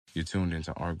You're tuned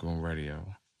into Argoon Radio,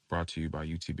 brought to you by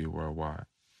UTB Worldwide.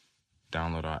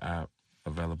 Download our app,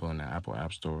 available in the Apple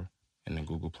App Store and the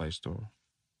Google Play Store.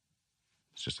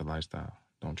 It's just a lifestyle.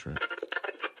 Don't trip.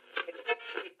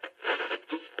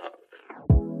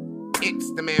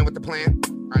 It's the man with the plan.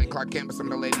 I ain't Clark Kent, but some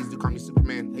of the ladies do call me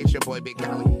Superman. It's your boy, Big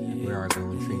Cali. We are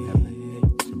going to treat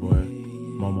heaven. It's your boy,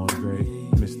 Momo the Great.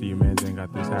 Mr. Your man ain't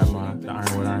got this hat on. The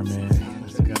Ironwood Iron Man.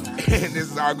 Let's go. And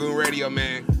this is Argoon Radio,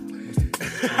 man.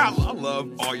 I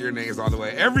love all your names all the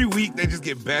way. Every week, they just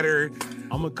get better.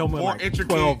 I'm going to come with more like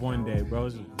intricate 12 one day, bro.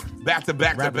 It's back to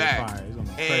back to rapid back. fire. It's gonna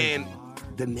be crazy. And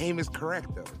the name is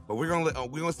correct, though. But we're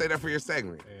gonna say that for your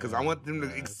segment. Because I want them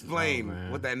to explain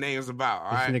what that name is about,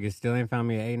 all This right? nigga still ain't found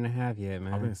me an 8.5 yet,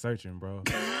 man. I've been searching, bro.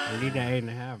 I need that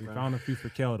 8.5, We bro. found a few for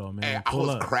Kel, though, man. And I Pull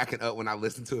was up. cracking up when I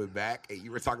listened to it back, and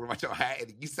you were talking about your hat,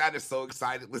 and you sounded so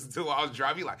excited listening to it while I was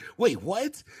driving. You're like, wait,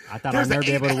 what? I thought There's I'd never an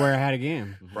be able to 8.5. wear a hat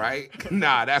again. Right?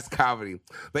 Nah, that's comedy.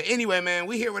 But anyway, man,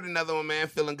 we here with another one, man.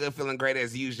 Feeling good, feeling great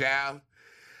as usual.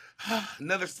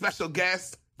 Another special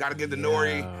guest. Gotta give the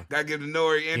Nori Give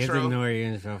intro. the Nori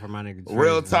intro for my nigga.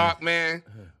 Real Trey, talk, man.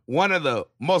 One of the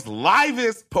most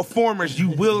livest performers you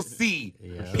will see.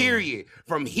 Yeah. Period.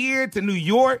 From here to New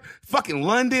York, fucking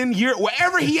London, Europe,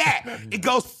 wherever he at, it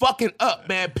goes fucking up,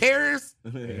 man. Paris.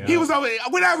 He was over.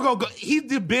 We're never gonna go. He's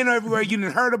been everywhere. You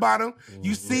didn't heard about him.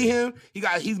 You see him.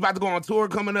 He's about to go on tour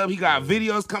coming up. He got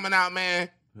videos coming out, man.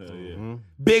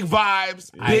 Big vibes,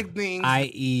 big things.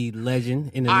 I.E. legend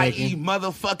in the I.e. making.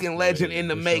 motherfucking legend in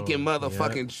the for making, sure.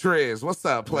 motherfucking Triz. What's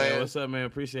up, player? Man, what's up, man?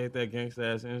 Appreciate that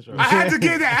gangsta ass intro. I had to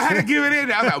get that. I had to give it in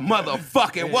there. I was like,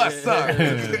 motherfucking, what's up?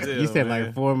 You said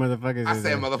like 4 motherfuckers. I in said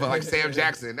there. motherfucker like Sam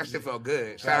Jackson. That shit felt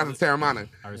good. Shout out to Terramana.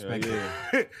 I respect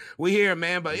it. We here,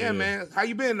 man. But yeah, man. How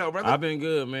you been, though, brother? I've been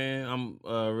good, man. I'm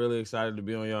really excited to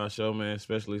be on y'all show, man.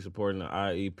 Especially supporting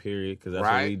the IE period, because that's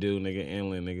Right. what we do, nigga.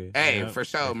 Inland, nigga. Hey, Yeah. for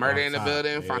sure. Murder in the top.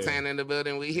 building. Yeah. Fontana in the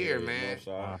building. We here, Yeah, man. North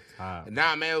Side. Off top.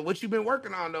 Nah, man. What you been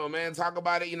working on, though, man? Talk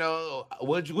about it. You know,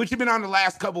 what you been on the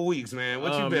last couple weeks, man?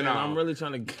 What you been man, on? I'm really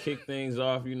trying to kick things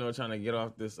off, trying to get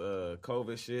off this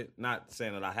COVID shit. Not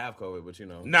saying that I have COVID,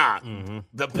 but Nah,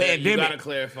 the You pandemic. gotta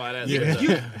clarify that.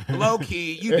 You low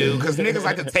key, you do, because niggas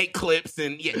like to take clips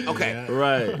and okay.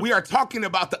 Right. We are talking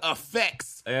about the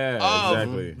effects Yeah, of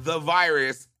exactly. the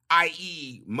virus,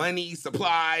 i.e., money,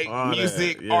 supply, All that,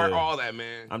 music, yeah. art, all that,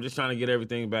 man. I'm just trying to get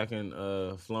everything back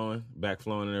flowing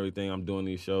and everything. I'm doing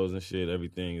these shows and shit.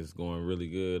 Everything is going really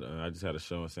good. I just had a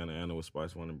show in Santa Ana with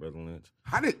Spice One and Brother Lynch.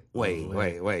 How did wait?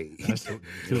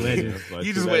 Two legends. Like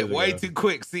You 2 just days went way ago. too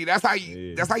quick. See, that's how you.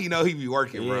 Yeah. That's how you know he be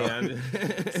working, bro. Yeah,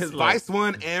 it's Spice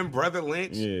One and Brother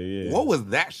Lynch. Yeah. What was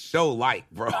that show like,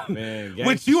 bro? Man,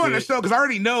 With you on the shit. show, because I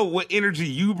already know what energy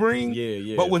you bring.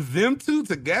 Yeah. But with them two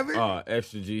together,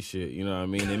 Extra G shit, you know what I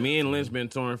mean? And me and Lynch been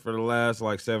touring for the last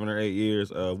like 7 or 8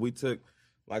 years. We took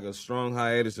like a strong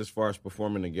hiatus as far as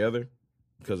performing together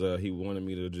because he wanted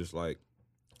me to just like,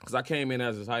 because I came in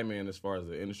as his hype man as far as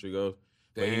the industry goes,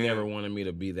 but he Damn. never wanted me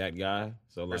to be that guy.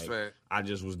 So like, Respect. I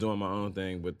just was doing my own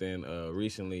thing. But then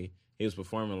recently he was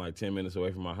performing like 10 minutes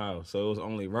away from my house, so it was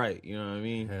only right. You know what I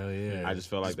mean? Hell yeah. I just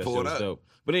felt like Just that pull shit it was up. dope.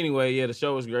 But anyway, yeah, the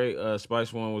show was great.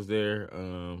 Spice One was there.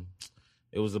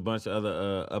 It was a bunch of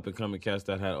other up and coming cats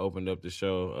that had opened up the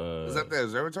show. was that the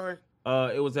observatory?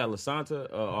 It was at La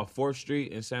Santa off 4th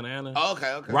Street in Santa Ana. Oh,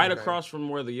 okay. right okay. across from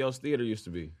where the Yost Theater used to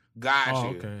be. Got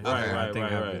Oh, you. okay. Right, I think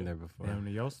I've right. been there before. Damn,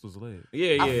 the Yost was lit.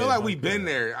 Yeah. I feel like we've been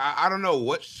there. I don't know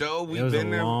what show It we've was been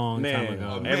a there. long time Man,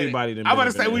 ago. everybody done I'm about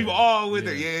to been say there. we've all with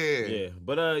it. Yeah. Yeah,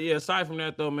 but aside from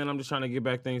that though, man, I'm just trying to get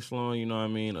back things flowing. You know what I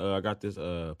mean? I got this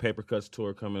Paper Cuts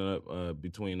tour coming up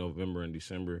between November and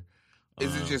December.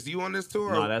 Is it just you on this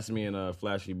tour? No, that's me and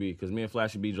Flashy B, because me and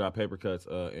Flashy B dropped Paper Cuts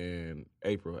in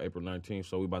April 19th,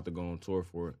 so we about to go on tour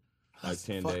for it, like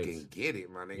 10 fucking days. get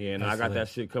it, my nigga. Yeah, and That's I got lit. that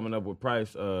shit coming up with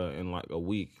Price in like a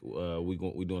week.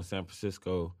 We doing San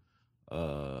Francisco,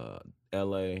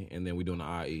 LA, and then we doing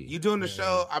the IE. You doing the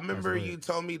show? I remember lit. you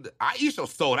told me the IE show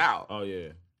sold out. Oh yeah,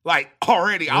 Like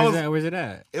already. Where's it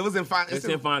at? It was in fine. it's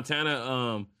in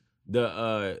Fontana.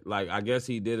 Like I guess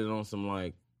he did it on some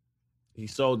like. He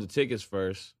sold the tickets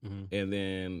first, and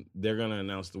then they're gonna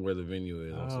announce where the venue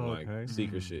is on some like okay.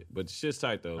 secret shit. But the shit's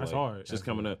tight though. That's like, hard. It's just That's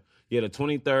coming up. Yeah, the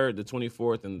 23rd, the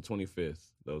 24th, and the 25th.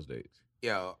 Those dates.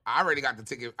 Yo, I already got the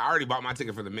ticket. I already bought my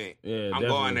ticket for the Mint. Yeah, I'm definitely.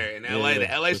 going there in LA. The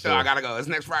LA for show, sure. I gotta go. It's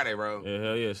next Friday, bro. Yeah,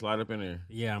 hell yeah, slide up in there.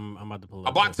 Yeah, I'm about to pull up.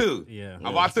 I bought two. Yeah.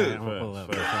 I bought two. I'm gonna pull up.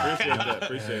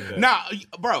 Appreciate that. Now,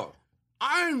 bro,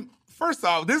 first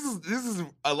off, this is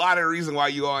a lot of the reason why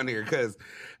you on here, because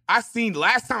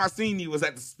last time I seen you was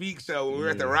at the Speak show when we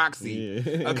were at the Roxy.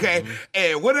 Yeah. Okay.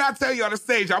 And what did I tell you on the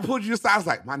stage? I pulled you aside. I was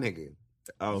like, my nigga,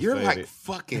 I was You're faded. like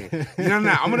fucking. I'm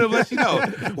gonna let you know.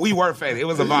 We were faded. It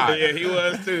was a vibe. Yeah, he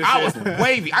was too. I was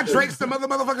wavy. I drank some other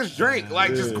motherfuckers' drink.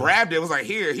 Like, just grabbed it. It was like,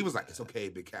 here. He was like, it's okay,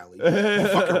 Big Cali. You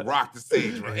fucking rock the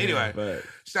stage, bro. Anyway, But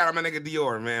shout out my nigga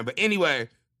Dior, man. But anyway,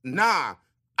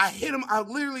 I hit him. I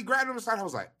literally grabbed him aside. I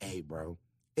was like, hey, bro,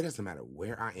 it doesn't matter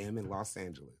where I am in Los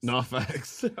Angeles. no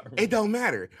facts. It don't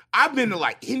matter. I've been to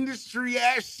like industry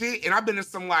ass shit, and I've been to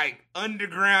some like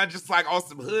underground, just like on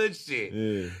some hood shit.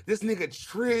 Yeah. This nigga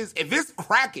Triz, if it's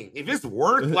cracking, if it's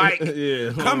worth like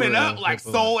Yeah, coming real. up, like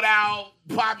sold out,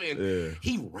 popping, Yeah.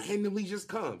 he randomly just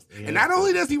comes. Yeah. And not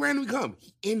only does he randomly come,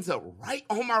 he ends up right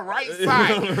on my right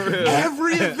side Real.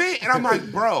 every event. And I'm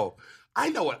like, bro, I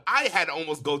know what I had to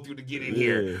almost go through to get in Yeah.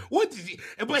 here. What did you?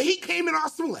 But he came in all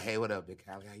smooth. Like, hey, what up, Big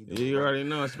Cali? How you doing? You bro?" already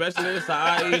know, especially this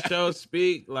IE show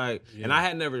Speak, like, and I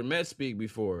had never met Speak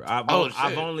before. I've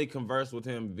shit. only conversed with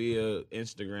him via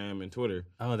Instagram and Twitter.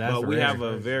 Oh, that's but we rare. have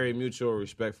a very mutual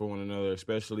respect for one another,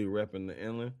 especially repping the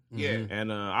inland. Yeah.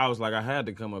 And I was like, I had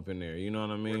to come up in there. You know what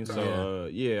I mean? So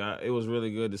it was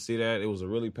really good to see that. It was a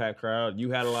really packed crowd.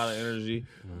 You had a lot of energy,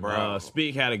 Bro.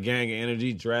 Speak had a gang of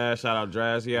energy. Draz, shout out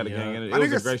Draz, he had a gang of energy. My It was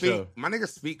nigga a great Speak, show. my nigga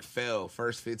Speak fell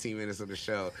first 15 minutes of the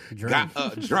show. Drunk.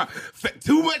 Got drunk.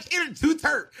 Too much energy, too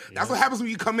turnt. That's what happens when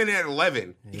you come in at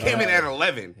 11. He came in at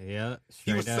 11. Yeah,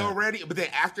 He was straight so up. ready. But then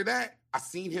after that, I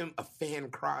seen him, a fan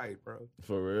cried, bro.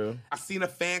 For real, I seen a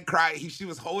fan cry. She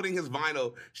was holding his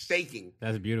vinyl, shaking.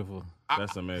 That's beautiful.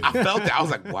 that's amazing. I felt that. I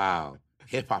was like, wow,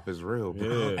 hip hop is real,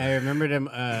 bro. Yeah. I remember them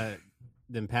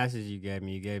passes you gave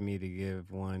me. You gave me to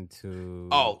give one to.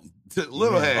 Oh, to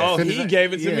Little Head. Oh, Soon as he I-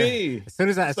 gave it to yeah. me. As soon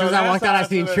as I So walked that's out, how I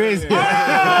seen I Triz. feel.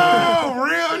 Oh,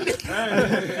 real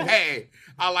nigga. Hey,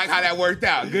 I like how that worked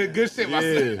out. Good shit, my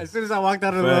son. As soon as I walked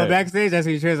out of the Fact. backstage, I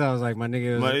seen Triz. I was like, my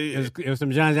nigga, My- it was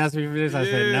some Johns asking me for this. I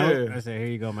said, no. Yeah. I said, here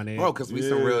you go, my nigga. Bro, because we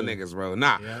some real Yeah. niggas, bro.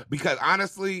 Nah, Yeah. because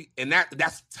honestly, and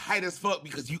that's tight as fuck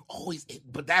because you always,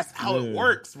 but that's how it Yeah.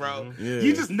 works, bro. Yeah.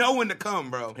 You just know when to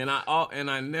come, bro. And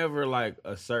I never like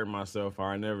assert myself, or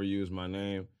I never use my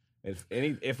name.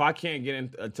 If I can't get in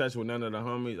touch with none of the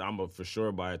homies, I'm a for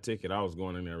sure buy a ticket. I was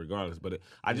going in there regardless. But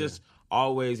I just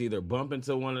always either bump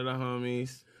into one of the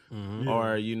homies,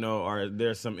 or or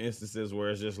there's some instances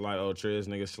where it's just like, oh, Triz,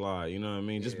 nigga, slide. You know what I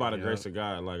mean? Just by the grace of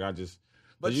God, like I just.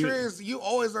 But you- Triz, you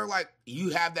always are like,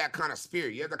 you have that kind of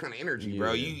spirit. You have that kind of energy,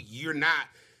 bro. Yeah. You're not,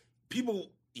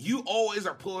 people, you always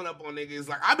are pulling up on niggas.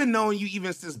 Like, I've been knowing you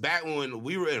even since back when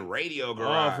we were in Radio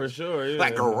Garage. Oh, for sure. Yeah.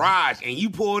 Like Garage, and you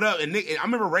pulled up, and I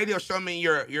remember Radio showed me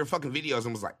your fucking videos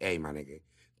and was like, hey, my nigga,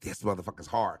 this motherfucker's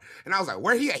hard. And I was like,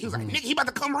 where he at? He was like, nigga, he about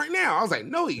to come right now. I was like,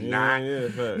 no, he not. Yeah,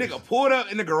 facts. Nigga pulled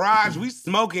up in the garage, we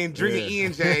smoking, drinking Yeah.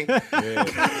 E&J.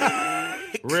 Yeah.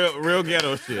 real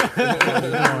ghetto shit.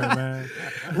 man.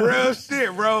 Real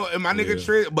shit, bro. And my nigga Yeah.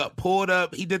 Trick, but pulled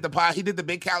up. He did the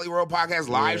Big Cali World podcast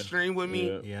live Yeah. stream with me.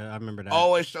 Yeah. Yeah, I remember that.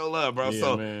 Always show love, bro. Yeah,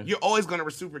 so man. you're always gonna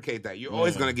reciprocate that. You're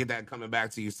always Yeah. gonna get that coming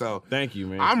back to you. So Thank you,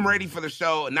 man. I'm ready for the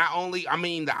show. Not only, I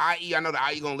mean, the IE, I know the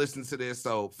IE gonna listen to this.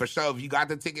 So for sure, if you got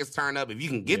the tickets, turn up. If you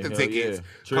can get the hell tickets,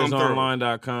 yeah. come through.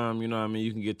 TrizOnline.com, you know what I mean?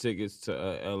 You can get tickets to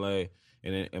LA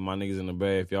and my niggas in the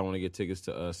Bay. If y'all want to get tickets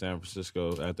to San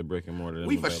Francisco at the brick and mortar.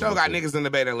 We for sure got niggas in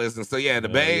the Bay that listen. So yeah, the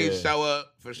Bay yeah. show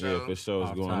up for sure. Yeah, for sure. It's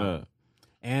Off going top. up.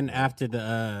 And after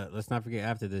the let's not forget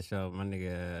after the show, my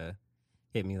nigga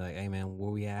hit me like, hey man, where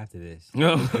we at after this?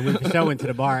 No. And we for sure went to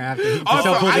the bar after. He for Oh,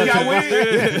 sure so pulled I up got to-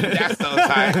 with. That's so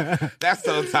tight. That's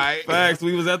so tight. Facts.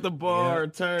 We was at the bar.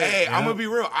 Turn. Hey, I'm gonna be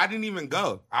real. I didn't even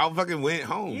go. I fucking went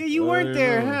home. Yeah, you weren't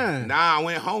there, huh? Nah, I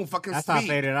went home. Fucking That's how speak.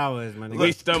 faded I was, my nigga.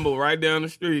 We stumbled right down the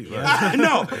street. Like,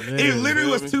 No, it literally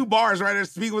feel was me? 2 bars right there.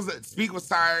 Speak was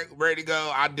tired, ready to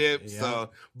go. I dipped. Yeah. So,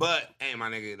 but hey, my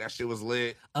nigga, that shit was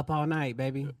lit. Up all night,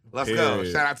 baby. Let's go.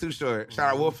 Period. Shout out Too Short.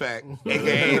 Shout out Wolfpack,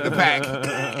 aka the Pack,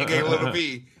 aka Little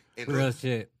B. And Real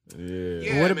shit. yeah.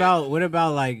 Yeah, what man.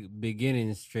 about like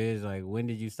beginnings, Triz? Like when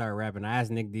did you start rapping? I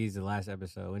asked Nick D's the last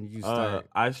episode. When did you start?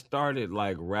 I started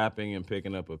like rapping and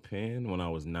picking up a pen when I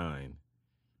was 9.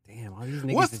 Damn, all these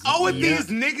niggas. What's is- all with Yeah. these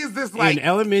niggas? This like in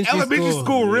elementary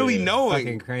school really Yeah. knowing.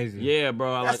 Fucking crazy. Yeah,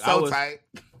 bro. That's Like so I was,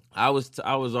 tight.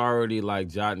 I was already like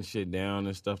jotting shit down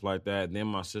and stuff like that. And then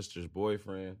my sister's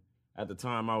boyfriend, at the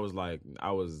time I was 9,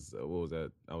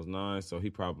 so he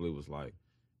probably was like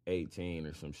 18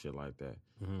 or some shit like that.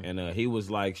 Mhm. And he was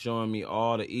like showing me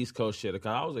all the East Coast shit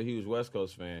because I was a huge West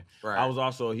Coast fan. Right. I was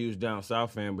also a huge Down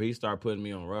South fan, but he started putting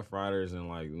me on Rough Riders and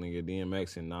like nigga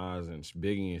DMX and Nas and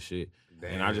Biggie and shit.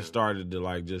 And I just started to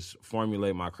like just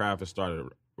formulate my craft and started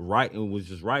was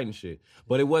just writing shit.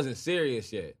 But it wasn't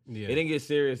serious yet. Yeah. It didn't get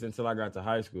serious until I got to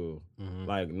high school,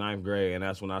 like 9th grade, and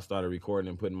that's when I started recording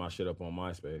and putting my shit up on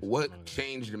MySpace. What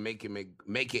changed to make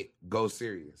it go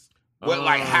serious? What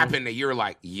like happened that you're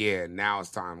like, yeah, now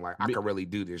it's time. Like I could really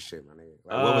do this shit, my nigga.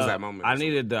 Like, what was that moment? I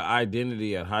needed the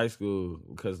identity at high school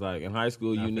because, like, in high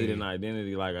school, you need an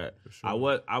identity. Like, I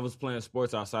was playing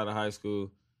sports outside of high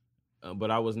school, but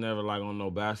I was never like on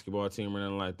no basketball team or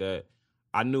nothing like that.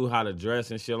 I knew how to dress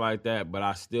and shit like that, but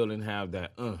I still didn't have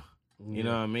that. You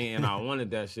know what I mean? And I wanted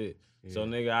that shit. So,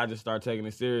 nigga, I just started taking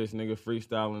it serious, nigga,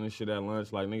 freestyling and shit at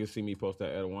lunch. Like, niggas see me post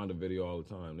that Edwanda video all the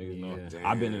time. Niggas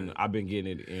know I've been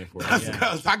getting it in for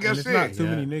Talk your It's shit. not too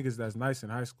many niggas that's nice in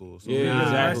high school. So Yeah, niggas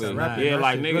exactly. nice at rapping, Yeah, that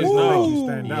like, shit niggas really know. make you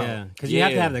stand out. Yeah, because you have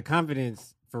to Yeah. have the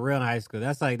confidence for real in high school.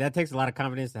 That takes a lot of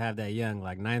confidence to have that young,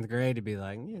 like 9th grade, to be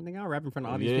like, yeah, nigga, I'll rap in front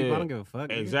of all these people. I don't give a fuck.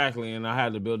 Nigga. Exactly, and I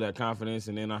had to build that confidence,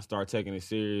 and then I started taking it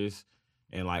serious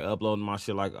and like uploading my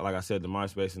shit, like I said, to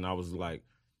MySpace, and I was like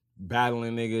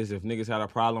battling niggas. If niggas had a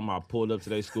problem, I pulled up to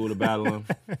their school to battle them,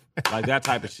 like that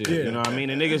type of shit. Yeah. You know what I mean?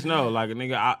 And niggas know, like a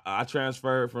nigga, I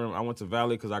transferred from, I went to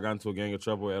Valley because I got into a gang of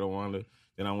trouble at Edwanda.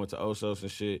 Then I went to Osos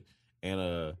and shit,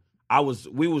 and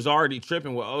we was already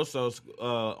tripping with Osos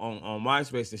on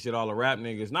MySpace and shit, all the rap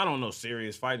niggas, not on no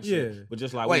serious fighting shit, Yeah. but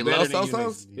just like, Wait, we better Los than you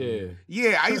Osos? niggas.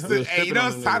 Yeah. Yeah, I used We to. was Hey, you tripping know on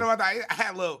what's them talking niggas. about that? I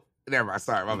had a little. Never mind.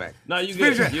 Sorry, my bad. No, you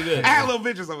good. You good. I had little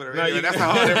bitches over there. No, Anyway, you that's good. a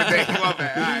whole different thing. My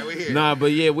bad. All right, we're here. Nah,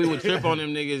 but yeah, we would trip on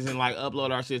them niggas and like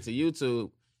upload our shit to YouTube.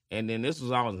 And then this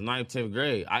was I was 9th, 10th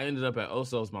grade. I ended up at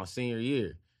Osos my senior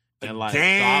year. And like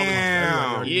Damn. So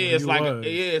I was, yeah, You it's like was.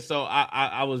 yeah, so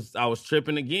I was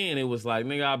tripping again. It was like,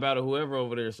 nigga, I battle whoever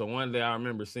over there. So one day I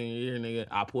remember senior year, nigga,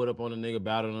 I pulled up on a nigga,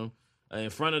 battled him in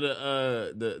front of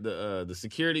the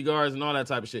security guards and all that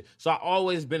type of shit. So I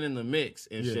always been in the mix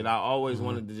and shit. I always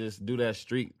wanted to just do that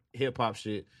street hip hop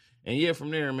shit. And yeah, from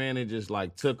there, man, it just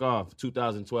like took off.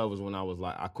 2012 was when I was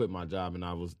like, I quit my job and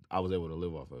I was able to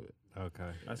live off of it.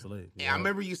 Okay. That's lit. Yeah, I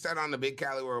remember you said on the Big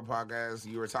Cali World podcast,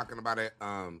 you were talking about it.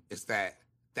 It's that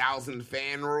 1,000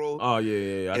 fan rule. Oh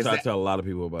yeah. I Is try to that- tell a lot of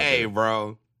people about Hey, that.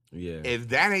 bro, Yeah, if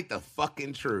that ain't the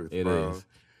fucking truth, it bro. is.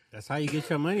 That's how you get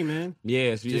your money, man.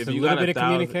 Yes, Just if a you little got bit of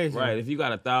 1,000 communication. right? If you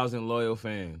got 1,000 loyal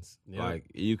fans, Yep. like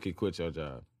you could quit your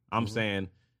job. I'm saying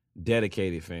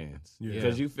dedicated fans, Yeah.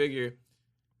 because you figure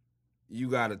you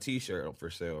got a T-shirt for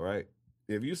sale, right?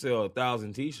 If you sell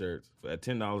 1,000 T-shirts at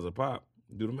 $10 a pop,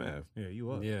 do the math. Yeah,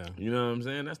 you up. Yeah. You know what I'm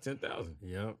saying? That's 10,000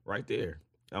 Yep. right there.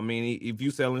 I mean, if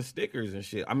you selling stickers and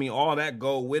shit, I mean, all that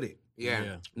go with it.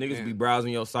 Yeah. Niggas Yeah. be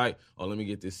browsing your site. Oh, let me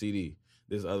get this CD.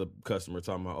 This other customer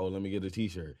talking about, oh, let me get a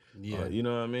T-shirt. Yeah. You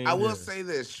know what I mean? I will say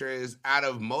this, Trez, out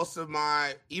of most of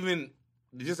my, even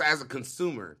just as a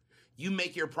consumer, you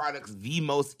make your products the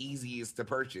most easiest to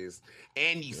purchase,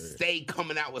 and you stay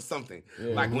coming out with something.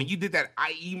 Yeah. Like when you did that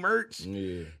IE merch,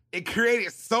 Yeah. it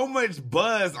created so much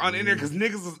buzz on in there because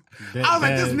niggas was. The- I was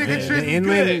like, this the- nigga the Trish is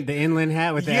inland, good. The inland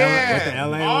hat with the Yeah, with the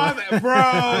LA all one. that,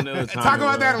 bro. know it's Talk Tommy,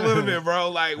 about that a bro. little bit, bro.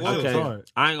 Like, what? Okay,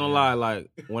 hard. I ain't gonna lie. Like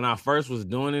when I first was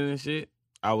doing it and shit,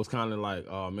 I was kind of like,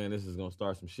 "Oh man, this is gonna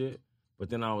start some shit." But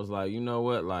then I was like, you know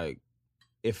what? Like,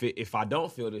 if I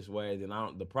don't feel this way, then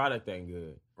the product ain't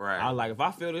good. Right. I was like, if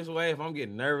I feel this way, if I'm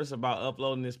getting nervous about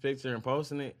uploading this picture and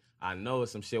posting it, I know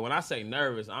it's some shit. When I say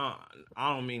nervous, I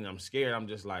don't mean I'm scared. I'm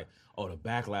just like, oh, the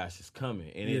backlash is coming,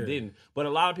 and it didn't. But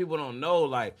a lot of people don't know.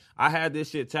 Like, I had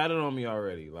this shit tatted on me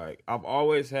already. Like, I've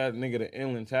always had nigga the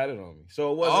inland tatted on me,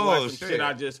 so it wasn't like some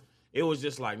shit. It was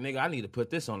just like, nigga, I need to put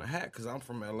this on a hat because I'm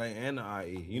from LA and the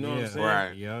IE. You know what I'm saying?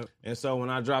 Right. Yep. And so when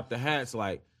I dropped the hats,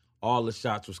 like, all the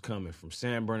shots was coming from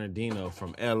San Bernardino,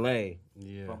 from LA.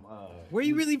 Yeah. From, Where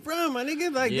you really from, my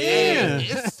nigga? Like, Yeah. damn.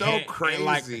 It's so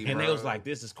crazy, and bro. they was like,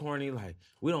 this is corny. Like,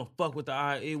 we don't fuck with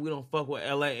the IE. We don't fuck with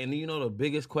LA. And you know the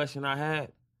biggest question I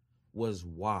had was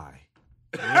why?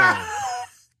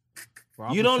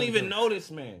 You don't even know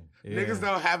this man. Niggas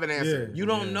don't have an answer. You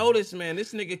don't know this man.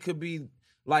 This nigga could be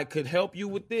like, could help you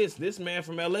with this. This man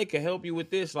from LA could help you with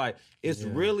this. Like, it's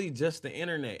really just the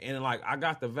internet. And like, I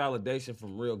got the validation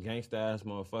from real gangsta ass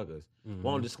motherfuckers.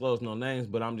 Won't disclose no names,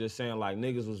 but I'm just saying, like,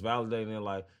 niggas was validating it.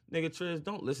 Like, nigga, Triz,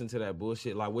 don't listen to that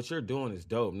bullshit. Like, what you're doing is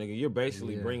dope, nigga. You're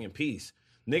basically bringing peace.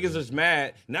 Niggas is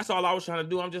mad, and that's all I was trying to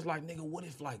do. I'm just like, nigga, what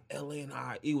if like LA and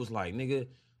IE was like, nigga,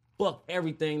 fuck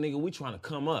everything, nigga. We trying to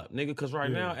come up, nigga, because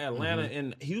right now Atlanta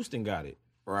and Houston got it,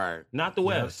 Right. not the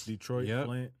West. Detroit, Yep.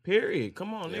 Flint. Period.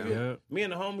 Come on, nigga. Yeah. Me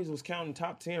and the homies was counting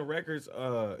top 10 records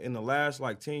in the last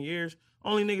like 10 years.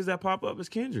 Only niggas that pop up is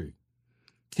Kendrick.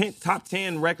 Top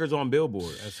 10 records on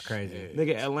Billboard. That's crazy.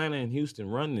 Nigga, Atlanta and Houston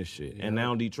run this shit, and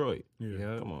now Detroit.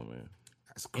 Yep. Come on, man.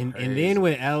 And then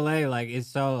with LA, like it's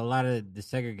so a lot of the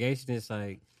segregation. It's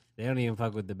like they don't even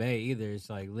fuck with the Bay either. It's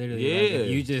like literally,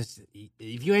 like,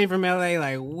 if you ain't from LA,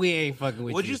 like we ain't fucking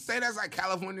with you. Would you say that's like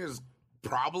California's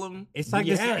problem? It's like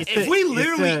if we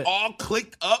literally all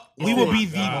clicked up, we would be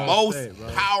the most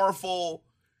powerful.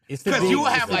 Because you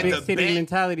have like big the city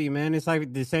mentality, man. It's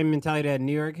like the same mentality that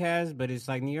New York has, but it's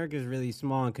like New York is really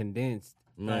small and condensed.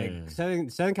 Man. Like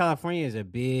Southern California is a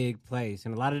big place,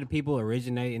 and a lot of the people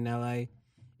originate in LA and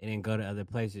then go to other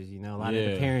places. You know, a lot of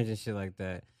the parents and shit like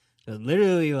that. So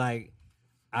literally, like,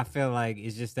 I feel like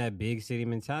it's just that big city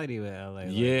mentality with LA. Like,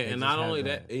 and not only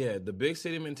that, the big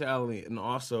city mentality, and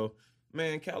also,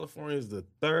 man, California is the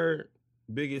third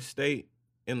biggest state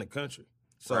in the country.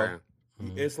 So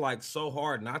it's like so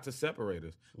hard not to separate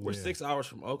us. We're 6 hours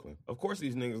from Oakland. Of course,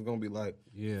 these niggas gonna be like,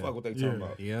 fuck what they talking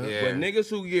about. Yeah. But niggas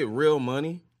who get real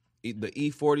money, the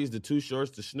E40s, the Too Shorts,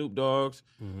 the Snoop Dogs,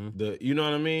 you know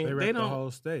what I mean? They rep the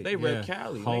whole state. They rep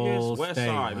Cali, Whole niggas. West state,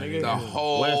 Side, man. nigga. The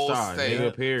whole West Side, state.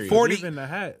 nigga, period. 40 Even the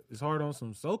hat is hard on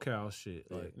some SoCal shit.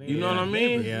 Like, nigga, You know what I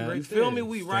mean? Yeah. You feel me?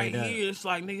 We Straight right up. here. It's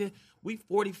like, nigga, we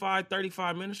 45,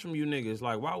 35 minutes from you niggas.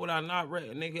 Like, why would I not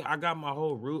nigga, I got my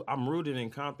whole root. I'm rooted in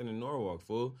Compton and Norwalk,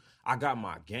 fool. I got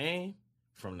my game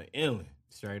from the inland.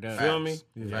 Straight up. Feel me?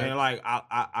 Yeah. And like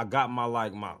I got my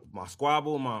like my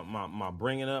squabble, my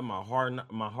bringing up, my hard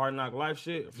knock life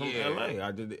shit from LA.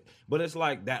 I did it, but it's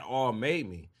like that all made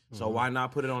me. So why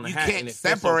not put it on the You hat? can't and it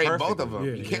fits so separate both perfectly? of them.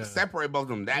 Yeah, You can't separate both of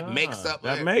them. That makes up.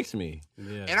 That makes me.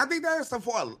 Yeah. And I think that's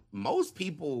for most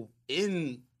people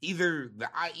in either the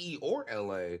IE or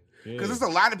LA. Because there's a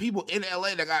lot of people in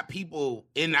LA that got people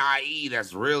in the IE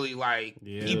that's really like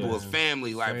people's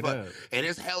family. Like, Straight fuck. up. And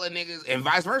it's hella niggas and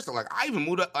vice versa. Like, I even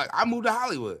moved up. Like, I moved to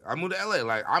Hollywood. I moved to LA.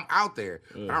 Like, I'm out there.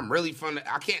 And I'm really fun.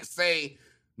 I can't say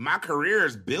my career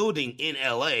is building in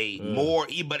LA more,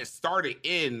 but it started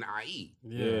in IE.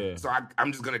 Yeah. So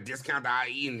I'm just gonna discount the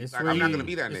IE and It's like, where I'm not you- gonna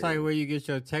be that It's nigga. like where you get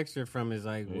your texture from is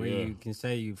like where you can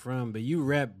say you from, but you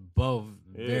rep both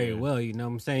very well. You know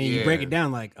what I'm saying? You break it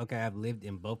down like, okay, I've lived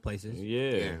in both places,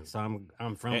 Yeah. so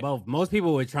I'm from both. Most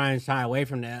people would try and shy away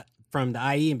from the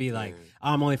IE and be like,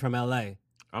 oh, I'm only from LA.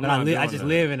 I'm But not I doing just that.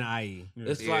 live in the IE.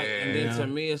 It's like, and then Yeah. to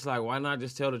me, it's like, why not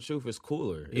just tell the truth? It's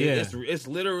cooler. Yeah. It's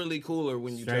literally cooler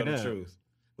when you Straight tell up. the truth.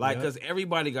 Like, Yep. because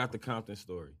everybody got the Compton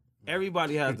story.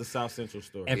 Everybody has the South Central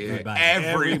story. Everybody.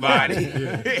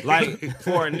 Like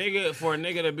for a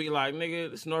nigga to be like,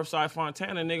 nigga, it's Northside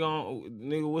Fontana,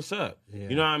 nigga, what's up? Yeah.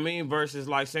 You know what I mean? Versus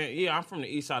like saying, yeah, I'm from the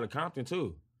east side of Compton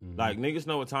too. Like niggas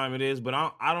know what time it is, but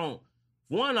I don't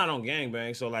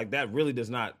gangbang, so like that really it's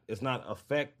not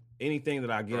affect anything that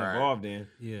I get involved in.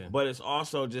 Yeah. But it's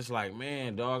also just like,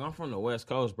 man, dog, I'm from the West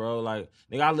Coast, bro. Like,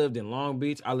 nigga, I lived in Long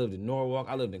Beach, I lived in Norwalk,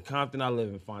 I lived in Compton, I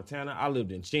lived in Fontana, I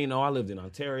lived in Chino, I lived in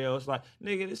Ontario. It's like,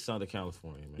 nigga, this is Southern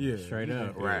California, man. Yeah. Straight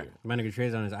up. Right. My nigga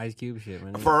Trey's on his Ice Cube shit,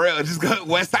 man. For real, just go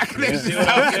West Side Connection. You know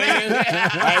what I'm saying?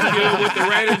 Ice Cube with the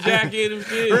Raider jacket and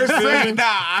shit. You feel me? Respect. Nah,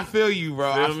 I feel you,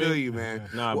 bro. I Feel me? feel you, man.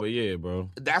 Nah, but yeah, bro.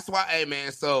 That's why, hey,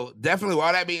 man. So definitely, with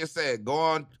all that being said, go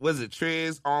on. Was it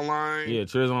Triz online? Yeah,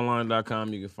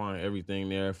 TrizOnline.com. You can find everything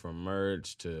there from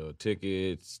merch to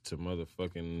tickets to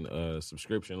motherfucking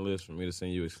subscription list for me to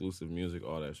send you exclusive music,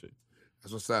 all that shit.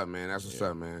 That's what's up, man. That's what's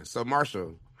up, man. So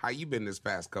Marshall, how you been this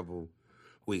past couple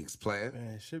weeks, player?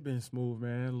 Man, shit been smooth,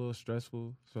 man. A little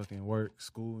stressful. Fucking work,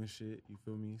 school and shit. You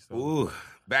feel me? So, Ooh,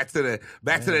 back to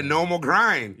the normal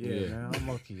grind. yeah, man. I'm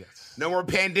lucky. No more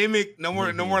pandemic. No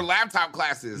more laptop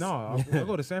classes. No, I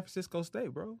go to San Francisco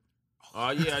State, bro. Oh,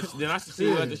 yeah. Then I should see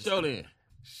you at the show then.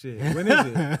 Shit. When is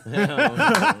it?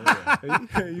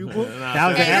 you booked? That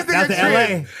was Hey, the this nigga LA.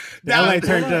 Triz. The LA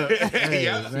turned up. Hey,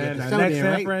 Yeah. man, the Show next then,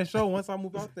 San right? Fran show. Once I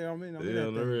move out there, I'm in. I'm in Yeah,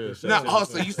 that the real thing. shit. No, oh,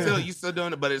 so you still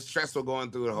doing it, but it's stressful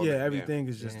going through the whole Yeah, thing. everything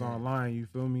is just online. You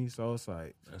feel me? So it's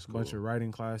like That's a bunch cool. of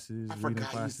writing classes, I reading forgot you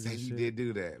classes, said and you shit. did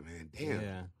do that, man. Damn.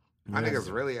 Yeah. My Yeah.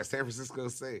 niggas really at San Francisco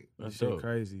State. That's Shit dope.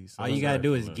 crazy. So All you it's gotta like-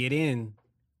 do is get in,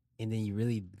 and then you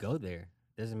really go there.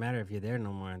 Doesn't matter if you're there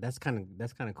no more. That's kind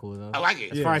of cool though. I like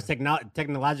it. As Yeah. far as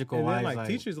technological And wise, then, like,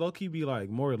 teachers low key be like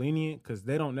more lenient because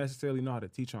they don't necessarily know how to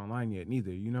teach online yet,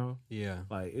 neither. You know, yeah,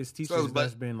 like it's teachers but-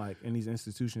 that's been like in these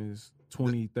institutions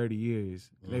 20, 30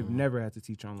 years. They've never had to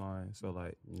teach online. So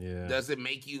like, yeah. Does it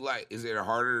make you like? Is it a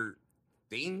harder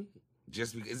thing?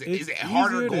 Just because it's is it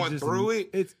harder easier to going just- through it,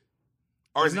 It's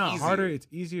or is it's it not easier? harder. It's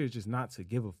easier just not to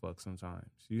give a fuck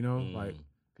sometimes. You know, like.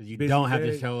 Because you busy don't have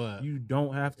to day, show up. You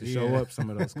don't have to show Yeah. up some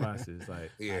of those classes.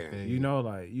 Like, Yeah. you know,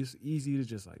 like it's easy to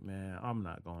just like, man, I'm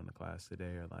not going to class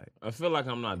today, or like I feel like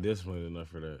I'm not disciplined enough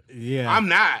for that. Yeah, I'm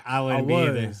not. I I wouldn't be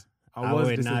either. was. I was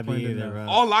would not be disappointed in either, that.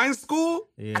 bro. Online school,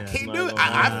 Yeah. I can't Not do it. gonna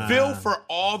I lie. feel for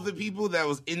all the people that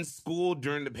was in school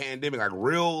during the pandemic, like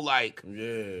real, like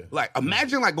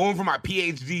imagine like going for my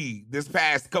PhD this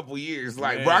past couple years.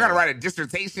 Like, bro, I gotta write a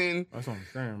dissertation. That's what I'm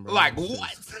saying, bro. Like, It's what?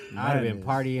 just I'd have been madness.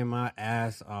 partying my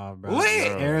ass off, bro.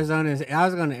 Lit. Arizona. I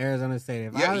was going to Arizona State.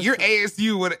 If I Yeah, was- you're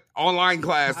ASU with online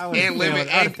class I would've and living failed-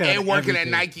 I would've and failed working at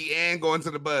everything. Nike and going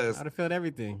to the buzz. I'd have felt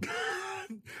everything.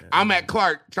 I'm at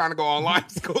Clark trying to go online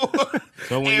school.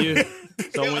 So when And-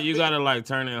 when you gotta like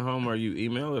turn it home, or you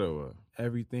email it or what?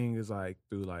 Everything is like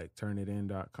through like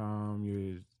turnitin.com,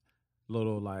 your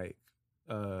little like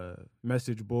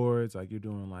message boards, like you're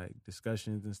doing like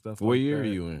discussions and stuff. What like year that.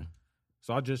 are you in?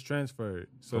 So I just transferred.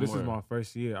 So From this where? is my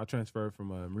first year. I transferred from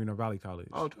Merino Valley College.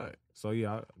 Oh, tight. So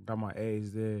yeah, I got my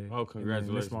A's there. Oh, And then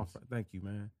congratulations. This my thank you,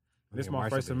 man. This is Yeah, my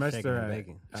Marshall first been semester shaking and at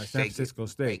baking. San Shake it. Francisco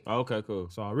State. Oh, okay, cool.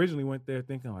 So I originally went there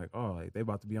thinking like, oh, like they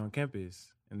about to be on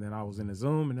campus. And then I was in the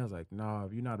Zoom and I was like, nah,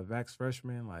 if you're not a vax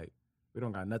freshman, like we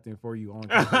don't got nothing for you on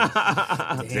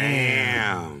campus.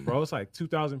 Damn. Bro, it's like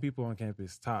 2,000 people on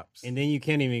campus, tops. And then you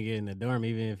can't even get in the dorm,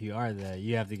 even if you are there.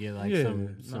 You have to get like Yeah. some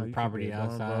No, you can property get a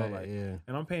dorm, bro, outside. like- yeah.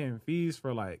 And I'm paying fees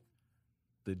for like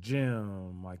the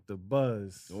gym, like the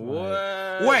bus.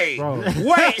 What? Wait, Bro.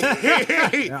 wait.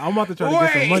 And I'm about to try to get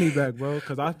Wait. some money back, bro,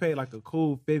 because I paid like a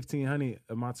cool $1,500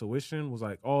 of my tuition was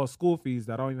like all school fees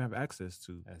that I don't even have access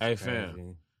to. That's Hey, crazy.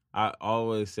 fam. I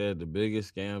always said the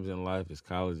biggest scams in life is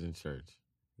college and church.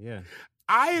 Yeah.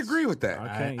 I agree with that. I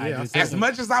can't. I Yeah, just- As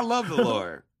much as I love the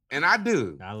Lord, and I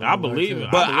do. love I the Lord, believe too.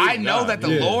 it. But I believe I know God. that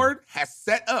the Yeah. Lord has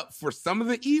set up for some of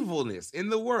the evilness in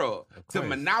the world to course.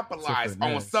 monopolize To on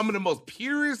finesse. some of the most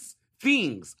purest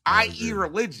things, I i.e., agree.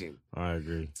 religion, I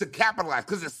agree. to capitalize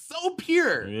because it's so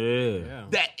pure Yeah. Yeah.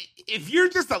 that if you're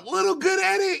just a little good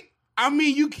at it, I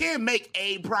mean, you can make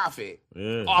a profit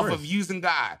Yeah. off of using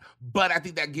God. But I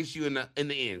think that gets you in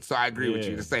the end. So I agree with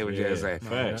you Yeah, to say what you yeah. just said.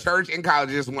 Facts. Church and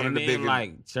college is one And of the then, biggest.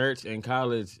 like church and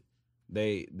college,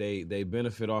 they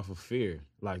benefit off of fear.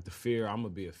 Like the fear, I'm gonna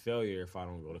be a failure if I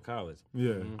don't go to college.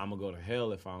 Yeah. I'm gonna go to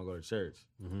hell if I don't go to church.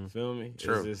 Feel me?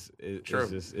 True. True.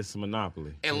 It's a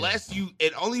monopoly. Unless you,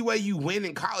 the only way you win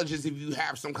in college is if you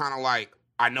have some kind of like,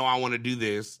 I know I want to do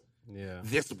this. Yeah.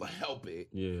 This will help it.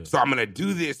 Yeah. So I'm gonna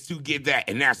do this to get that,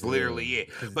 and that's literally it.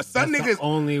 But some That's niggas, the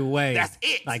only way. that's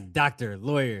it. Like doctor,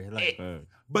 lawyer. Like It-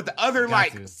 but the other Got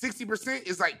like to. 60%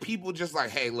 is like people just like,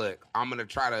 hey, look, I'm gonna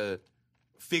try to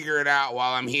figure it out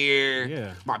while I'm here.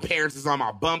 Yeah. My parents is on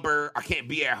my bumper. I can't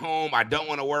be at home. I don't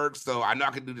want to work, so I know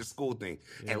I can do the school thing.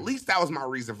 At least that was my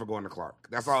reason for going to Clark.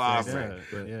 That's all I'll say.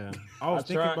 But yeah. I was I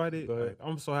thinking tried- about it. Go ahead. Like,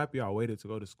 I'm so happy I waited to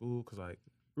go to school because, like,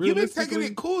 You've been taking realistically,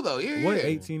 it cool though, yeah. what yeah.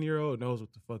 18-year-old knows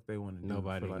what the fuck they want to do?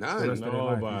 Nobody. For, like, None. the rest of their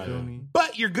life, you Nobody. feel me?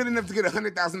 But you're good enough to get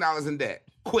 $100,000 in debt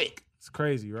quick, It's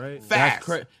crazy, right? fast.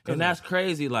 And that's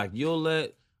crazy. Like you'll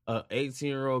let a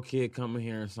 18-year-old kid come in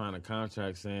here and sign a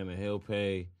contract saying that he'll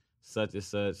pay such and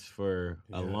such for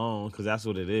a loan because that's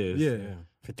what it is. Yeah. Yeah.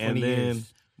 For 20 And then,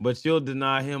 years. but you'll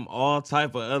deny him all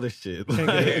type of other shit. Can't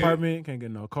get an apartment, can't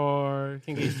get no car,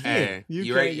 Can't get And You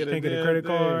you can't ready? get can't get a damn credit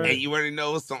thing. card. And you already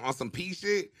know on some P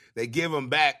shit, they give them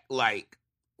back like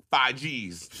 5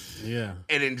 G's. Yeah.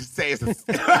 And then just say it's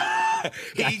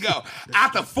here you go.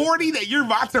 After 40 that you're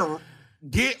about to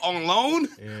get on loan,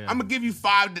 Yeah. I'm gonna give you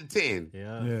 5 to 10.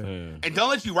 Yeah. Yeah. And don't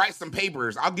let you write some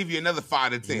papers. I'll give you another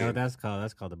 5 to 10. You know what that's called?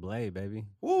 That's called the blade, baby.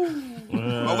 Woo.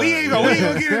 But we ain't gonna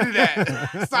get into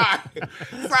that.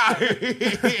 Sorry.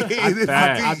 This is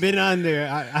Facts. I've been on there.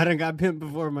 I done got pimped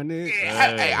before, my nigga.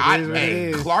 Hey,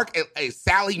 is. Clark,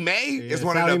 Sally Mae is Yeah,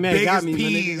 one Sally of the Mae got biggest me, my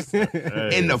peas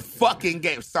nigga. in the fucking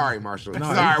game. Sorry, Marshall. No,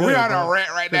 Sorry, you we're good, on bro. a rant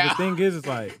right 'Cause now. the thing is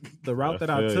like the route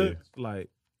that I feel took, you. like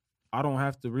I don't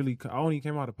have to really. I only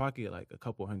came out of pocket like a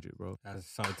couple hundred, bro, That's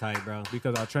so tight, bro.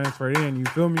 because I transferred in. You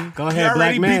feel me? Go You ahead,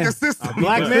 already black beat man. the system.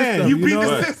 Black man. You You beat know the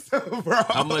what? system, bro.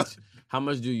 How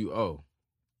much do you owe?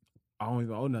 I don't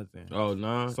even owe nothing. Oh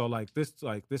no. So like this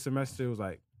semester was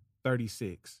like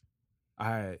 36. I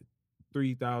had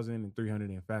 3,300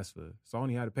 in FAFSA, so I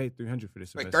only had to pay 300 for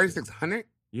this semester. Like 3,600?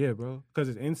 Yeah, bro, because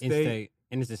it's in In state. state.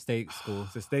 And it's a state school.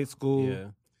 It's a state school. Yeah.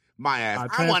 My ass.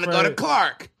 I I want to go to transferred-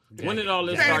 Clark. When did all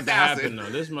this Yeah. start to 10,000. happen though?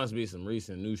 This must be some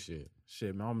recent new shit.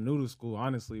 Shit, man, I'm new to school,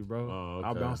 honestly, bro. Oh,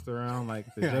 I okay. bounced around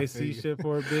like the Yeah, I feel JC you. shit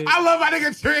for a bit. I love my nigga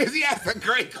Trez. He asked a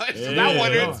great question. Yeah. I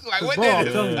wondered, No, like, 'cause, what bro, I'm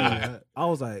did telling you, it? I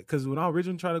was like, because when I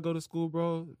originally tried to go to school,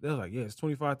 bro, they was like, yeah, it's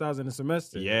 25,000 a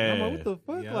semester. And I'm like, what the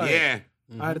fuck? Yeah. Like, Yeah.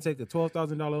 I had to take a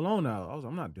 $12,000 loan out. I was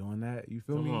like, I'm not doing that. You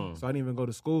feel Come me? on. So I didn't even go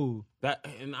to school. That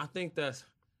and I think that's,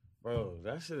 bro,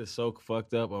 that shit is so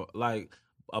fucked up. Like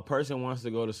a person wants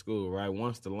to go to school, right?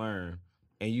 Wants to learn,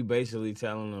 and you basically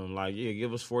telling them like, yeah,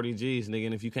 give us 40 G's, nigga,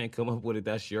 and if you can't come up with it,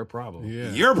 that's your problem. Yeah.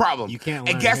 Your problem. You can't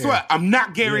And learn guess here. what? I'm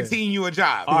not guaranteeing you a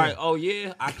job. All right, oh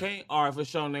yeah, I can't. All right, for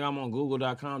sure, nigga, I'm on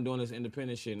Google.com doing this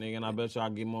independent shit, nigga, and I bet you I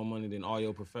get more money than all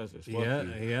your professors. Fuck Yeah,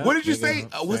 you. yeah. What did you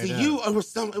Nigga, say? Was it straight you up. or was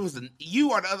some? It was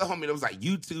you or the other homie that was like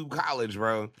YouTube College,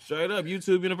 bro. Straight up,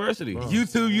 YouTube University.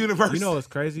 YouTube University. You know what's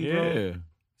crazy, Yeah. bro?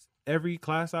 Every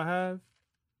class I have,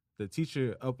 the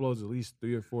teacher uploads at least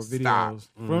 3 or 4 Stop. videos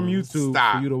from YouTube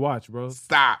Stop. for you to watch, bro.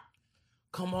 Stop.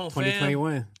 Come on, fam.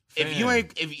 2021. If you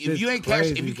ain't if you ain't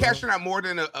crazy, if you bro. cashing out more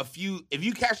than a few, if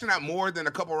you cashing out more than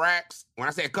a couple racks, when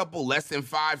I say a couple, less than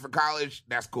 5 for college,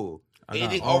 that's cool. I got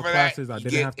Anything all over classes that, I you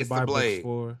didn't get have to it's buy the books blade.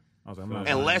 for. I was like, I'm not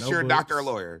Unless buying you're a no doctor or books.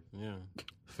 lawyer. Yeah.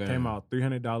 Fam. Came out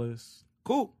 $300.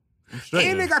 Cool. I'm straight.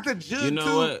 And they got the jug You know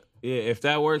too. what? Yeah, if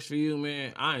that works for you,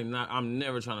 man, I'm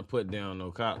never trying to put down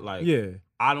no cop. Like, Yeah.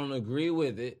 I don't agree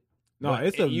with it. No, but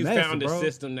it's a you mess, found a bro.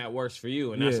 system that works for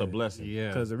you, and that's Yeah. a blessing. Yeah.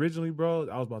 Because originally, bro,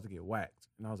 I was about to get whacked.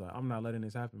 And I was like, I'm not letting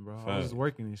this happen, bro. I was Facts. just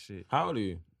working and shit. How old are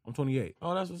you? I'm 28.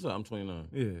 Oh, that's what's up. I'm 29.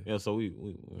 Yeah. Yeah, so we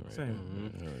right.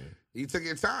 Same. All right. You took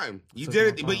your time. You Took did my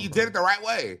it, but time, you bro. did it the right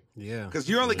way. Yeah. Because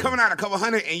you're only coming out a couple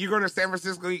hundred, and you're going to San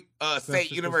Francisco San State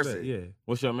Francisco University. State, yeah.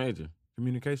 What's your major?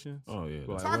 Communications. Oh yeah.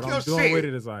 But, like, Talk what your I'm doing shit. with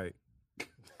it is like,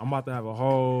 I'm about to have a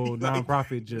whole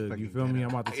nonprofit jug. You feel me? I'm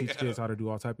about to teach kids how to do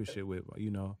all type of shit with,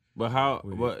 you know. But how?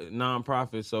 With But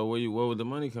nonprofit. So where would the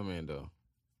money come in though?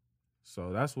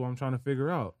 So that's what I'm trying to figure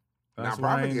out. That's Nonprofit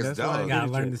why I ain't- gets that's why I dope. ain't Gotta get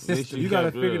it learn yet. the At least system. You got to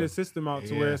kept- figure yeah. the system out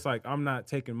to where Yeah. it's like I'm not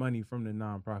taking money from the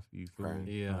nonprofit. You feel Right.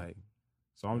 me? Yeah. Like,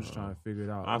 so I'm just trying to figure it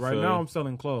out. I Right feel now, you. I'm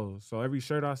selling clothes. So every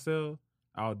shirt I sell,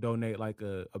 I'll donate like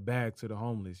a bag to the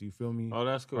homeless. You feel me? Oh,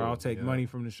 that's cool. Or I'll take Yeah. money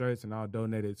from the shirts and I'll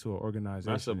donate it to an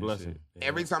organization. That's a and blessing. shit.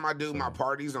 Every time I do my So-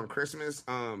 parties on Christmas,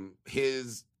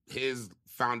 his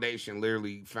foundation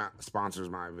literally sponsors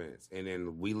my events, and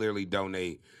then we literally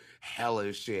donate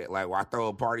hella shit. Like, I throw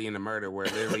a party in the murder where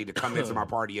literally to come into my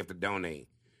party you have to donate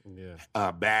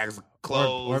Yeah. bags,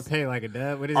 clothes, Or pay like a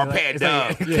dub. What is or it? pay a It's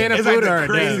like dub. a can of It's like food the or a dub.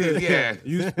 craziest, yeah.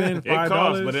 You spend It $5,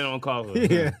 costs, but it don't cost. us.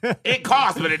 Yeah. It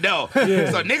costs, but it don't.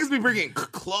 Yeah. So niggas be bringing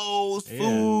clothes, Yeah.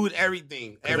 food,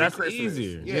 everything. Every that's Christmas.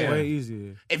 easier. Yeah. way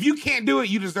easier. If you can't do it,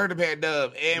 you deserve to pay a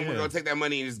dub, and we're Yeah. gonna take that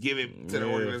money and just give it to the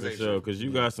Yeah, organization. for sure. Because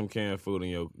you got some canned food in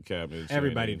your cabinet.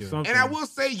 Everybody Shane. do. Something. And I will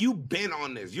say, you've been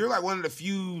on this. You're like one of the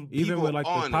few Even people with like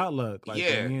on the it. potluck, like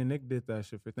Yeah. when me and Nick did that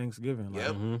shit for Thanksgiving. Like,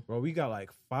 Yep. bro, we got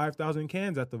like 5,000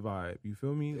 cans at the Vibe. You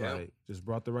feel me? Yep. Like, just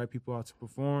brought the right people out to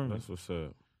perform. That's what's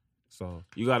up. So,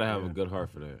 You got to have a Yeah. good heart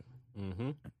for that. Mm-hmm.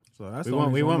 so that's We the want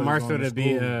only we reason want I'm really Marshall going to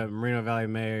be school. Moreno Valley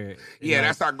mayor. Yeah, Like-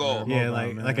 that's our goal. Yeah, Hold on,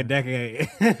 like man. a decade.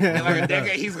 In like a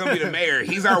decade, he's gonna be the mayor.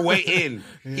 He's our way in.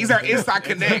 He's our inside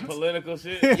connect. Political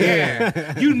shit.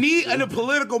 Yeah, you need a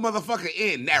political motherfucker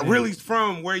in that really's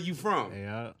from where you from.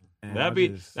 Yeah. And That'd I be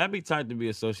just- that'd be tight to be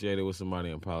associated with somebody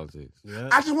in politics. Yeah.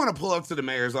 I just want to pull up to the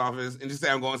mayor's office and just say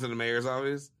I'm going to the mayor's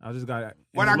office. I just got.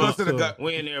 Why not go to the gut?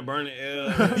 We in there burning L.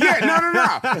 Yeah,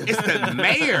 no. It's the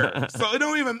mayor, so it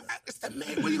don't even. It's the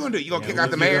mayor. What are you gonna do? You gonna kick out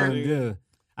the What you mayor? gonna do?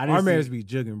 I Our didn't mayors see- be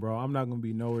jugging, bro. I'm not gonna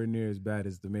be nowhere near as bad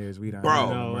as the mayors we done. Bro,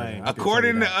 had. No way. I can tell you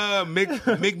According to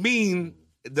that. McBean,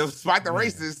 despite the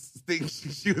racist thing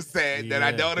she was saying that I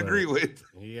Yeah, don't but- agree with,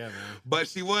 Yeah, man. but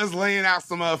she was laying out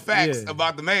some facts Yeah.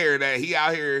 about the mayor that he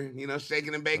out here,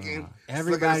 shaking and baking.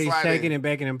 Everybody's shaking and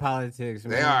baking in politics.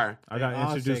 Man. They are. I got All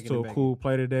introduced shaking to and a baking. cool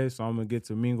play today, so I'm gonna get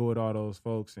to mingle with all those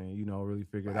folks and really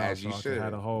figure it out. As So you I should. can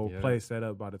have a whole Yeah. play set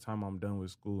up by the time I'm done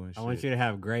with school and shit. I want you to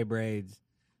have gray braids,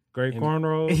 great and-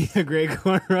 cornrows, gray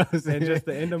cornrows, and just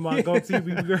the end of my goatee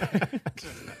be great.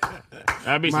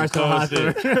 That'd be some Marshall cold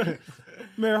shit. Hawthorne.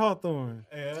 Mayor Hawthorne.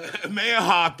 Mayor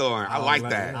Hawthorne. I like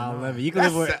love that. it. I love it. You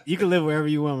That's can live wherever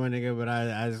you want, my nigga. But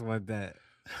I just want that.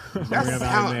 That's Marshall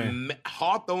how Hawthorne.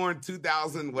 Hawthorne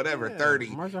 2000 whatever Yeah, 30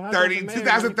 Marshall Hawthorne's 30 the mayor,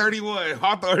 2031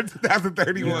 Hawthorne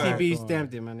 2031. Yeah. TB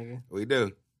stamped it, my nigga. We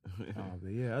do. Oh,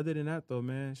 but yeah, other than that though,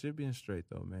 man, shit being straight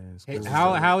though, man. Hey, School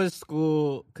how is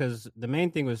school? Because the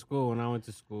main thing with school when I went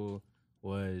to school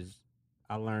was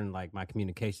I learned like my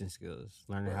communication skills,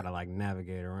 learning how to like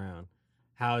navigate around.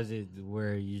 How is it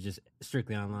where you just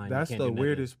strictly online? You That's can't the do nothing?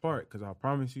 weirdest part, because I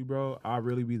promise you, bro, I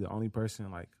really be the only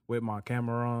person like with my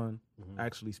camera on,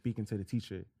 actually speaking to the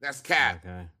teacher, That's cap.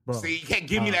 Okay. bro. See, you can't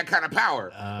give me that kind of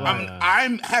power. yeah.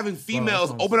 I'm having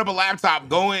females what I'm open up a laptop,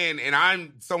 go in, and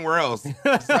I'm somewhere else.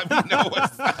 Just let me know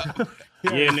what's up.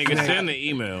 Yeah, nigga, send the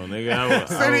email, nigga. I will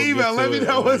Send an get email. to Let me it.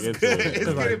 know I will what's get to good. it. It's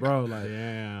Cause like, getting- bro, like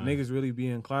Yeah. niggas really be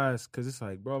in class, cause it's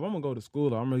like, bro, if I'm gonna go to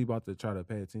school, I'm really about to try to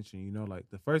pay attention. You know, like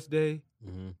the first day,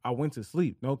 Mhm. I went to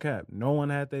sleep, no cap. No one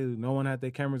had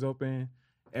their cameras open,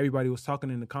 everybody was talking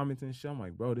in the comments and shit. I'm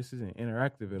like, bro, this isn't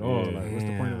interactive at all. Yeah. Like, what's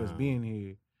the point of us Damn. being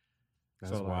here?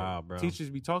 That's So, like, wild, bro. Teachers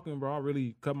be talking, bro. I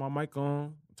really cut my mic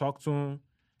on, talk to them,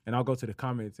 and I'll go to the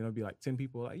comments and it'll be like 10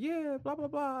 people like, yeah, blah blah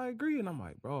blah. I agree, and I'm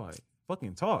like, bro, like,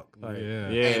 fucking talk. Like, Yeah,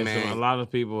 Hey, so man. a lot of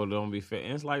people don't be fit.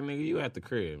 And it's like, nigga, you at the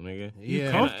crib, nigga.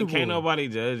 Yeah. comfortable. Can't nobody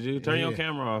judge you. Turn your Yeah.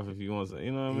 camera off if you want to.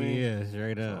 You know what I mean? Yeah,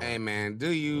 straight up. Hey man, do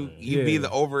you Yeah. be the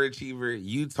overachiever?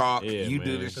 You talk, Yeah, you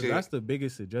do man. this 'cause shit. that's the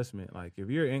biggest adjustment. Like, if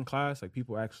you're in class, like,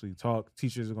 people actually talk.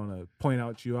 Teachers are gonna point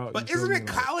you out. But you feel isn't me? it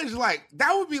Like, college like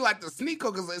that would be like the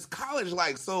sneako because it's college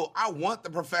like so I want the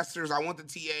professors, I want the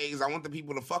TAs, I want the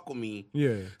people to fuck with me.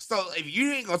 Yeah, So if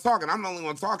you ain't gonna talk and I'm the only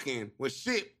one talking, when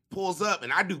shit pulls up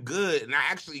and I do good and I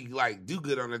actually like do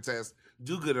good on the test,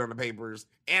 do good on the papers,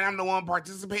 and I'm the one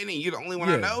participating, you're the only one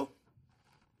I Yeah. know.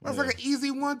 That's Yeah. like an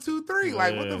easy 1, 2, 3.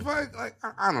 Like what the Yeah. fuck? Like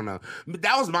I don't know. But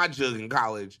that was my jug in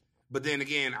college. But then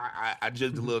again, I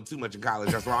jugged a little too much in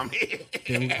college. That's why I'm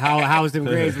here. How was them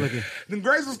grades looking? Them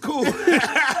grades was cool.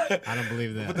 I don't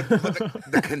believe that.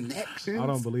 the connections. I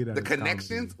don't believe that The it's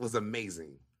connections comedy. was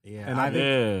amazing. Yeah, And I think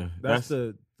Yeah, that's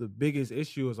the biggest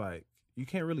issue. Is like, you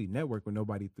can't really network with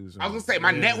nobody through Zoom. I was gonna say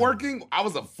my Yeah. networking. I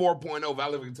was a 4.0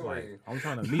 valedictorian. Like, I'm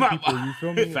trying to meet My- people. You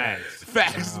feel me? Facts.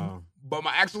 Facts. Wow. But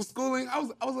my actual schooling, I was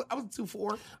a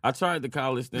 2.4. I tried the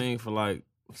college thing for like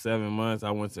 7 months.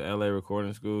 I went to LA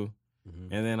recording school,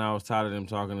 and then I was tired of them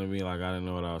talking to me like I didn't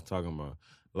know what I was talking about.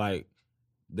 Like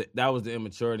that was the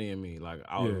immaturity in me. Like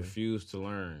I would Yeah. refuse to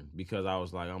learn because I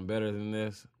was like, I'm better than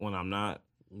this when I'm not.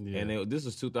 Yeah. And this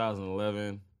was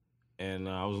 2011, and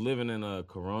I was living in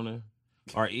Corona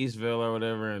or Eastville or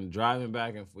whatever, and driving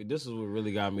back and forth. This is what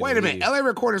really got me. Wait to a minute, leave. LA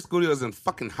Recording Studios in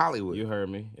fucking Hollywood You heard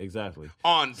me exactly.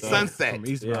 on So- Sunset. From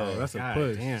East Yeah. Valley. That's God a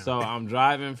push. damn. So I'm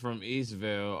driving from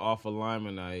Eastville off of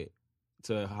Limonite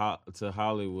to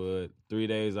Hollywood 3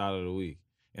 days out of the week,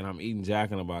 and I'm eating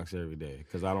Jack in the Box every day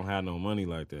because I don't have no money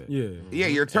like that. Yeah. Yeah,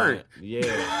 you're turned.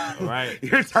 Yeah, right.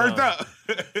 You're turned So- up.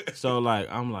 So like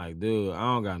I'm like, dude, I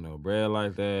don't got no bread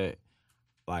like that.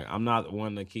 Like I'm not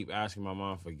one to keep asking my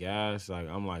mom for gas. Like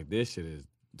I'm like, this shit is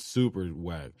super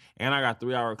whack. And I got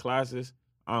 3-hour classes.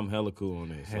 I'm hella cool on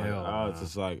this. Like, Hell I was nah.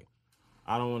 just like,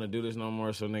 I don't want to do this no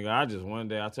more. So nigga, I just one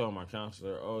day I told my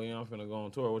counselor, oh yeah, I'm finna go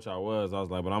on tour, which I was. I was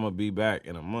like, but I'm gonna be back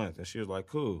in a month. And she was like,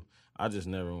 cool. I just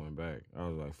never went back. I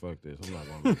was like, fuck this. I'm not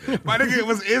going back. My nigga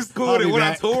was in school. I'll They be went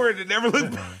on back. tour and never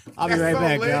looked back. I'll be That's right so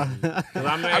back, lit. y'all. 'Cause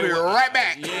I made I'll be right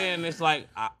back. Yeah, and it's like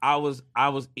I was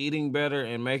eating better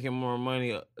and making more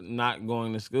money not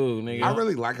going to school, nigga. I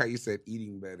really like how you said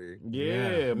eating better.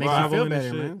 yeah, makes bro. you feel and better,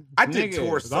 shit. man. I did Nigga,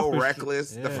 tour 'cause I so for sure-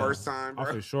 reckless the yeah. first time, I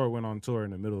bro. for sure went on tour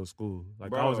in the middle of school.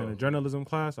 Like, I Bro. was in a journalism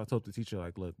class. I told the teacher,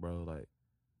 like, look, bro, like,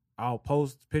 I'll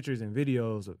post pictures and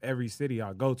videos of every city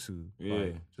I go to. Yeah.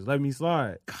 Like, just let me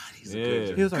slide. God, he's a Yeah.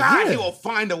 good He was like, God, yeah. he will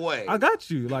find a way. I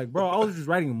got you. Like, bro, I was just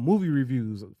writing movie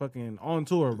reviews fucking on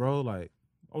tour, bro. Like,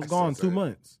 I was That's gone so 2 tight.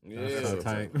 months. Yeah, That's so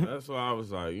tight. That's why I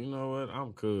was like, you know what?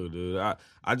 I'm cool, dude.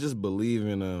 I just believe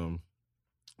in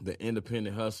the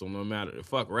independent hustle. No matter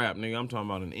fuck rap, nigga. I'm talking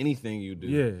about in anything you do.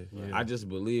 Yeah. I just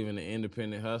believe in the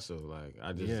independent hustle. Like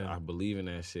I believe in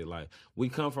that shit. Like we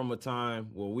come from a time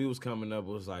where we was coming up,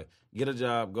 it was like get a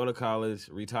job, go to college,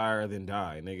 retire, then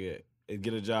die, nigga.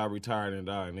 Get a job, retire, then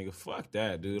die, nigga. Fuck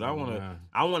that, dude. I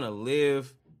wanna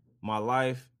live my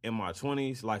life in my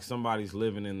 20s like somebody's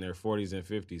living in their 40s and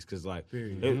 50s. Cause like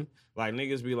like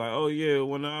niggas be like, oh yeah,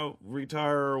 when I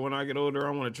retire or when I get older, I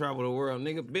want to travel the world.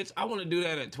 Nigga, bitch, I want to do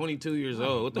that at 22 years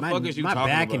old. What the fuck is you my talking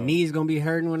back about? and knees gonna be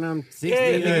hurting when I'm 60. Yeah,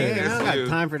 nigga. nigga, I don't got you.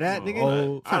 time for that, nigga.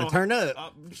 old. I'm trying to turn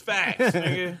up. Facts,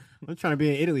 nigga. I'm trying to be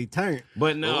in Italy. Turn.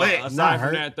 But no, Lit. Not aside hurt.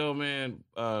 from that though, man,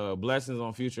 blessings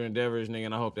on future endeavors, nigga,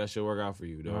 and I hope that shit work out for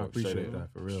you, dog. I appreciate Straight up.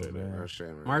 that for real, Straight up. man. Oh, shit,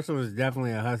 man. Marshall is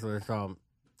definitely a hustler. So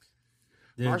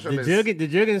the Marshall is-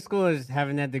 jugging school is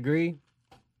having that degree.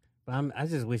 But I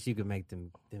just wish you could make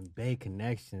them Bay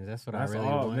connections. That's what That's I really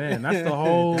all, want. man. That's the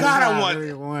whole. That's God, I what want-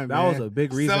 really want. That was a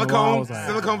big reason why I Silicon, was like,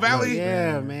 Silicon Valley.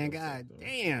 Yeah, look, man. God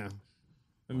damn.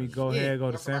 Let me go Shit. ahead, go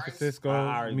to That's San nice. Francisco,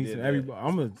 I already meet did some that. everybody.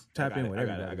 I'm gonna tap got in it, with I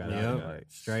got it, everybody. I got it, Yep. I got Like,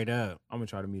 Straight up. I'm gonna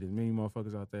try to meet as many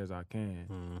motherfuckers out there as I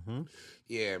can. hmm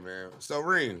Yeah, man. So,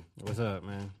 Reem, What's up,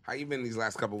 man? how you been these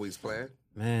last couple weeks, player?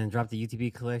 Man, drop the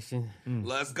UTB collection.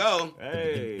 Let's go.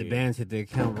 Hey. The bands hit the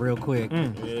account real quick.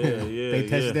 Yeah, yeah. They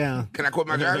touched down. Can I quit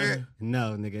my job yet?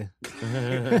 No, nigga.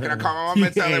 Can I call my mom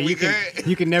and tell her we you good?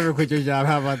 you can never quit your job.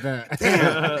 How about that?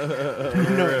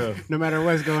 no matter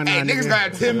what's going Hey, on. niggas nigga.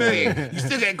 got 10 million. You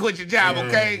still can't quit your job,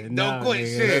 okay? No, Don't quit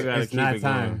nigga. shit. Gotta It's keep not it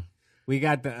going. time. We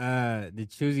got the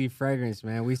choosy fragrance,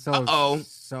 man. We sold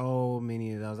so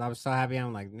many of those. I was so happy.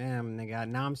 I'm like, damn, nigga.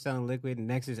 Now I'm selling liquid.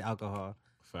 Next is alcohol.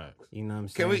 Facts. You know what I'm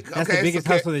Can saying? we- That's okay, the biggest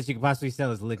so hustle that you could possibly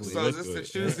sell is liquid. So is this the Liquid.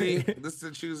 choosy? This is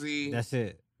the choosy. That's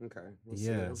it. Okay.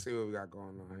 Yeah. Let's see what we got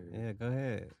going on here. Yeah, go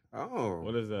ahead. Oh.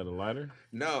 What is that? A lighter?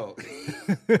 No.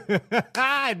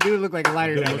 It do look like a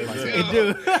lighter. It though. look like It that.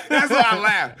 do. That's why I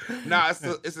laugh. No,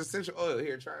 it's essential oil.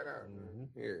 Here, try it out.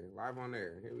 Here, live on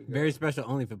there. Here we go. Very special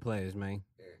only for players, man.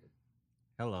 Yeah.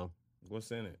 Hello. What's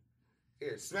in it?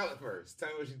 Here, smell it first. Tell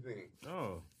me what you think.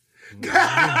 Oh.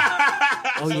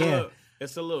 Oh, It's a yeah. little-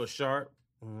 it's a little sharp.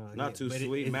 Not Yeah, too but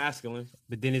sweet, masculine.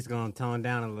 But then it's going to tone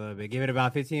down a little bit. Give it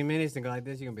about 15 minutes and go like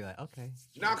this. You're going to be like, okay.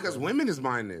 No, because women is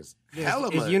buying this. Yeah, Hella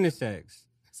it's much. unisex.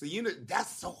 So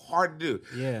that's so hard to do.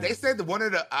 Yeah. They said that one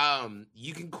of the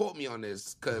you can quote me on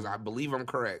this because I believe I'm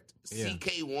correct. Yeah.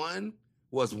 CK1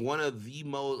 was one of the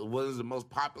most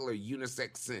popular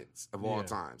unisex scents of all Yeah.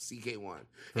 time. CK1,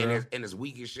 real? and it's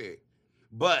weak as shit.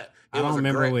 But it I was don't a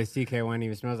remember great, what CK1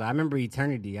 even smells like. I remember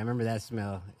Eternity. I remember that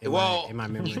smell in my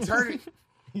memory. Eternity.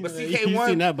 But You seen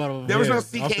CK1, that bottle? there was no Yeah,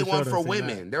 off the CK1 shoulder, for seen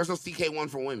women. There was no CK1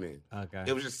 for women. Okay.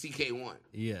 It was just CK1.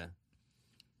 Yeah.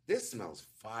 This smells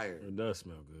fire. It does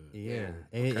smell good. Yeah.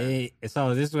 Okay.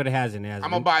 So this is what it has in there. I'm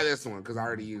gonna buy this one because I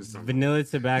already used some. vanilla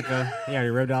tobacco. You already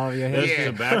rubbed all over your head. That's Yeah,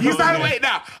 tobacco he saw in the there. way.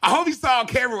 Now I hope he saw on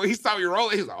camera when he saw me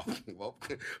rolling. He was like, oh, well,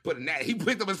 putting that. He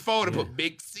picked up his phone and put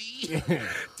Big C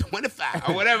 25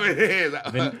 or whatever it is.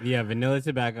 Vanilla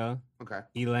tobacco, Okay.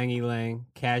 ylang,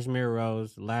 cashmere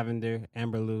rose, lavender,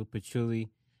 amberlou, patchouli,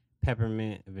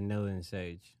 peppermint, vanilla, and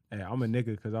sage. Hey, I'm a nigga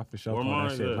because I for sure Where call that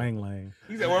mine's shit at? Lang Lang.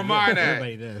 He said, "Where mine at?"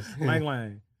 Everybody does. Lang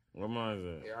Lang. What mine's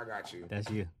that? Yeah, I got you. That's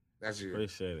you. That's you.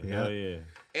 Appreciate it. Yeah. Hell yeah. And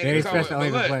Very it's over- special but only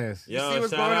for look, players. You see Yo,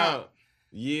 what's shout going out. on?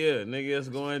 Yeah, nigga, it's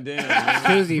going down. nigga.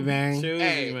 Choosy, man. Choosy,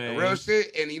 Hey, man. real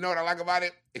shit. And you know what I like about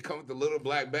it? It comes with the little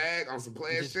black bag on some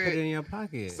player Just put it in shit. your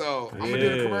pocket. So I'm gonna do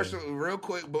the Yeah. commercial real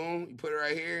quick. Boom. You put it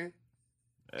right here.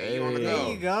 And you on the Hey. there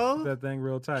go. you go. That thing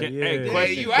real tight. Can, yeah. hey, Yeah,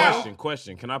 question, you out.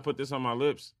 question. Can I put this on my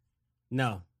lips?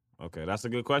 No. Okay, that's a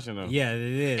good question though. Yeah, it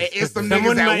is. It's some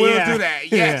Someone niggas that might- will yeah. do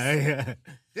that. Yes. Yeah.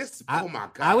 This. I- Oh my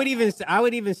god. I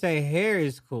would even say hair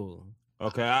is cool.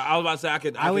 Okay, I was about to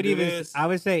say I I would could do even this. I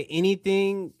would say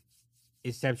anything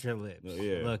except your lips.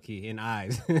 Yeah. Low key and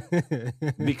eyes.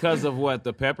 Because of what,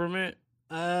 the peppermint?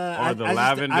 I the just-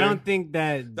 lavender? I don't think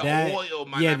that The that oil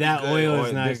might yeah, not be that good. oil Or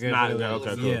is not it's good. not for good. the Okay,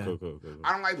 lips. cool, Yeah. cool.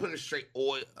 I don't like putting straight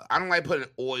oil. I don't like putting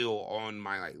oil on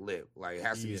my like lip. Like it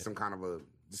has to be Yeah. some kind of a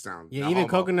sound. Yeah, a even homo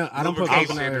coconut- I don't put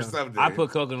lubrication coconut or oil. something. I put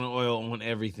coconut oil on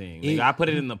everything. Nigga, It- I put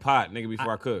it in the pot, nigga,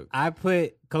 before I cook. I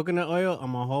put coconut oil on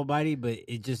my whole body, but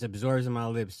it just absorbs in my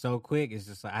lips so quick. It's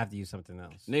just like I have to use something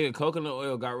else. Nigga, coconut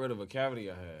oil got rid of a cavity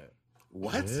I had.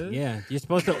 What? Yeah, you're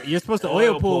supposed to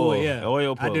oil pull. Yeah,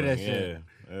 Oil I pull. do that shit.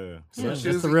 Yeah. Yeah, So that's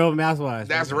choosy- the real mouthwash.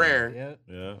 That's rare. Yeah.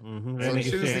 Yeah. Mm-hmm. That So nigga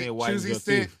choosy, saying it whitens choosy your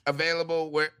scent teeth. available.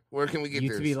 Where can we get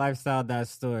this?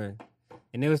 UTBLifestyle.store.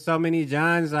 And there was so many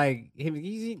Johns like him.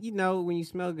 You know, when you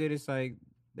smell good, it's like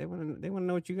they want to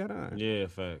know what you got on. Yeah,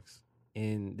 facts.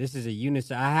 And this is a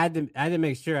unisex. I had to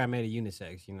make sure I made a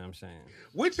unisex. You know what I'm saying?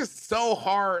 Which is so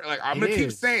hard. Like I'm It gonna keep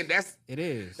is. saying It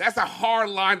is. that's a hard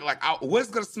line. Like what's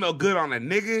gonna smell good on a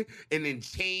nigga, and then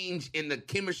change in the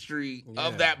chemistry Yeah.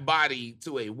 of that body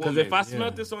to a woman. Because if I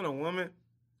smelled Yeah. this on a woman,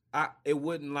 it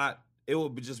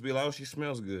would just be like, oh, she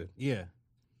smells good. Yeah.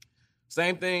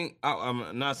 Same thing.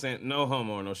 I'm not saying no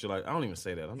homo or no shit like. I don't even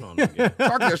say that. I'm not. Nigga.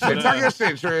 talk your shit, talk your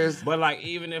shit, Triz. But like,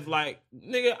 even if like,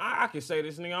 nigga, I can say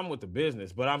this, nigga, I'm with the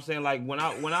business. But I'm saying like, when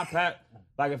I pass,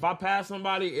 like if I pass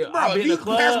somebody, Bro, I'll be if in you the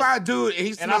club pass by a dude and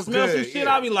he and I smells smell good, some shit,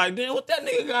 yeah. I'll be like, damn, what that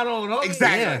nigga got on? Homie?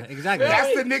 Exactly. Yeah, exactly.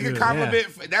 That's the nigga Yeah.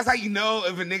 compliment. That's how you know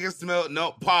if a nigga smell.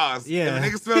 No, pause. Yeah. If a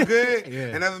nigga smell good, Yeah.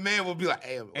 another man will be like,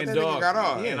 "Hey, what And that dog, nigga got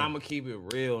on?" and I'm gonna keep it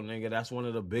real, nigga. That's one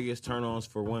of the biggest turn-ons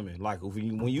for women. Like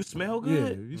when you smell Yeah,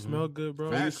 good, you smell good, bro.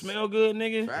 when you Facts. smell good,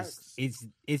 nigga, Facts.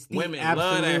 It's the Women love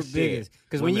that absolute shit. biggest.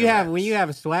 Because Women when you have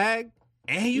a swag,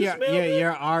 and you you're smell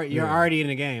good, you're already in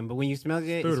the game. But when you smell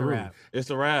good, Through it's the a roof. wrap. it's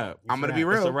a wrap. I'm gonna be It's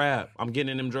real. a wrap. I'm getting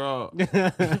in them draws.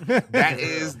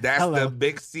 That's Hello. the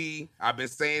big C. I've been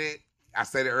saying it. I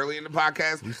said it early in the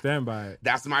podcast. You stand by it.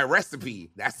 That's my recipe.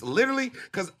 That's literally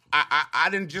because I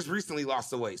didn't just recently lost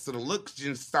the weight, so the looks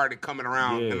just started coming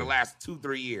around Yeah. in the last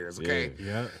 2-3 years. Okay,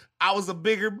 Yeah. I was a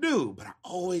bigger dude, but I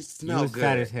always You smelled was good.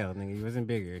 fat as hell, nigga. You wasn't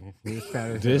bigger. You was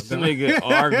fat as This hell. nigga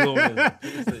arguing is a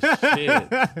piece of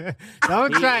shit.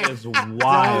 Don't He try. is wild.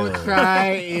 Don't try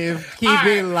and keep All right,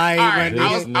 it light. all right. my I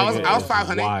nigga. was nigga is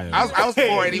 500. wild. I was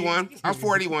 481. I was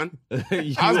 481.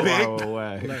 You I was are big.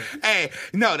 away. Hey,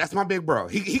 no, that's my big bro.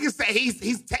 He can say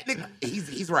he's technically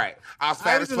he's He's right. I was I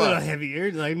fat was as a little fuck.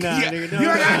 heavier. Like, nah, Yeah, nigga, you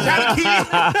ain't gotta try to keep.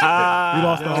 You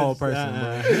lost the whole person,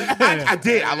 bro. I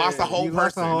did. I lost the whole You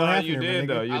lost the person. whole No, half you here, my did nigga.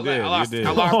 though. You I did. lost, You did.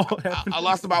 I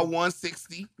lost about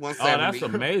 160, Oh, 170.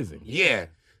 that's amazing. Yeah.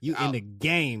 You in the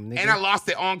game, nigga. And I lost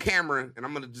it on camera, and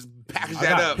I'm gonna just package I that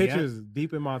got up. pictures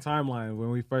deep in my timeline when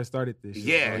we first started this shit.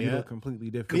 Yeah. bro. You Yeah. look completely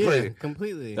different. Completely. Yeah,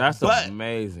 completely. That's But-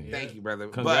 amazing. Thank you, brother.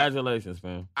 But Congratulations,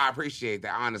 fam. I appreciate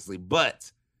that, honestly.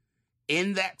 But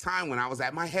in that time when I was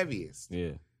at my heaviest,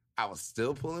 Yeah. I was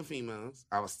still pulling females.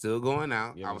 I was still going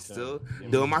out. Give I me was some. still Give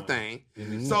me doing my some. thing. Give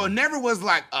me So it never was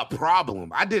like a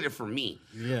problem. I did it for me.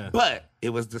 Yeah. But it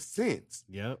was the sense.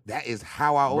 Yep. That is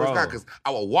how I always Bro. got. Because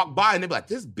I would walk by and they'd be like,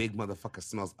 this big motherfucker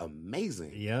smells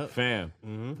amazing. Yep. Fam,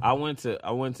 Mm-hmm. I went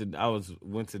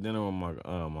to dinner with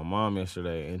my mom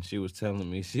yesterday, and she was telling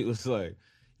me, she was like,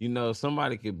 you know,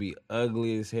 somebody could be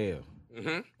ugly as hell,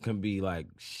 Mm-hmm. can be like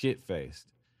shit faced,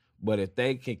 but if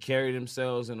they can carry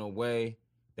themselves in a way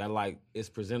that like is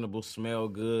presentable, smell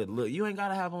good, look, you ain't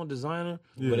gotta have on designer,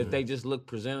 but if they just look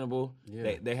presentable,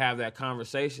 Yeah. they have that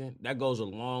conversation, that goes a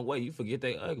long way. You forget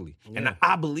they ugly, and Yeah.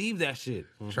 I believe that shit.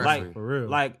 Trust Like me. For real.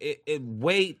 like it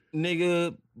weight,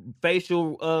 nigga,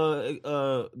 facial,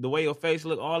 the way your face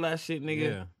look, all that shit, nigga,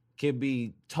 Yeah. can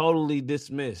be totally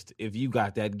dismissed if you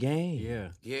got that game. Yeah.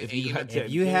 Yeah, If and you you got know, that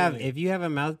If you have a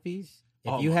mouthpiece,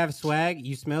 if Oh you my- have swag,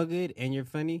 you smell good, and you're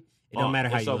funny, it don't matter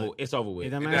how it's you over, look. It's over with.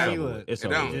 It don't It matter how don't. you look. It's It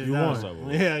over don't. with. You won. It's over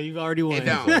with. Yeah, you've already won. it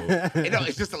don't. It don't.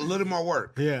 It's just a little more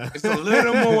work. Yeah. It's a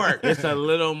little more work. It's a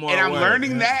little more And I'm work.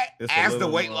 learning that It's a as the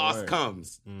little weight more loss work.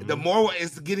 comes. Mhm. The more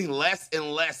it's getting less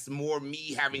and less, more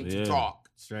me having to Yeah. talk.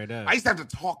 Straight up. I used to have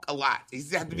to talk a lot. It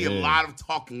used to have to be a Yeah. lot of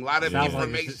talking, a lot of Sounds like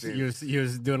information. you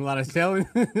was doing a lot of selling.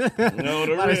 No, a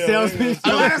the lot of real, salesmanship. a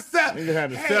lot of stuff. Nigga had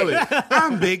to Hey, sell it.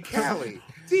 I'm Big Cali.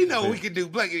 Do you know we could do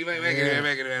blankety,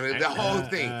 the whole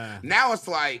thing? Now it's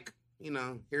like, you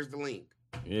know, here's the link.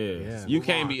 Yeah. Yeah. You Move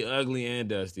can't on. be ugly and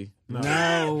dusty.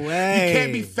 No way. You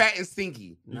can't be fat and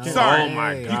stinky. No Sorry. Oh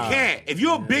my way. You God. can't. If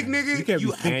you're a big nigga, You can't be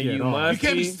you, stinky And at you all. must you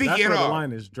can't be be- stinky That's at where the all.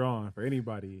 line is drawn for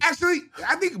anybody. Actually,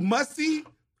 I think musty,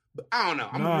 but I don't know.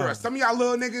 I'm gonna be Nah. real. Some of y'all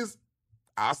little niggas,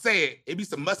 I'll say it. It be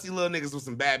some musty little niggas with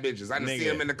some bad bitches. I didn't see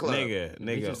them in the club. Nigga,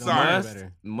 Bitches don't know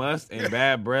must and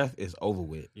bad breath is over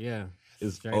with. Yeah.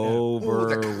 It's Straight up. Ooh, over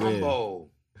the with. combo.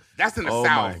 That's in the Oh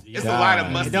South. my It's a lot of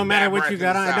God. musty. It don't matter bad what breath you in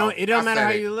got the on. South. It don't I matter said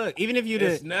how it. you look. Even if you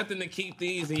It's did. nothing to keep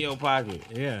these in your pocket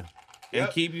Yeah. and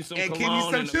Yep. keep you some And keep you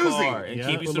cologne some in the choosy. car and Yeah.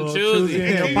 keep you Put a some little choosy. choosy in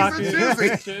your Keep you pocket. some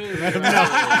choosy. Choosy. Let 'em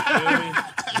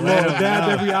Little Let 'em dab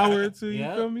know. every hour or two. You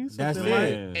Yeah. feel me? That's Something it. like-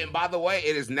 Man. And by the way,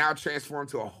 it is now transformed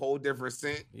to a whole different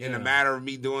scent in Yeah. a matter of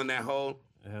me doing that whole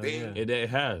Hell thing. yeah. It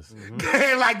has.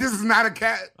 Like, this is not a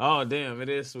cat. Oh damn, it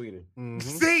is sweeter. Mhm.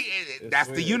 See, that's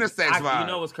the Sweeter. unisex vibe. You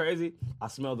know what's crazy? I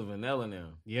smell the vanilla now.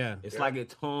 Yeah. It's Yeah. like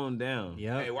it toned down.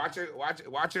 Yep. Hey, watch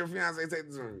your fiance take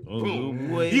this one. Oh,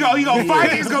 Boom. wait. You gonna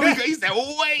fight it? It's gonna be. He said,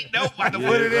 "Oh wait, nope, I had to Yeah,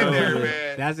 put it in bro. there,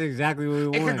 man." That's exactly what we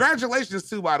want. And congratulations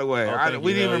too, by the way. Oh, thank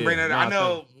We you. didn't Hell even bring yeah. that. I Nah,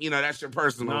 know, that's your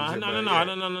personal. No, shit, no, but no, no, yeah.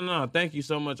 no, no, no, no. Thank you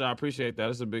so much. I appreciate that.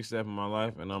 It's a big step in my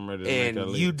life, and I'm ready to make that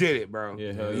And leap. you did it, bro.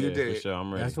 Yeah, hell you yeah, did for it. sure.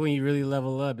 I'm ready. That's when you really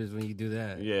level up is when you do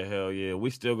that. Yeah, hell yeah. We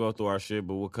still go through our shit,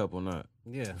 but what couple not?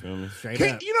 Yeah. Feel me? Straight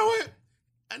Can, up. you know what?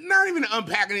 Not even to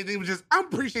unpack anything, but just I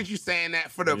appreciate you saying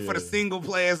that for the Yeah. single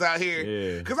players out here.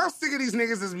 Yeah. Cause I'm sick of these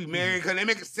niggas that's be married because they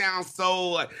make it sound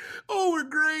so like, oh, we're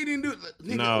great and do.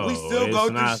 Nigga, No, we still it's go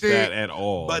through not shit. that at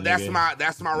all. But nigga.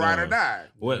 that's my ride or No. die.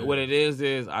 What it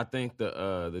is I think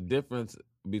the difference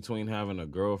between having a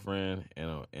girlfriend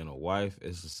and a wife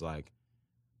is just like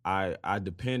I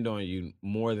depend on you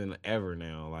more than ever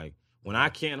now. Like when I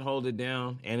can't hold it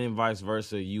down, and then vice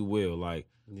versa, you will. Like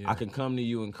Yeah. I can come to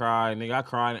you and cry, nigga.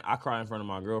 I cry in front of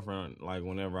my girlfriend like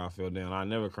whenever I feel down. I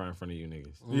never cry in front of you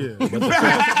niggas. Yeah.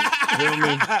 Feel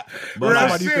me? But Real like,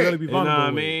 Somebody you can really shit. be you know what vulnerable I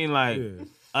with. mean? Like Yeah.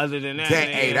 other than that,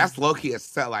 Hey, nigga, that's low key a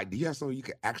set. Like, do you have someone you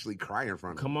can actually cry in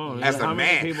front of? Come on, as nigga. a How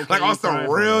many man, people like can on you cry some in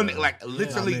real, front of? like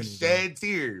literally many, bro? shed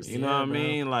tears. You know Yeah, what I bro.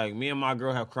 mean? Like me and my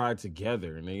girl have cried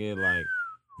together, nigga. Like,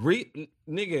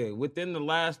 nigga, within the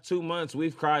last 2 months,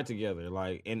 we've cried together.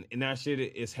 Like, and that shit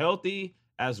is healthy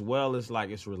as well as like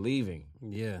it's relieving.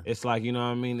 Yeah. It's like, you know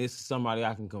what I mean? It's somebody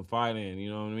I can confide in.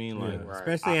 You know what I mean? Like, Yeah. Right.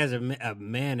 Especially as a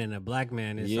man and a black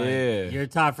man. It's Yeah. like you're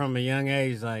taught from a young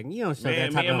age, like, you don't show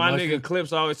man, that type me and of my emotion. nigga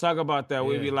Clips always talk about that.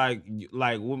 We Yeah. be like,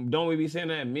 don't we be saying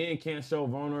that men can't show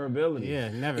vulnerability? Yeah,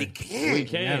 never. He can't. We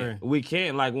can't. Never. We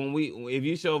can't. Like if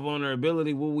you show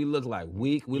vulnerability, what we look like?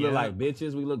 Weak. We look Yeah. like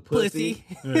bitches. We look pussy.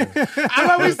 Pussy. I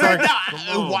love we said that,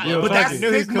 on, bro. but that Fuck it.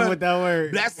 Knew he'd come stigma, with that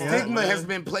word. that Yeah. stigma has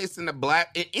been placed in the black.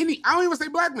 In any, I don't even say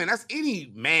black man. That's any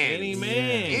man. Any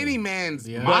man. Any man's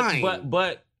Yeah. mind.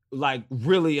 But like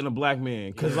really in a black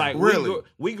man. Cause like Really?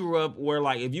 we grew up where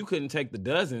like if you couldn't take the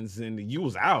dozens and you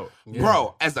was out. Yeah.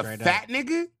 Bro, as a Straight fat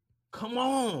nigga, Come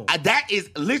on. that is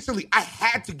literally, I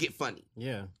had to get funny.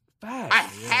 Yeah. Facts. I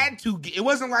had to get, it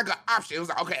wasn't like an option. It was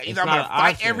like, okay, It's either I'm not going to an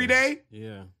fight option. every day,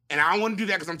 Yeah. and I don't want to do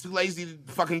that because I'm too lazy to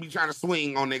fucking be trying to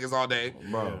swing on niggas all day.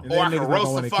 Bro. And Or I then can niggas not roast gonna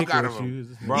the wanna fuck kick it out with of him. you.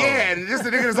 It's- Bro. Yeah, and this is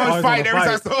the nigga that's Always always fighting every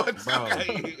wanna time.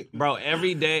 So it's Bro,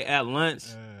 every day at lunch,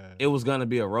 it was gonna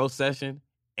be a roast session.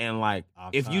 And like Off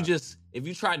if you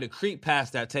top. tried to creep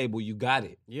past that table, you got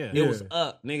it. Yeah. It was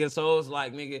up, nigga. So it was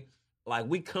like, nigga, like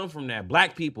we come from that.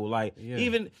 Black people, like Yeah.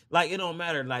 even like it don't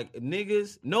matter. Like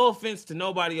niggas, no offense to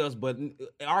nobody else, but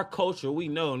our culture, we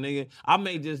know, nigga. I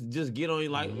may just get on you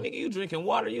like, nigga, you drinking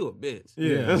water, you a bitch.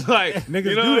 Yeah. It's like Niggas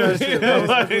you know do what that I shit, mean? bro.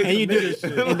 Like, And you do,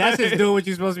 and that's just doing what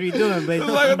you're supposed to be doing, but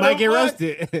Like, you might get what?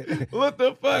 roasted. What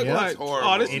the fuck? Yeah. Like, It's horrible.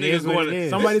 oh, this It nigga's is what going it to is.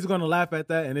 Somebody's gonna laugh at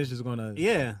that, and it's just gonna.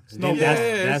 Yeah. Snowball.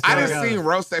 Yes. I how it just goes. seen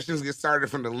roast sessions get started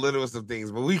from the littlest of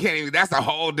things, but we can't even, that's a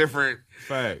whole different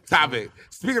Facts. topic.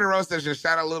 Speaking of roast sessions,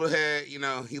 shout out Little Head. You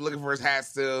know, he looking for his hat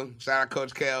still. Shout out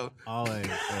Coach Kel. Always.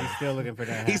 He's still looking for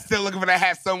that. He's hat. still looking for that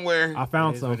hat somewhere. I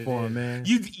found It is some what it for him, is. man.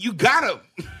 You got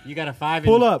him. You got a 5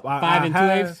 Pull and, up. 5 I and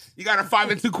have- 2/8. You got a 5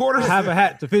 2/4. I have a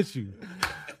hat to fit you.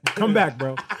 Come back,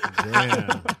 bro. Damn.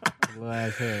 Little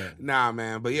ass head. Nah,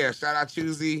 man. But yeah, shout out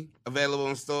Choosy. Available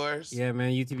in stores. Yeah,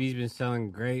 man. UTB's been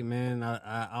selling great, man.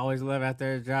 I always love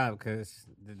after a drop because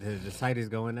the site is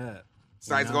going up.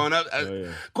 Site's You know? going up.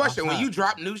 yeah. Question: When Off you top.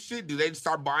 drop new shit, do they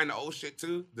start buying the old shit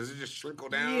too? Does it just trickle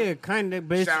down? Yeah, kind of,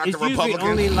 but it's, Shout out it's to usually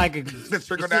Republicans. only like a The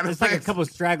trickle it's, down it's like a effects. couple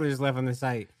stragglers left on the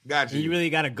site. Got And you you.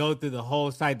 really got to go through the whole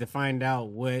site to find out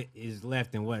what is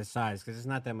left and what size because it's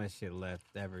not that much shit left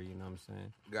ever. You know what I'm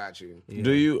saying? Got you. Yeah.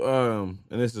 Do you and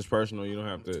this is personal, you don't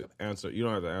have to answer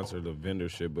the vendor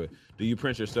shit, but do you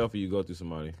print yourself or you go through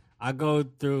somebody? I go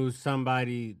through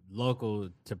somebody local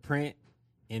to print,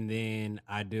 and then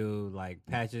I do like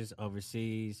patches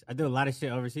overseas. I do a lot of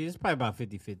shit overseas. It's probably about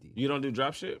 50-50. You don't do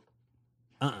drop ship?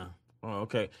 Uh-uh. Oh,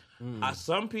 okay.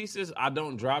 Some pieces I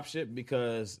don't drop ship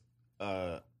because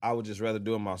I would just rather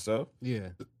do it myself. Yeah.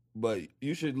 But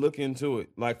you should look into it,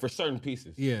 like for certain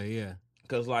pieces, Yeah, yeah.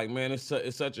 because like man, it's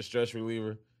such a stress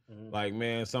reliever. Like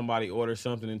man, somebody orders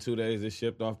something in 2 days, it's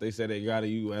shipped off. They say they got it,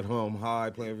 you at home high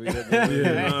playing video games. You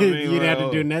know what I mean? You didn't have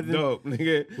to do nothing? Dope,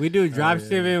 nigga. We do drop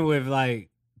shipping with like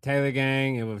Taylor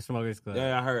Gang and with Smokers Club.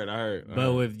 Yeah, I heard.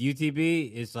 But with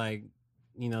UTB, it's like,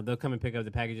 you know, they'll come and pick up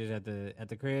the packages at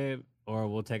the crib, or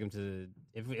we'll take them to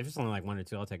if it's only like 1 or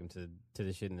 2, I'll take them to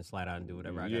the shit and slide out and do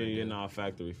whatever I gotta do. nah,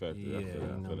 factory. Yeah, I feel you that, know I feel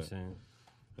what I'm that. saying.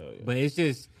 Hell yeah. But it's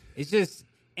just,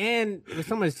 and with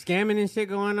so much scamming and shit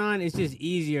going on, it's just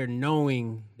easier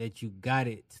knowing that you got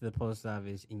it to the post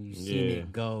office and you seen Yeah.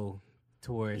 it go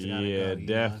to where it's gotta Yeah, go. you know?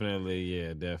 definitely.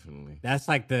 Yeah, definitely. That's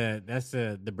like the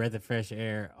breath of fresh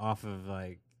air off of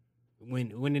like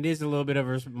when it is a little bit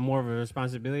of more of a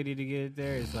responsibility to get it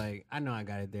there. It's like I know I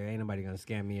got it there. Ain't nobody gonna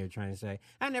scam me or try and say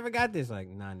I never got this. Like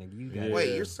nah, nigga, you got it.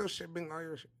 Wait, you're still shipping all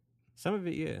your shit? Some of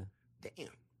it, yeah, Damn.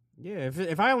 yeah.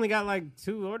 If I only got like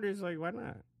 2 orders, like why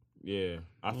not? Yeah,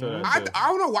 I feel Yeah. that. I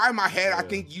don't know why in my head I Yeah.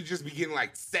 think you just be getting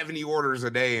like 70 orders a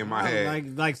day in my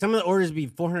head. Like some of the orders be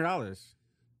 $400.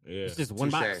 Yeah. It's just one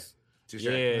Touche. box. Touche.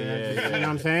 Yeah, You know what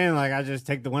I'm saying? Like I just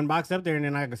take the one box up there and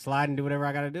then I can slide and do whatever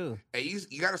I gotta do. Hey,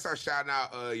 you gotta start shouting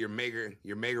out your maker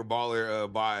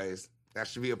baller buys. That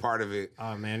should be a part of it.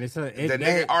 Oh man, it's The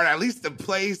nigga, or at least the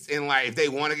place, and like if they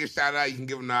want to get shouted out, you can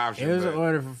give them the option. it was an but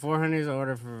order for 400. It's an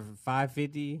order for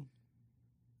 550.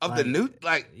 of the new,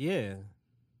 like Yeah,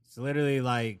 it's literally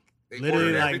like They literally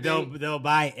ordered like everything? they'll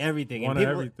buy everything. Want And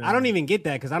people, everything. I don't even get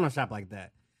that because I don't shop like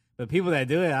that. But people that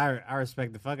do it, I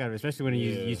respect the fuck out of it, especially when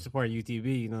Yeah. you support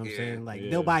UTB. You know what I'm Yeah. saying? Like Yeah.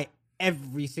 they'll buy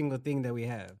every single thing that we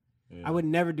have. Yeah. I would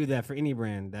never do that for any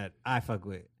brand that I fuck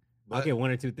with. I'll But- get 1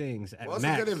 or 2 things at well, it's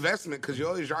max. a good investment because you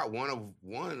always drop one of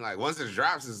one. Like once it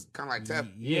drops, it's kind of like tap.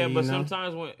 Yeah, you but know?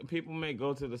 sometimes when people may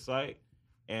go to the site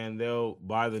and they'll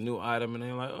buy the new item and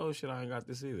they're like, "Oh shit, I ain't got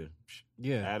this either."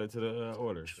 yeah, Add it to the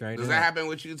order. straight Does up. that happen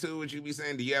with you too? Would you be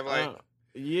saying? Do you have like?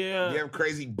 Yeah, do you have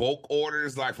crazy bulk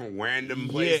orders like from random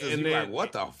places? and You're then- like,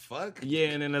 what the fuck? yeah,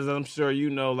 and then as I'm sure you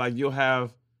know, like you'll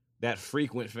have that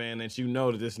frequent fan that you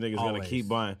know that this nigga's gonna Always. keep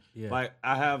buying. Yeah. Like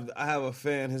I have a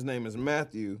fan. His name is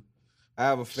Matthew. I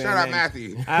have a fan. Shout out named-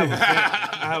 Matthew.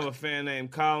 I have a fan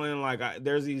named Colin. Like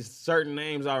there's these certain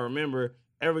names I remember.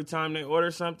 Every time they order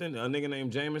something, a nigga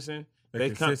named Jameson, They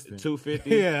come consistent. 250,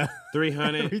 Yeah.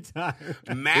 300. Every time.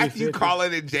 Matthew,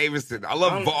 Colin, and Jameson. I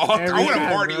love ball. I every want to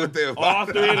time, party bro. with them. All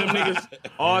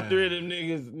three of them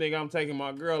niggas, nigga, I'm taking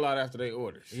my girl out after they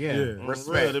orders. Yeah. Yeah. On the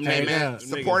Respect. real, them Hey, niggas- man, them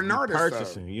supporting niggas be artists, though.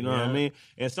 purchasing, you know what I mean?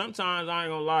 And sometimes I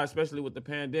ain't gonna lie, especially with the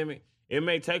pandemic, it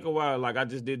may take a while. Like I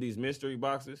just did these mystery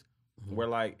boxes where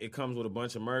like it comes with a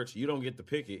bunch of merch. You don't get to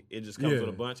pick it; it just comes Yeah. with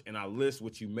a bunch, and I list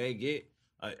what you may get.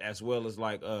 As well as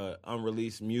like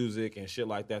unreleased music and shit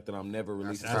like that I'm never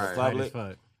releasing to the tight. Tight as public.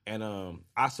 fuck. And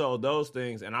I sold those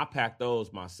things and I packed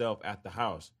those myself at the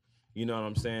house. You know what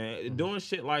I'm saying? Doing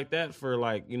shit like that for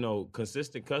like, you know,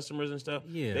 consistent customers and stuff,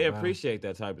 Yeah, they bro. appreciate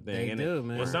that type of thing. They and do,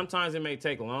 man. And sometimes it may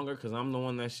take longer because I'm the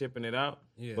one that's shipping it out.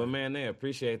 Yeah. But man, they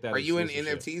appreciate that. Are you in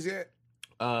exclusive shit. NFTs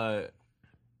yet?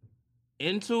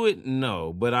 Into it,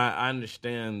 no, but I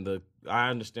understand the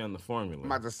formula. I'm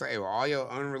about to say, well, all your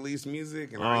unreleased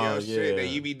music and all Oh, your shit that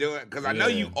yeah. you be doing, because I know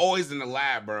Yeah. you always in the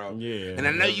lab, bro. Yeah, And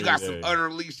I know you got some every day.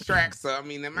 unreleased tracks, so I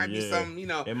mean, there might be Yeah. some, you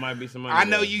know. It might be some. I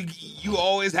know other- you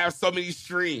always have so many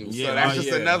streams, so Yeah, that's oh, just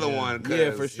yeah, another yeah. one. 'cause- Yeah,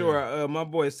 for sure. My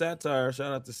boy Satire,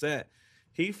 shout out to Sat.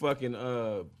 He fucking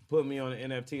put me on the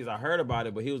NFTs. I heard about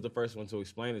it, but he was the first one to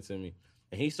explain it to me.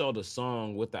 And he sold a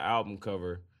song with the album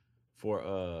cover for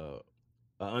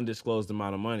an undisclosed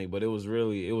amount of money, but it was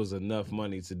enough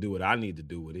money to do what I need to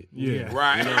do with it. Yeah.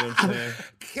 Right. You know what I'm saying?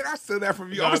 Can I steal that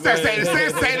from you? No, I'm gonna man.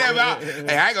 say that about.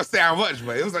 Hey, I ain't gonna say how much,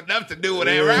 but it was enough to do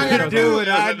whatever I gotta Do do. what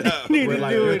It I was enough. need With to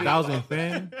like do your it. 1,000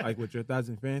 fan, like with your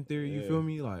 1,000 fan theory, you Yeah. feel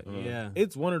me? Like, Yeah.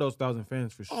 it's one of those 1,000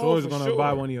 fans for Oh, sure is for gonna sure.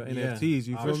 buy one of your Yeah. NFTs.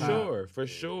 You feel For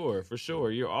me? for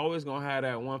sure. You're always gonna have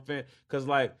that one fan. Cause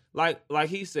like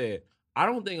he said, I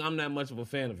don't think I'm that much of a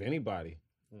fan of anybody.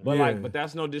 But Yeah. but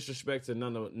that's no disrespect to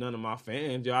none of my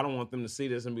fans. Yo, I don't want them to see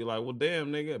this and be like, well,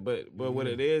 damn, nigga. But what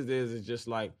it is it's just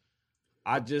like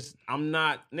I'm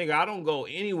not, nigga. I don't go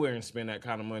anywhere and spend that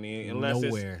kind of money unless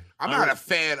Nowhere. I'm not a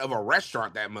fan of a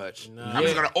restaurant that much. No. I'm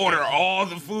just gonna order all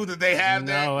the food that they have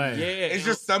there. No way. it's yeah. It's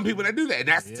just some people that do that, and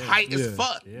that's Yeah. tight as Yeah.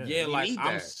 fuck. Yeah. Yeah, You like need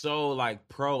I'm that. so like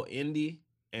pro indie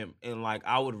and like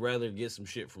I would rather get some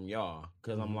shit from y'all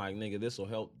because I'm like, nigga, this will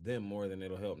help them more than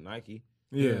it'll help Nike.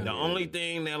 Yeah. The only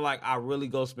thing that like I really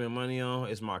go spend money on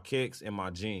is my kicks and my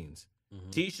jeans. Mm-hmm.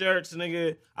 T-shirts,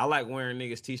 nigga. I like wearing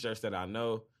niggas t-shirts that I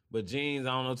know. But jeans,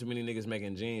 I don't know too many niggas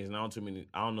making jeans, and I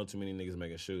don't know too many niggas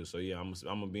making shoes. So yeah, I'm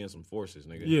gonna be in some forces,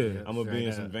 nigga. Yeah. I'm gonna be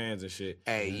in Straight some up. Vans and shit.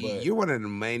 Hey, But- you're one of the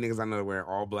main niggas I know that wear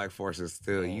all black forces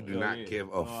still. You do Hell not yeah. give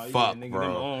a Oh, yeah, fuck, nigga, them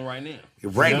bro. on right now.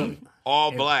 Right,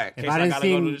 all black. In If case I I didn't gotta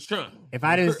go seen- to the trunk. If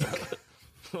I didn't,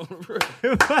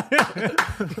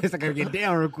 guess I gotta get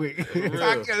down real quick. Talk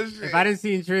your shit. If I didn't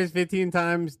see Triz 15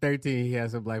 times, 13 he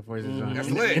has some black forces on. That's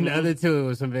lit. And the other two it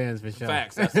was some Vans for sure.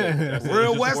 Facts. That's it. That's it.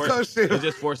 Real It's just West Coast shit. It's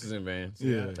just forces and Vans.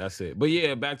 Yeah. That's it. But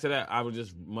yeah, back to that. I would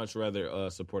just much rather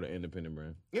support an independent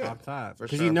brand. Yeah, Off top. for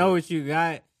Because sure, you know man. what you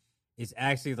got. It's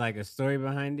actually like a story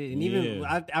behind it. And even,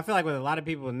 Yeah. I feel like with a lot of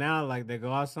people now, like they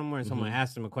go out somewhere and someone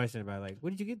asks them a question about like,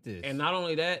 where did you get this? And not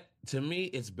only that, to me,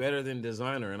 it's better than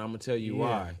designer, and I'm gonna tell you Yeah,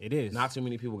 why. it is. Not too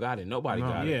many people got it. Nobody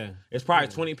got Yeah. it. It's probably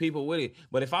 20 people with it.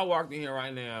 But if I walked in here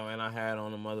right now and I had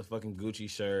on a motherfucking Gucci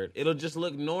shirt, it'll just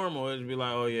look normal. It'll be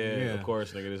like, oh yeah, Yeah. of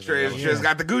course, nigga. This Triz, nigga- Triz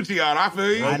got the Gucci on. I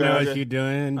feel you. I know Okay. what you're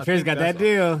doing. I Triz think got that that's-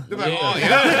 deal. They're like, oh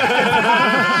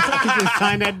yeah. He just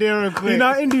signed that deal real quick. You're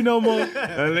not indie no more.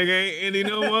 That nigga ain't indie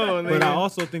no more. But I Nigga.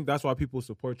 also think that's why people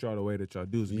support y'all the way that y'all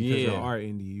do, is because Yeah. y'all are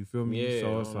indie. You feel me? Yeah,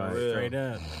 So it's on the like, real. Straight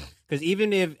up. Because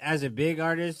even if, as a big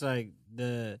artist, like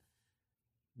the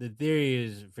theory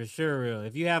is for sure real.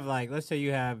 If you have like, let's say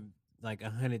you have like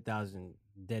 100,000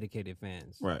 dedicated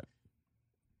fans, Right.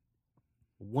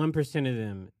 1% of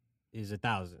them is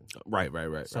 1,000. Right.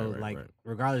 So like,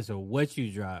 regardless of what you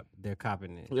drop, they're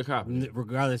copying it. They're copying it.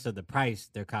 Regardless of the price,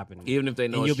 they're copying it. Even if they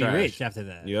know and you'll it's be trash. rich after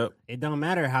that. Yep. It don't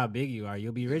matter how big you are,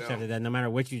 you'll be rich know. after that, no matter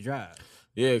what you drop.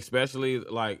 Yeah, especially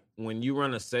like when you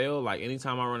run a sale, like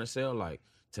anytime I run a sale, like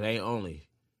today only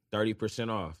 30%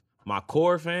 off. My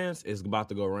core fans is about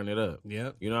to go run it up.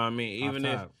 Yep. You know what I mean? Even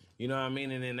Off if top. you know what I mean,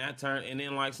 and then that turn, and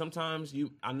then like sometimes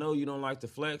I know you don't like to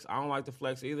flex. I don't like to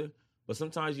flex either. But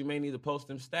sometimes you may need to post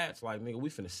them stats. Like, nigga, we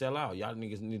finna sell out. Y'all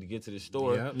niggas need to get to the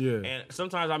store. Yep. yeah. And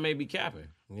sometimes I may be capping.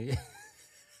 Yeah.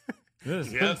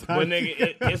 Yes. But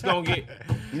nigga, it's gonna get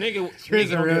nigga.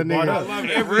 Triz a nigga real gonna get bought nigga. up. I love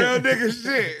it. Real nigga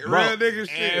shit. Bro, Real nigga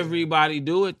shit. Everybody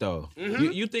do it though.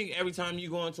 Mm-hmm. You think every time you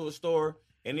go into a store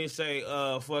and they say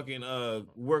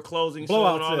we're closing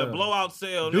Blowout soon, all that sale. blowout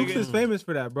sale, Dukes nigga. is famous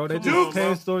for that, bro. They Come just on, came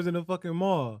bro. stores in the fucking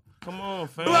mall. Come on,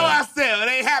 fam. Blowout sale. It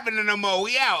ain't happening no more.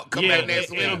 We out. Come Yeah, back next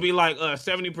week. it'll be like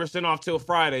 70% off till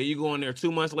Friday. You go in there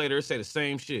 2 months later, it say the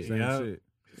same shit. Same Yeah. shit.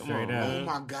 Come Straight on, up. Oh man.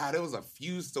 my God, there was a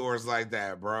few stores like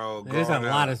that, bro. There's a growing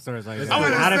lot up. of stores like It's that. I'm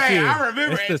gonna Not a say, few. I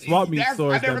remember It's the it. swap meet That's-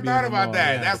 stores I never that be thought in the about mall.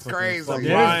 that. Yeah, That's fucking crazy. supply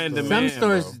Supply and Some demand,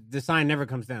 stores, bro. the sign never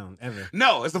comes down ever.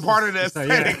 No, it's a part of the So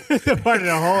yeah, aesthetic. it's a part of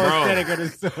the whole Bro. aesthetic of the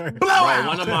store. Blowout. Bro,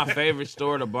 one of my favorite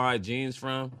store to buy jeans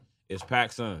from is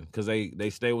PacSun because they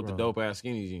stay with the Bro. dope ass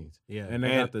skinny jeans. Yeah, And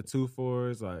they And- got the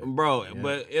 2-4s, like Bro, Yeah.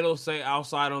 but it'll say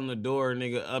outside on the door,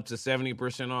 nigga, up to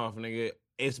 70% off, nigga.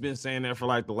 It's been saying that for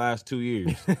like the last 2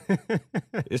 years.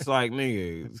 It's like,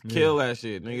 nigga, kill that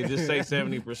shit, nigga. Just say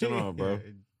 70% off, bro.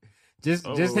 Just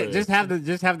Over just with.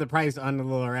 just have the price on the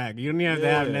little rack. You don't even have to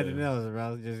have Yeah. nothing else,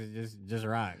 bro. Just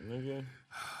rock. Nigga.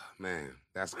 Man,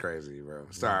 that's crazy, bro.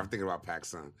 Sorry, I'm thinking about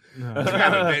PacSun. No. I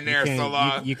haven't been there You so can't-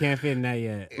 long. You can't fit in that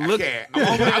yet. I can't.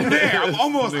 I'm there.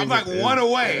 I'm like one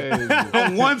away.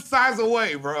 I'm one size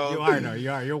away, bro. You are though.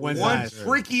 You are. You're one One size.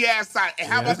 freaky ass size. And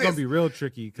how yeah, about it's gonna this? be real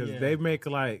tricky because Yeah. they make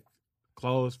like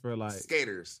clothes for like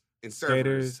Skaters and surfers.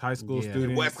 skaters, high school Yeah.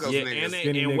 students. West Coast Yeah, niggas. and,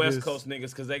 Skinny and West niggas. Coast niggas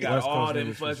because they got West all Coast them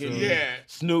niggas for fucking sure. Yeah.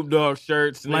 Snoop Dogg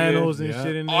shirts, flannels nigga. and Yeah.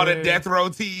 shit in All the there. death row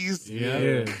tees.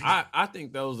 Yeah. I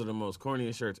think those are the most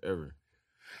corniest shirts ever.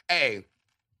 Hey,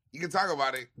 you can talk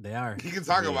about it. They are. You can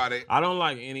talk Yeah. about it. I don't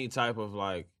like any type of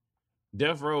like.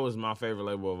 Death Row is my favorite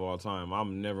label of all time.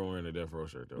 I'm never wearing a Death Row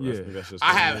shirt though. Yeah. That's just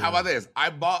I have. How about this? I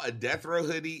bought a Death Row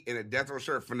hoodie and a Death Row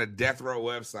shirt from the Death Row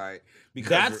website because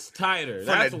That's tighter. from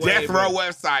That's the way Death Row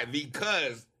better. website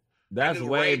because That's I knew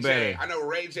way Ray better. J, I know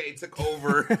Ray J took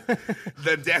over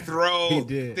the Death Row He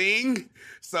did. thing,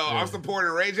 so I'm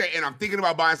supporting Ray J, and I'm thinking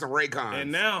about buying some Raycons.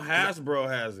 And now Hasbro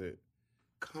has it.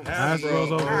 Come Hasbro's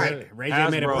over God. there. Ray J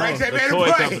made a Hasbro, play. Ray J the made a toy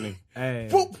play. company. Hey,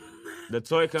 Whoop. The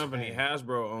toy company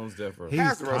Hasbro owns Death Row. he's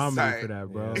Hasbro's comedy tight. for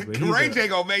that, bro. Yeah. But Ray he's J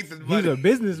gonna make the a money.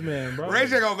 businessman, bro. Ray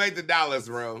J gonna make the dollars,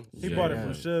 bro. He Yeah. bought it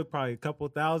from Suge, probably a couple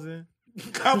thousand.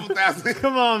 Couple thousand.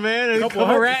 Come on, man. A couple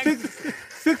hundred- racks.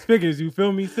 six figures. You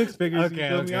feel me? Six figures. Okay, you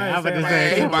feel okay. me? I I'm ain't about to saying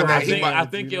say, he like bought that- I he think, bought- I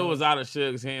think it was out of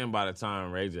Suge's hand by the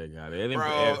time Ray J got it. It didn't-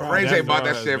 Bro, it- Ray J Hasbro bought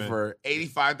that has shit been- for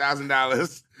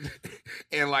 $85,000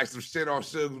 and like some shit on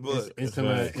Suge's book. And some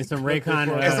right. and some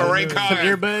Raycon. And some Raycon. Some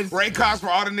earbuds. Raycons for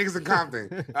all the niggas in Compton.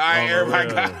 All right, Oh, everybody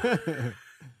real. got.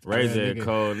 Ray Yeah, J, a nigga.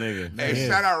 cold nigga. Hey, Yeah.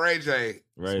 shout out Ray J.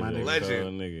 Ray my J, nigga. a Legend.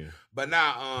 cold nigga. But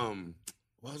now,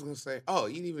 what I was gonna say? Oh,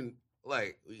 you didn't even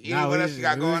like. Nah, what we else just- you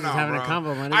got we was going just on, having bro? a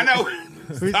convo, my nigga. I know.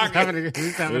 We just having a, we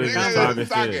just having We a was convo.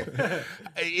 talking Talking.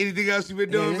 Hey, anything else you been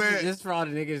doing, Yeah, man? this is for all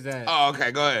the niggas that, Oh,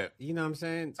 okay. Go ahead. you know what I'm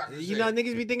saying? Talk your You shit. know,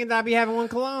 niggas be thinking that I be having one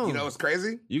cologne. You know what's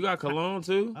crazy? You got cologne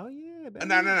too? Oh yeah, baby.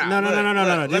 No. No.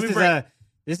 Look, let me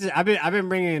This is I've been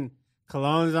bringing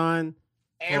colognes on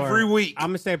Every week. I'm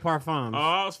gonna say parfums. Oh,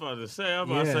 I was about to say, I'm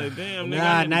about to say, damn, nigga. Nah,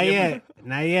 I need to not get yet.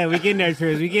 Not yet. We getting there,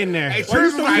 Triz. We getting there. Hey, Triz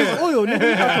was like, oil, nigga.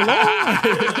 You got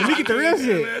cologne? Let me get the real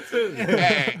shit.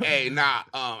 hey,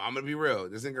 I'm gonna be real.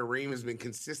 This nigga Reem has been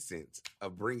consistent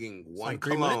of bringing one like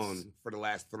 3 cologne months? for the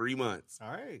last 3 months.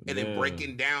 All right. And then Yeah.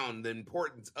 breaking down the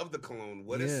importance of the cologne,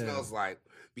 what it Yeah. smells like,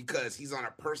 because he's on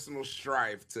a personal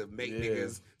strive to make Yeah.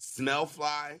 niggas smell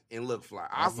fly and look fly.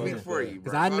 I'll fuck speak with for that. you,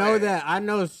 bro. Because I Go know ahead. that I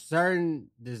know certain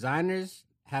designers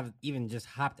have even just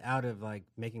hopped out of like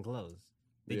making clothes.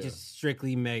 They Yeah. just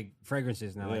strictly make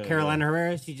fragrances now. Like Yeah, Carolina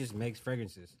Herrera, she just makes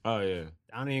fragrances. Oh, yeah.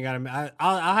 I don't even gotta.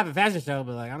 I'll have a fashion show,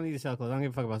 but like I don't need to sell clothes. I don't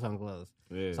give a fuck about selling clothes.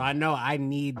 Yeah. So I know I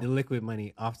need the liquid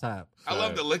money off top. I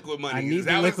love the liquid money. I Is need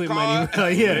that the what it's liquid money. called? Oh,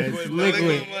 yeah, it's Liquid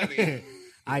liquid. money.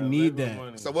 I Yeah, need liquid that.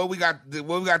 money. So what we got?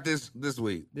 What we got this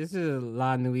week? This is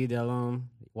La Nuit de l'Homme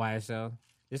YSL.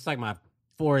 This is like my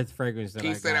fourth fragrance that Can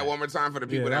you I say got. that one more time for the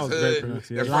people Yeah, that that's was great hood,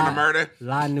 pronunciation. that's from the murder?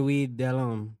 La Nuit de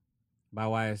l'Homme by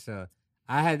YSL.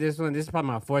 I had this one. This is probably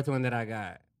my fourth one that I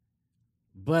got.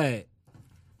 But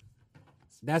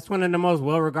that's one of the most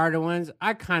well-regarded ones.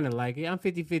 I kind of like it. I'm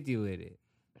 50-50 with it.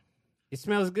 It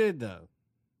smells good, though.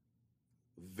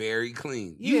 Very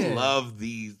clean. Yeah. You love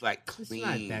these like It's clean.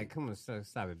 not that. Come on,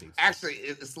 stop it, big. Actually,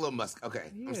 it's a little musk.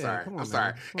 Okay, Yeah, I'm sorry. come on, I'm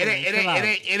sorry. man. Come It on, ain't. man. It ain't. Chill It ain't. out.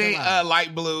 It Chill ain't out.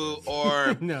 light blue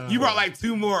or No. you brought like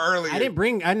two more earlier. I didn't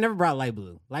bring. I never brought light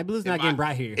blue. Light blue's not getting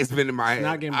brought here. It's been in my head.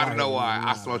 not getting I don't know brought why. here. I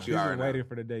Nah. smoked you He's already. waiting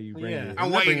for the day you bring Yeah, it.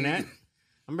 I'm not bringing waiting. that.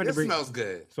 I'm ready This to bring. smells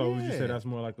good. So would you Yeah. say that's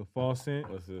more like a false scent?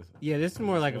 What's this? Yeah, this is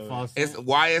more like a false. It's scent.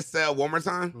 YSL. One more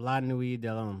time. La Nuit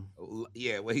de l'Homme.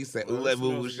 Yeah, what he said. Oh, Oulé it Boo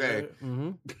smells Boucher. good.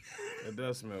 Mm-hmm. It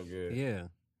does smell good. Yeah.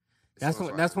 Smells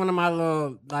fire. That's one of my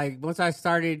little like. Once I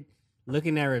started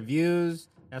looking at reviews,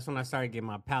 that's when I started getting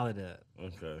my palate up.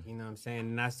 Okay. You know what I'm saying?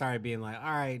 And I started being like,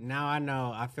 all right, now I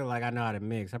know. I feel like I know how to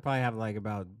mix. I probably have like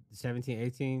about 17,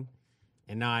 18.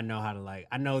 And now I know how to like.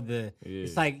 I know the. Yeah.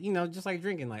 It's like, you know, just like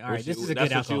drinking. Like, all right, What this you- is a that's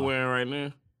good what you alcohol. wearing right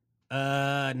now?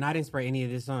 Not in spray any of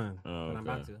this song. Oh, But I'm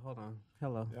about okay. to. Hold on.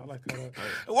 Hello. I like how that.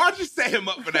 Why'd you set him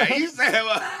up for that? You set him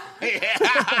up.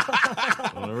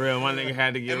 On the real, my nigga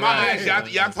had to get In my right.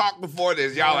 eyes, y'all talked before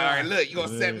this. Y'all like, all right, look, you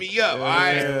gonna set me up, all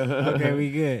right? Okay,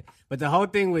 we good. But the whole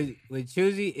thing with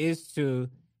Choosy is to,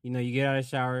 you get out of the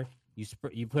shower,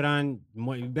 you put on,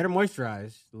 you better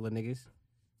moisturize, little niggas,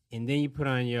 and then you put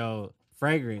on your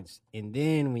fragrance, and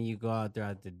then when you go out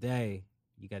throughout the day,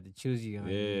 you got the Choosy on.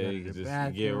 Yeah, go to you the can just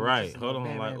bathroom, get right. just Hold on,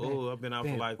 bam, like, bam, bam. oh, I've been out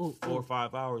Bam. for like Ooh, 4 or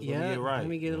 5 hours. Yeah, Let me get right. let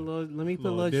me get let me put a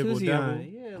Little little dibble Choosy dabble.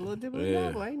 on. Yeah, a little dibble Yeah.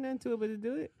 dabble. Ain't nothing to it but to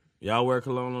do it. Y'all wear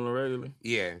cologne on the regular?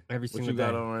 Yeah. Every What single you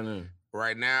got day. on right now?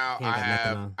 Right now, He ain't I got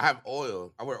nothing have on.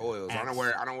 oil. I wear oils. I don't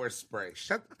wear spray.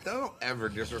 Don't ever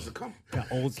disrespect. Come. Got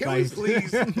Old Can we Spice.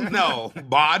 please? No,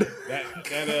 bod.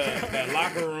 That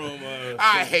locker room.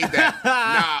 I hate that.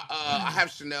 I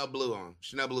have Chanel Blue on.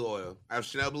 Chanel Blue oil. I have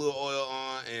Chanel Blue oil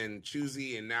on and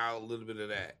Choosy, and now a little bit of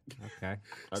that. Okay.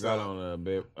 I got on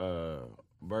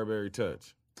Burberry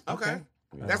Touch. Okay.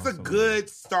 Yeah. That's a good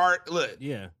start. Look,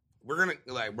 Yeah. we're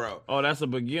gonna bro. Oh, that's a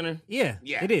beginner? Yeah.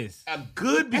 Yeah. It is. A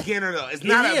good beginner though. It's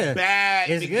not Yeah. a bad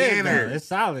It's good. beginner. Though. It's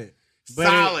solid.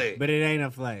 Solid. But it ain't a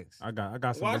flex. I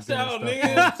got some. Watch beginner out,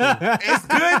 stuff nigga. on, too. It's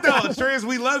good though. Trez,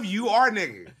 we love you. You are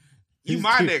nigga. You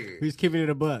my nigga. Who's keeping it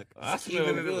a buck? I smell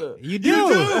Keeping it good. You do. You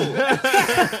do.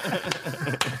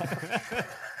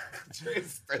 Trez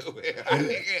stupid.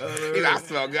 I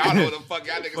smell good. I don't know what the fuck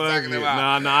y'all niggas Fuck talking it.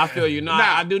 about. Nah, I feel you. Nah,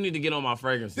 Nah. I do need to get on my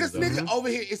fragrances. This though. nigga over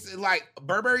here, it's like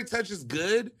Burberry Touch is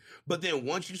good, but then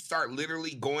once you start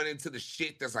literally going into the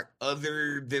shit that's like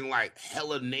other than like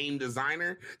hella name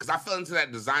designer, because I fell into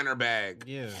that designer bag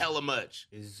hella much.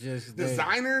 It's just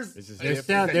Designers, It's just they're,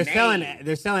 different.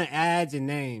 they're selling ads and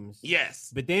names. yes.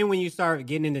 But then when you start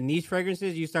getting into niche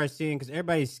fragrances, you start seeing, because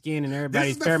everybody's skin and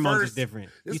everybody's the pheromones first- is different.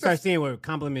 this You is start the- seeing what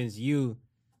compliments you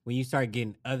when you start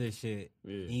getting other shit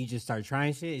Yeah. and you just start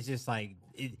trying shit. It's just like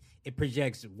it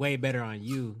projects way better on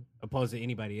you opposed to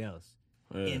anybody else.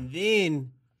 Yeah. And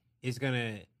then it's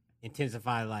gonna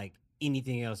intensify like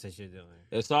anything else that you're doing.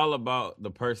 It's all about the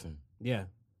person. Yeah.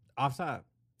 Off top.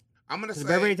 I'm gonna say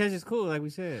Burberry Touch is cool, like we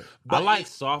said. I like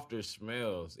softer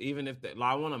smells, even if they,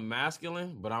 like, I want them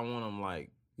masculine, but I want them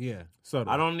like Yeah. So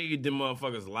I don't need them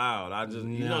motherfuckers loud. I just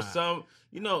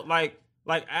Nah.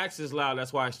 like Axe is loud.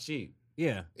 That's why it's cheap.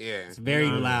 Yeah. yeah. It's very You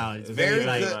know what I loud. mean? It's Very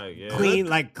very, good. like yeah. clean,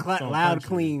 like Some loud, country.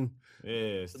 clean. Yeah,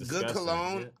 it's Good disgusting.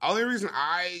 cologne. Yeah. Only reason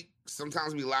I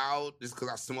sometimes be loud is because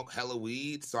I smoke hella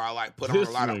weed, so I like put on This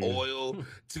a lot of nigga. oil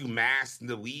to mask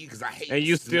the weed because I hate. And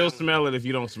you still smelling. smell it if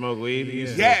you don't smoke weed. You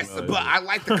still Yes, smell it. but I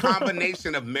like the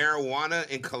combination of marijuana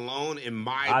and cologne in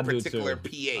my I do particular too.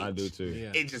 pH. I do too.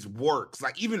 Yeah. It just works.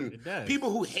 Like even It does. people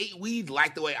who hate weed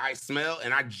like the way I smell,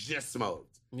 and I just smoked.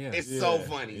 Yeah. It's so Yeah.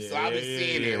 funny. So Yeah, I've been yeah,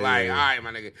 seeing yeah, it like, yeah. all right,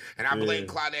 my nigga. And I blame Yeah.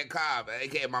 Claudette Cobb,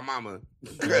 aka my mama,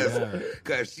 Yeah.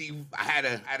 because I had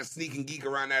a sneak and geek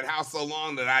around that house so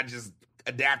long that I just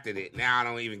adapted it. Now I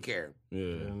don't even care. Yeah.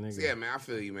 nigga. So yeah, man, I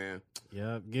feel you, man.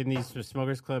 Yep. Getting these from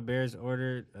Smokers Club Bears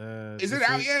ordered. Is this it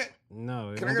out week. yet?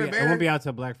 No, Can I it get a won't, bear? it won't be out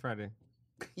till Black Friday.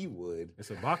 You would. It's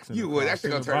a box. In You the would. car. That shit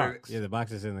It's gonna in the turn box. Yeah, the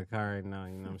box is in the car right now.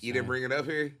 You know what I'm saying? You didn't bring it up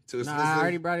here to No, exclusive? I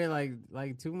already brought it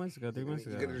like 2 months ago, 3 months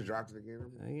You ago. could have just dropped it again.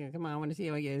 Yeah, come on, I want to see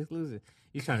it. Yeah, exclusive.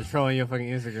 You trying to troll on your fucking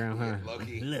Instagram, huh?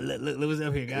 Low-key. Look what's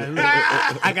up here, guys.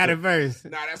 Look, I got it first.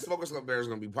 Nah, that Smokers Club Bear is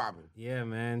gonna be popping. Yeah,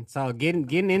 man. So getting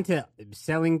into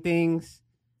selling things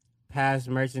past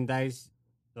merchandise,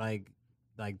 like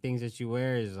things that you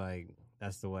wear is like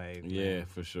that's the way. man. Yeah,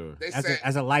 for sure. They As said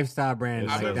as a lifestyle brand,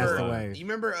 It's I like, so that's remember. the way. You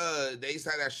remember? They used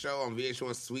to have that show on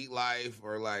VH1, Sweet Life,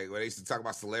 or like where they used to talk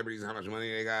about celebrities and how much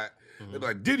money they got. They'd be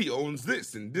like, Diddy owns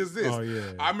this and this. Oh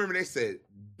yeah. I remember they said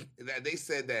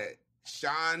that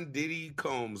Sean Diddy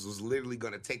Combs was literally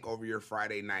going to take over your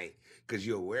Friday night because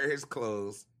you'll wear his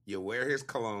clothes, you'll wear his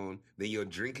cologne, then you'll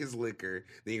drink his liquor,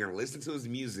 then you're going to listen to his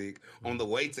music on the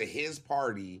way to his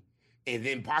party, and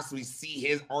then possibly see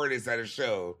his artists at a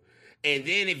show. And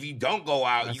then if you don't go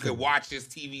out, you can watch his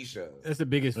TV show. That's the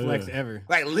biggest flex Yeah. ever.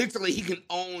 Like literally, he can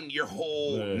own your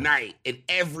whole Yeah. night in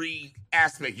every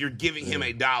aspect. You're giving him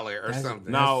 $1 or That's-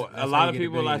 something. Now, That's a how lot you of get a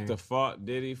people like billionaire. to fault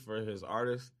Diddy for his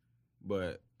artists,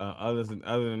 but other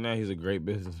than that, he's a great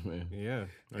businessman. Yeah.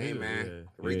 Hey man, Yeah.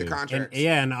 read the Yeah. And contracts.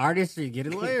 yeah, an artist, you get a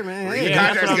lawyer, man. Read Hey, the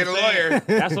that's contracts, what get a I'm saying. lawyer.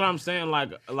 That's what I'm saying.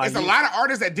 Like It's a lot of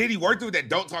artists that Diddy worked with that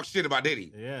don't talk shit about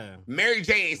Diddy. Yeah. Mary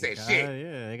J ain't said shit.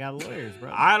 Yeah, they got lawyers,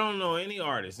 bro. I don't know any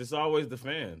artist. It's always the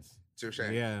fans. Touche.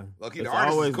 Yeah, Lucky It's the artist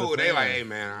is always cool. the They like, fans. hey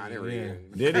man, I didn't read Yeah.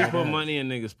 it. Diddy put money in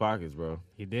niggas' pockets, bro.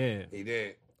 he did. He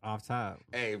did. Off top.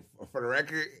 Hey, for the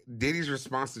record, Diddy's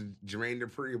response to Jermaine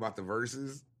Dupri about the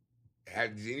verses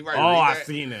Did anybody Oh, read I that?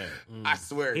 seen that. I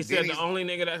swear. He said Diddy's- the only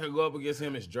nigga that could go up against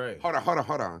him is Dre. Hold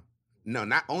on. No,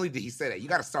 not only did he say that, you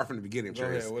got to start from the beginning, Go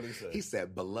Trace. ahead, what'd he say? He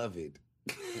said, beloved.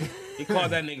 He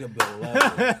called that nigga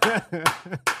beloved.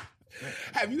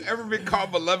 Have you ever been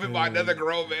called beloved by another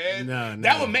grown man? No,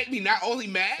 That no. would make me not only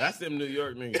mad. That's them New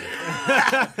York niggas.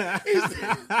 He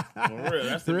said- For real,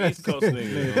 that's the East Coast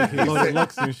niggas. He loaded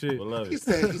Lux and shit. he Beloved.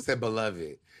 said,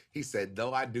 beloved. He said,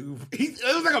 though I do, it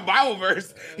was like a Bible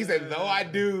verse. He said, though I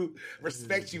do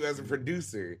respect you as a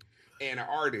producer and an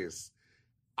artist,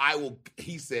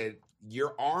 he said,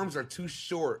 your arms are too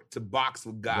short to box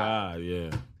with God. God, yeah.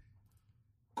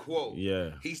 Quote.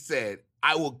 Yeah. He said,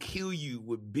 I will kill you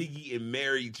with Biggie and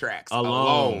Mary tracks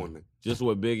Alone. alone. Just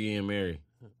with Biggie and Mary.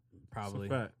 Probably.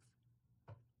 Fact.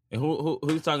 And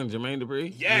who's talking? Jermaine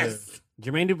Dupri? Yes.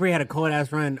 Jermaine Dupri had a cold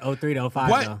ass run 03 to 05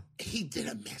 What? though. He did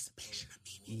emancipation of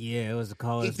me. Yeah, it was a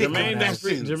cold. He as did cold Jermaine ass-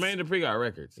 Dupri. Dupri got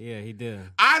records. Yeah, he did.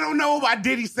 I don't know about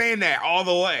Diddy saying that all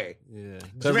the way. Yeah.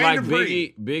 Because Jermaine like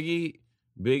Dupri.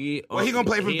 Biggie. Well, he gonna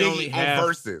play for he only Biggie have- on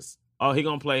Versus. Oh, he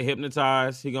gonna play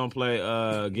Hypnotize. He gonna play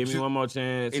Give Me One More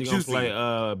Chance. He and gonna Juicy.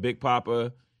 play Big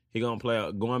Papa. He gonna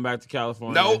play Going Back to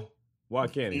California. Nope. Why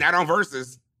can't he? Not on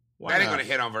Versus. Why That ain't not? gonna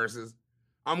hit on Versus.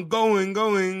 I'm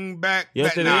going back.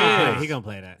 Yes, it nah. is. He gonna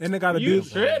play that. And they got to You do.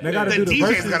 tripping. They got to The do the DJ's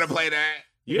verses. gonna play that.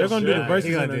 You're They're gonna do the tripping. verses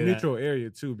He gonna in a do that. neutral area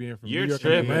too, being from You're New York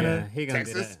tripping. and Yeah, Atlanta. he gonna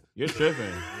Texas. do that. You're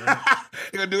tripping.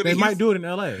 He gonna do it. They in might Houston. do it in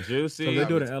LA. Juicy. So if they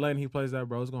do it in LA and he plays that,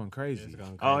 bro, it's going crazy. It's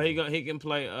going Oh, crazy. he can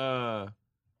play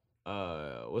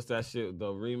what's that shit? The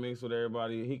remix with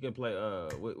everybody. He can play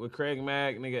with Craig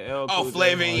Mack, nigga L. Oh, Cool J,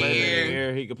 Flavor in Your Flavor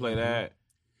Ear. He can play that.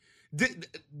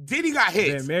 Diddy got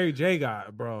hits. Then Mary J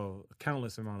got, bro,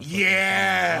 countless amount of fucking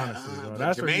Yeah. songs, honestly, bro. But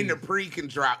That's Jermaine what Dupri can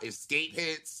drop escape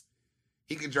hits.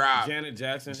 He can drop Janet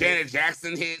Jackson. Janet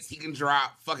Jackson hits. He can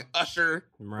drop fucking Usher.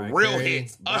 Mariah real Carey.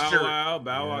 hits. Bow Usher. Wow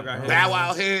got Yeah. hits. Bow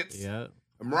Wow hits. Yep.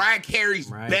 Mariah Carey's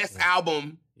Mariah best Carey.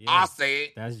 album. Yeah. I'll say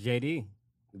it. That's JD.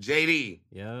 JD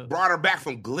Yep. brought her back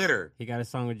from Glitter. He got a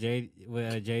song with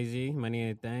Jay-Z, Money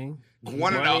Ain't a Thing.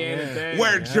 One of Money the Ain't a Thing.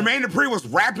 where Yeah. Jermaine Dupri was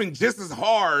rapping just as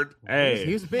hard Hey,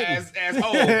 He was spitting. as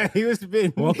Hov. He was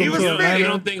spitting. Welcome He was to spitting. you Atlanta.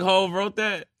 don't think Hov wrote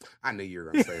that? I knew you were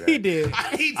gonna say that. He did.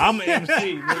 I'm an MC.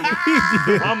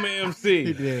 Nigga. I'm an MC.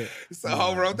 He did. So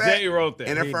Hov wrote that. Jay wrote that.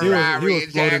 And a He Ferrari was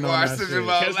and floating on Jaguar that Super shit.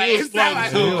 Bowl. Because Like, he was it sound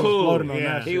like floating He was too cool. floating on Yeah.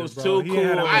 that He shit, was bro. too He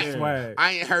had cool. that Yeah. swag.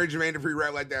 I ain't heard Jermaine Dupri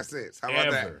rap like that since. How about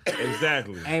Ever. that?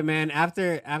 Exactly. Hey man,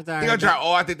 after I He gonna heard drop. that,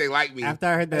 Oh, I think they like me. after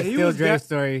I heard that Hey, he Still was Dre got-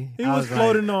 story, He I was like-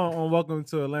 floating on Welcome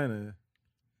to Atlanta.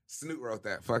 Snoop wrote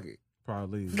that. Fuck it.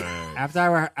 Probably. After I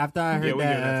heard Yeah, we giving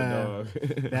that that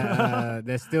to dog.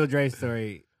 that Still Dre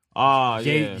story, Oh, yeah.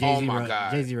 Jay-Z Oh, my wrote,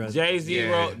 God. Jay-Z wrote. Jay-Z Yeah.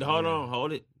 wrote,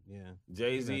 hold it. Yeah.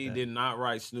 Jay-Z About that. did not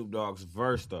write Snoop Dogg's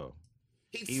verse, though.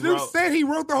 He Snoop wrote- said he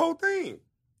wrote the whole thing.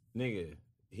 Nigga,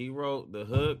 he wrote the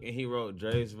hook and he wrote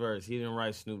Dre's verse. He didn't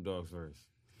write Snoop Dogg's verse.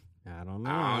 I don't know.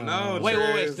 I don't know. Wait.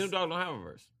 Trez. Snoop Dogg don't have a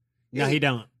verse. No, he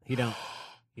don't. He don't.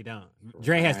 He don't.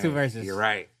 Dre has two verses. You're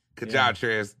right. Good Yeah. job,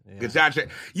 Trez. Yeah. Good job, Trez.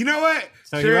 You know what?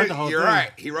 So he Trez, wrote the whole you're thing.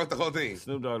 right. He wrote the whole thing.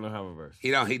 Snoop Dogg don't have a verse.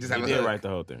 He don't. He just He have a did hook. write the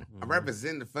whole thing. I'm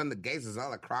representing from the gangsters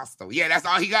all across the. Yeah, that's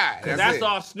all he got. That's it.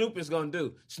 all Snoop is gonna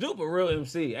do. Snoop a real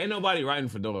MC. Ain't nobody writing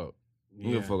for Dog. You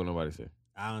Yeah. give a fuck what nobody say.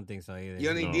 I don't think so either. You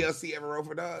don't think No. DLC ever wrote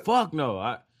for Dog? Fuck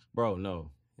no. Bro,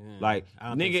 no. Yeah. Like I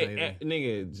don't think so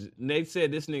nigga, either. they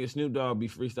said this nigga Snoop Dogg be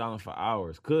freestyling for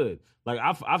hours. Could like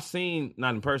I've seen,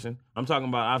 not in person. I'm talking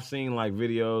about I've seen like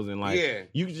videos and like Yeah.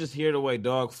 you can just hear the way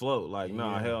Dog float. Like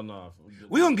nah, Yeah. hell no.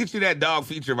 We gonna get you that Dog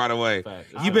feature, by the way. Fact.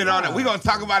 You been on it. We gonna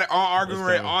talk about it on Argument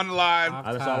It's coming. on the live.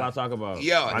 That's all I talk about.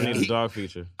 Yo, I need a Dog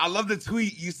feature. I love the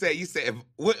tweet you said. You said,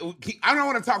 I don't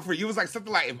want to talk for you. It was like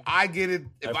something like, if I get it,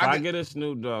 If I get a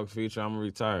Snoop Dogg feature, I'm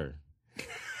retired.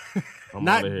 I'm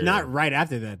not outta here. not right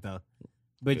after that though,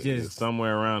 but It's just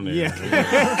somewhere around there.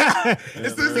 yeah.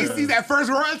 as soon as he sees that first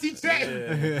royalty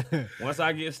check, Once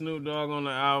I get Snoop Dogg on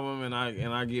the album and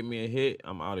I get me a hit,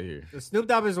 I'm out of here. Snoop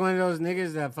Dogg is one of those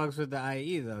niggas that fucks with the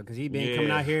IE though, because he been coming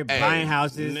Yeah. out here Hey, buying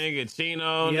houses. Nigga,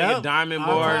 Chino, Yep. nigga, Diamond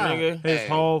All Boy, time. nigga. His Hey.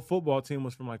 whole football team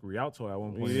was from like Rialto at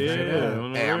one point. Yeah.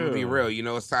 on the hey, I'm gonna be real. real. You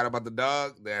know what's sad about the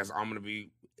Dog? I'm gonna be.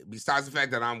 Besides the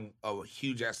fact that I'm a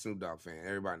huge ass Snoop Dogg fan,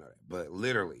 everybody know that. But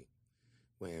literally,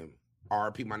 when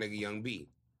RP my nigga Young B,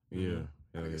 Yeah. my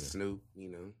Hell nigga yeah. Snoop, you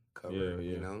know, cover, Yeah, yeah.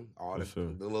 you know, all For the,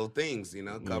 sure. the little things, you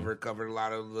know, covered a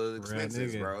lot of the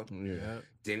expenses, nigga. bro. Yeah.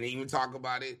 Didn't even talk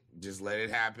about it. Just let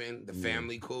it happen. The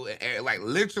family cool. And, like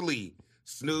literally,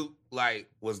 Snoop like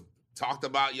was talked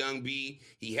about Young B.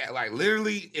 He had like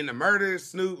literally in the murder.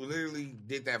 Snoop literally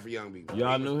did that for Young B.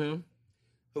 Y'all knew him?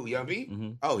 Who, Young B?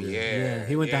 Mhm. Oh yeah. Yeah,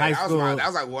 he went to high that was school. that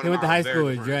was like one He of went to my high very school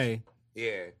with good Dre. friends.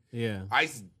 Yeah.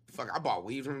 I bought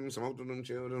weed from him, smoked with him,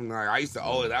 chilled with him. Like, I used to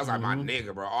that was like my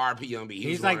nigga, bro. RP Young B.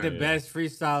 He's like the best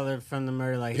freestyler from the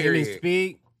murder. Like Period. him and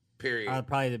Speak Period. are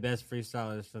probably the best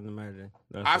freestylers from the murder.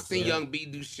 I've seen Young B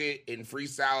do shit in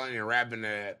freestyling and rapping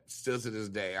that still to this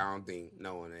day. I don't think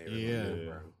no one ever did,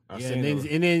 bro.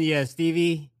 And then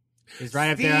Stevie is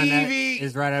right up there on that. Stevie.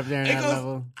 Is right up there on that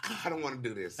level. I don't want to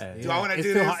do this. Hey, Do I want to It's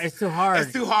do too this? hard. It's too hard.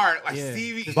 It's too hard. Like Yeah.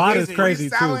 Stevie. Bada's is crazy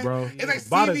too, freestyling. bro. It's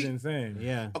like Bada's Stevie. insane.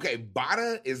 Yeah. Okay,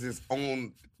 Bada is his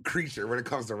own creature when it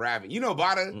comes to rapping. You know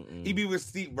Bada? He be with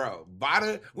Steve, bro.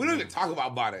 Bada, we don't even talk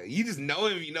about Bada. You just know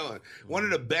him if you know him. One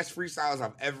of the best freestylers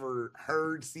I've ever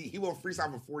heard. See, he will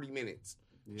freestyle for 40 minutes.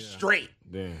 Straight.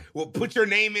 Damn. Well, put your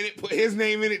name in it, put his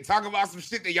name in it, talk about some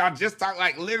shit that y'all just talk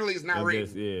like literally it's not And written.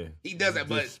 just, yeah. He does that,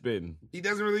 but Just spitting. he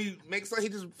doesn't really make sense. He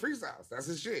just freestyles. That's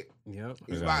his shit. Yep.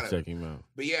 He's I gotta Bada. check him out.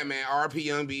 But yeah, man, RP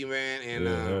Young B, man, and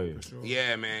Hell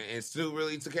yeah, man, and Snoop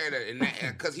really took care of that, and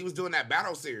because he was doing that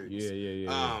battle series, Yeah.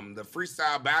 the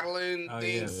freestyle battling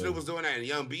thing, yeah. Snoop was doing that, and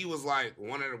Young B was like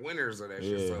one of the winners of that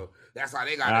shit. Yeah. So that's how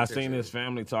they got. I attention. seen his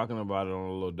family talking about it on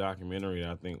a little documentary.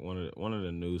 I think one of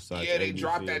the news sites. Yeah, they ABC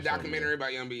dropped or that something. documentary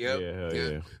about Young B. Yep. Yeah, hell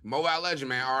yeah. Mobile legend,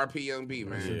 man. RP Young B,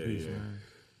 man. Yeah.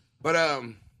 But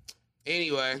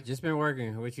anyway, Just been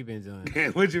working. What you been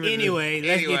doing? what you been Anyway,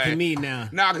 let's get to me now.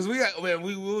 Nah, because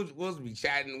we'll be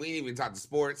chatting. We didn't even talk to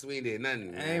sports. We ain't did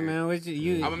nothing. Hey man, what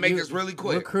you? I'm gonna make this really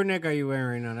quick. What crew neck are you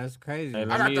wearing right now? That's crazy. Hey, I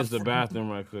let got me the use the bathroom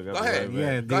right quick. Go ahead.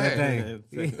 Yeah, Go do your ahead.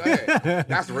 thing. Go ahead.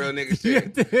 That's real nigga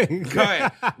shit. Go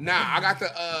ahead. Nah, I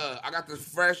got the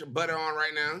fresh butter on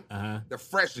right now. Uh-huh. The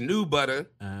fresh new butter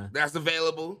Uh-huh. that's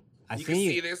available. You can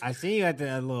see this. I seen you at the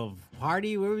little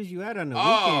party. Where was you at on the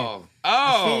Oh, weekend?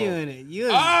 I seen you oh, in it. You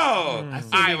was, oh! I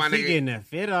seen All right, you my nigga. getting a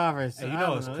fit off or Hey, something. you I know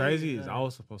don't what's know. crazy is I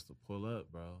was supposed to pull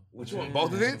up, bro. Which one?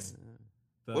 Both events?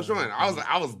 The- Which one?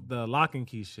 I was. the lock and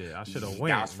key shit. I should have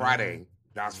went. That was Friday.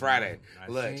 That was Friday. I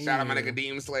Look, seen shout out my you. nigga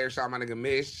Demon Slayer. Shout out my nigga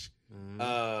Mish.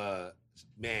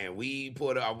 Man, we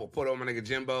put on my nigga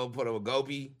Jimbo. Put on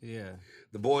Gopi. Yeah,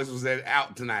 The boys was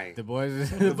out tonight. the boys.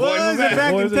 The The boys boys are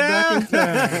back boys in are back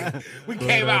in town. We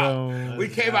came out. We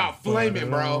came out flaming,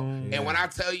 bro. Yeah. And when I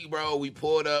tell you, bro, we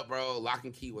pulled up, bro. Lock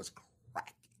and Key was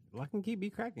cracking, Lock and key be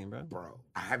cracking, bro. bro.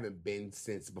 I haven't been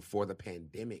since before the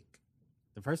pandemic.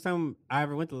 The first time I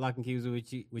ever went to Lock and Key was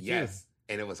with you. Yes,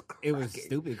 and it was It cracking. was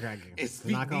stupid cracking. It's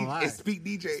I'm not gonna lie. It's Speak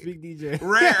DJ. Speak DJ.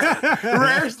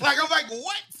 Rare. It's like I'm like,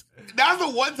 what? That was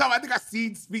the one time I think I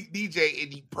seen Speak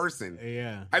DJ in person.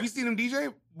 Yeah. Have you seen him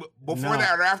DJ before No.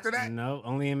 that or after that? No,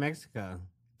 only in Mexico.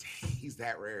 He's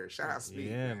that rare. Shout out Speak.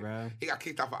 Yeah, man. bro. He got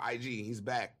kicked off of IG. He's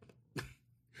back.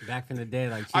 Back from the day,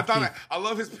 like I Chief thought Keef. I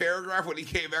love his paragraph when he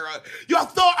came back. Y'all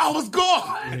thought I was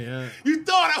gone. Yeah. You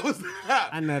thought I was.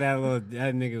 I know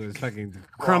that nigga was fucking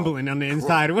crumbling on the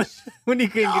inside when he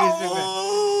couldn't get his shit back.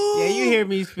 Yeah, you hear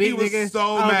me speak, He was nigga. so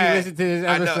I hope mad. you listen to this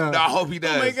I know. episode. No, I hope he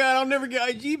does. Oh my god, I'll never get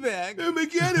IG back. Oh my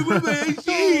god, it was my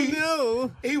IG.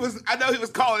 Oh He was. I know he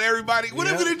was calling everybody. What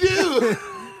I'm Yeah. gonna do? no.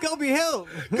 Go be help.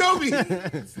 Go me. Now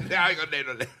I ain't gonna name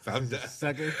no names. I'm done.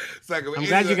 Sucker. Sucker. I'm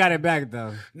glad you got it back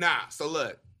though. Nah. So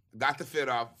look, got the fit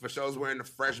off for shows wearing the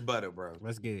fresh butter, bro.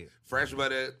 Let's get it. Fresh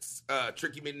butter,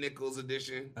 Tricky McNichols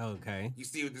edition. Okay. You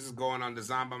see what this is going on?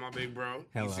 Designed by my big bro.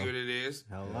 Hello. You see what it is?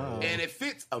 Hello. And it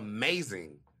fits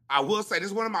amazing. I will say this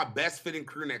is one of my best fitting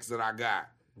crew necks that I got,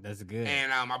 That's good.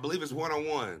 and I believe it's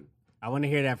 101. I want to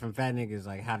hear that from fat niggas,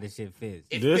 like how this shit fits.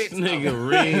 It This fits nigga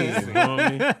amazing. rings,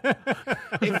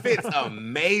 homie. It fits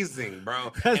amazing,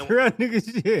 bro. That's And- real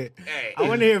nigga shit. Hey. I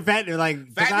want to hear fat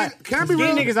like Fat niggas- can I be skinny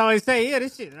real? niggas always say, yeah,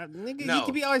 this shit, nigga, No. you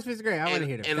can be always fits great. I want to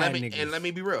hear the and fat let me niggas. and let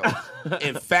me be real.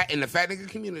 in the fat nigga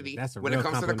community, That's a when it real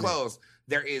comes to the compliment. clothes,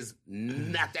 there is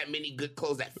not that many good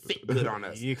clothes that fit good on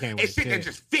us. You can't It's wear shit that shit.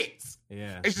 just fits.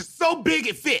 Yeah, It's just so big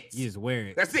it fits. you just wear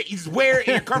it. That's it. You just wear it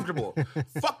and you're comfortable.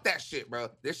 Fuck that shit, bro.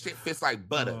 This shit fits like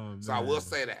butter. Oh, so I man. will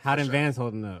say that. How for them sure. Vans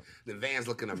holding up? The Vans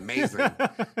looking amazing,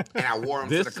 and I wore them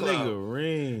to This the club. nigga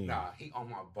ring. Nah, he on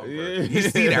my bumper. Yeah. You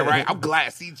see that, right? I'm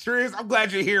glad. See, Triz, I'm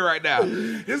glad you're here right now.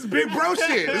 This is big bro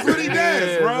shit. This is what he does,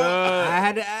 Yeah, bro. dog. I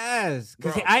had to ask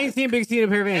because Bro. I ain't seen Big C in a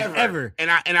pair of Vans ever.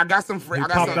 And I got some free. He I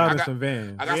got popped some. out I in got, some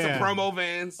Vans. I got Yeah. some promo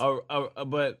Vans.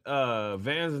 But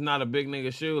Vans is not a big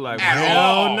nigga shoe. Like At my- all.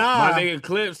 Hell nah. My nigga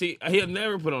Clips, he'll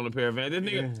never put on a pair of Vans. This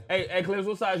nigga, hey Clips,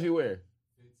 what size you wear?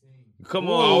 Come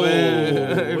on, Whoa.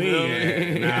 man. You We- feel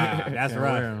me? Nah, that's Can't wear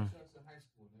rough. 'em.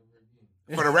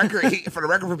 For the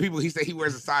record, for people, he said he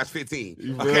wears a size 15.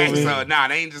 feel Okay, me? so nah,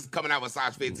 they ain't just coming out with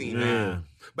size 15. man. Nah.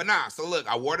 But nah, so look,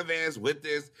 I wore the Vans with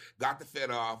this, got the fit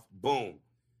off, boom.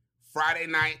 Friday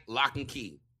night, Lock and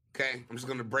Key. Okay, I'm just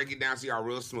gonna break it down so y'all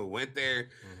real smooth. Went there,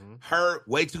 her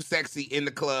way too sexy in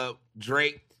the club.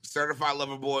 Drake Certified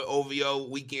Lover Boy OVO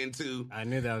weekend 2. I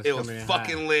knew that was It was coming in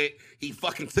fucking hot. lit. He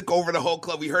fucking took over the whole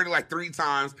club. We heard it like 3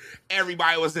 times.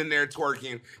 Everybody was in there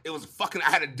twerking. It was fucking, I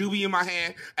had a doobie in my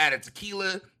hand. I had a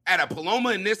tequila. I had a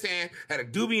Paloma in this hand. I had a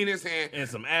doobie in this hand. And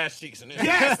some ass cheeks in there.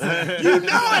 Yes, you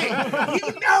know it.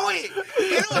 You know it.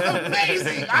 It was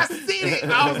amazing. I seen it.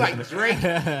 I was like, Drake,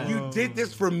 you did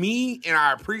this for me, and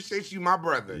I appreciate you, my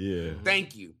brother. Yeah.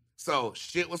 Thank you. So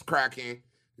shit was cracking.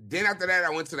 Then after that,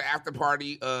 I went to the after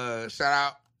party.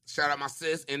 Shout out my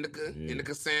sis, Indica. Yeah.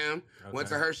 Indica Sam. Went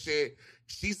to Okay. her shit.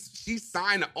 She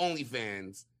signed to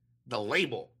OnlyFans, the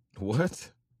label.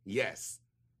 What? Yes.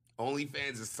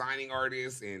 OnlyFans is signing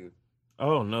artists, and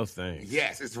Oh, no thanks.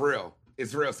 yes, it's real.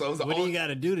 It's real. So it was the What do only. you got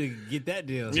to do to get that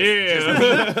deal?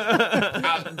 Yeah.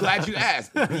 I'm glad you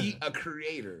asked. Be a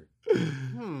creator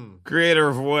Creator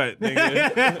of what,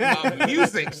 nigga? of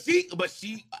music.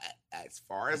 She, as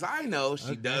far as I know,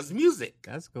 she does music.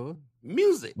 That's cool.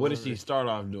 Music. What did she start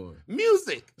off doing?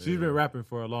 Music. She's been rapping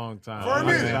for a long time. For a I can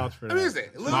minute. vouch for that.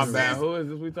 Music. Lil My Sis, bad. Who is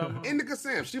this we talking about? Indica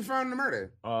Sam. She from the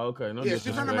murder. Oh, okay. No Yeah, she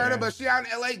from the disrespect. murder, but she out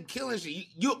in LA killing shit.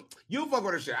 You fuck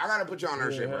with her shit. I gotta put you on her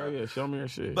Yeah, shit, hell bro. yeah, show me your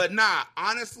shit. But nah,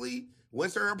 honestly,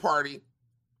 went to her party,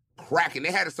 cracking.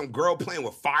 They had some girl playing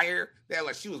with fire. They had,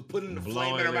 like, she was putting the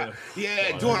flame in her Blowing mouth. it.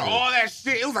 Yeah, Oh, doing that's all that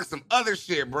shit. It was like some other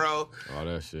shit, bro. all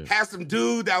that shit. Had some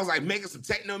dude that was like making some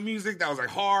techno music that was like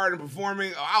hard and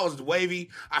performing. Oh, I was wavy.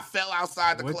 I fell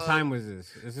outside the What club. time was this?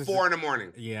 Is this 4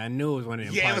 in. Yeah, I knew it was one of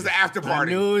them Yeah, it parties. was the after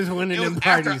party. I knew it was one of It them was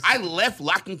after parties. I left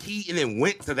Lock and Key and then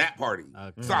went to that party.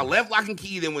 Okay. So I left Lock and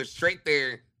Key, then went straight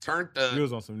there, turned He the.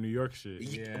 was on some New York shit.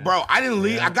 Yeah. Bro, I didn't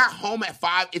leave. Yeah. I got home at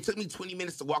 5. It took me 20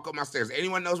 minutes to walk up my stairs.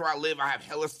 Anyone knows where I live? I have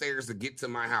hella stairs to get to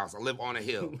my house. I live on a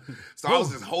hill. So I was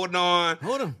just holding on,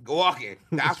 Hold him. walking.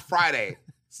 That's Friday.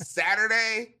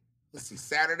 Saturday, let's see,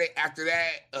 Saturday after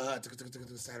that,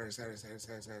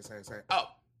 Saturday. Oh,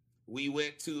 we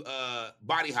went to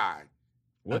Body High.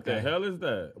 What the Okay. hell is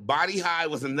that? Body High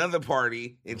was another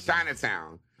party in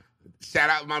Chinatown. Shout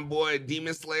out my boy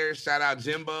Demon Slayer. Shout out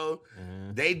Jimbo.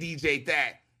 Uh-huh. They DJ'd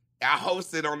that. I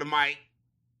hosted on the mic.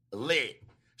 Lit.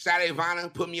 Shout out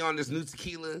Ivana. Put me on this new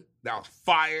tequila. That was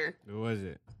fire. What was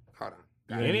it? Hold on.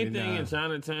 Yeah. Anything nah. in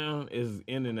Chinatown is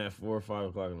ending at 4 or 5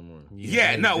 o'clock in the morning.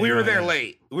 Yeah, no, we were there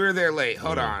late. late.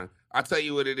 Hold Yeah. on. I'll tell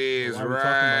you what it is, Why we talking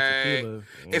about right? tequila?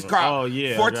 It's called Oh,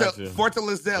 yeah, I got you. Let's see, I'll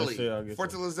Fortalezzelli. get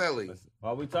Fortalezzelli.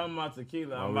 While we talking about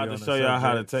tequila, While I'm we about on to the show y'all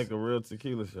how to subject. take a real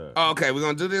tequila shot. Oh, okay, we're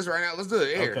gonna do this right now. Let's do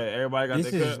it. Here. Okay, everybody got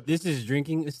This their is cup? this is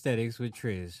drinking aesthetics with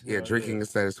Triz. Yeah, drinking the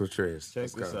status with Triz. Check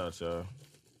Let's this go. out, y'all.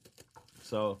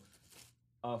 So,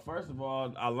 first of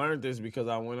all, I learned this because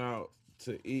I went out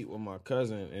to eat with my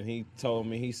cousin, and he told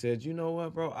me, he said, you know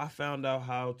what, bro? I found out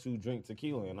how to drink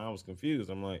tequila, and I was confused.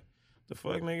 I'm like, the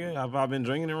fuck, nigga? Have I been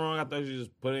drinking it wrong? I thought you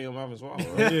just put it in your mouth and swallow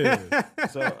it. Yeah.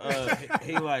 So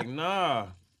he like, nah.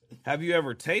 Have you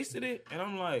ever tasted it? And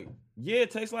I'm like, yeah,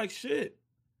 it tastes like shit.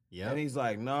 Yep. And he's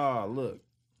like, nah, look.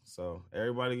 So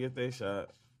everybody get their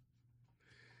shot.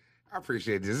 I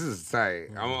appreciate this. This is tight.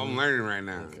 I'm learning right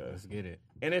now. Okay. Let's get it.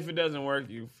 And if it doesn't work,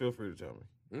 you feel free to tell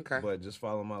me. Okay. But just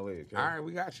follow my lead. Okay? All right,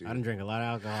 we got you. I didn't drink a lot of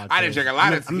alcohol. I didn't Triz. drink a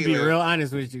lot of I'm gonna be tequila. real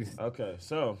honest with you. Okay,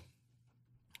 so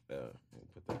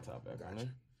put that top back on there.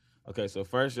 Okay, so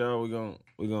first, y'all,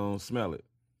 we gonna smell it.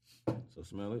 So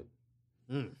smell it.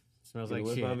 Smells Get a like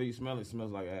whiff shit. of it, you smell it. It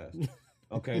smells like ass.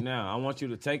 Okay, now I want you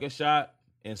to take a shot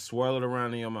and swirl it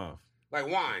around in your mouth. Like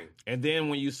wine. And then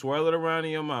when you swirl it around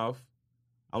in your mouth,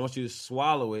 I want you to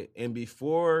swallow it. And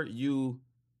before you,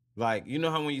 like, you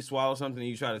know how when you swallow something and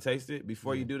you try to taste it?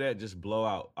 Before you do that, just blow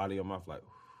out of your mouth, like,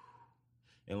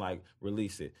 and like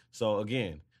release it. So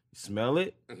again, smell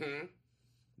it, Mm-hmm.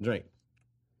 drink.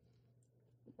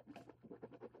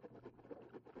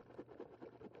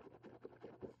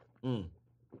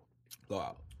 Go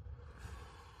out.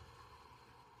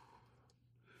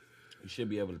 You should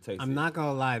be able to taste it. I'm not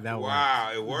gonna lie, that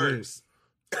Wow, it works.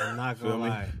 worked. I'm not Feel gonna me?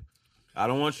 lie. I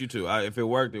don't want you to. If it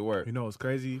worked, it worked. You know what's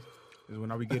crazy is when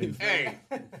I be getting Hey,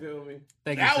 Feel me?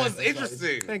 Thank that you. was sir.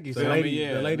 interesting. Thank you, the sir. Feel me? lady,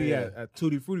 Yeah, the lady yeah. at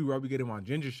Tutti Frutti where I be getting my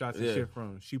ginger shots and Yeah. shit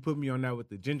from. She put me on that with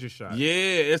the ginger shot.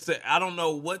 Yeah, I don't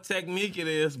know what technique it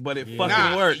is, but it fucking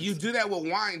Nah, works. you do that with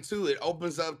wine too. It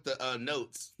opens up the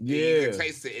notes. Yeah. You can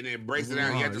taste it and it breaks it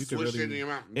down. You have to You can swish it really- in your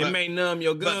mouth. It may numb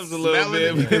your gums a but little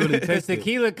smelling bit. it- but really Because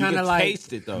tequila you kind can of like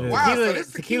taste it though. Yeah. Wow, so tequila.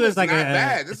 this Tequila's like not a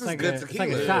bad. This it's is like good a, It's tequila.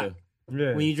 like a Yeah. shot.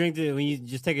 Yeah. When you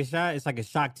just take a shot, it's like a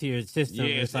shock to your system.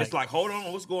 Yeah, it's like, hold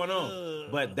on, what's going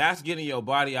on? But that's getting your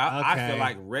body, I feel Okay.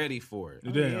 like, ready for it.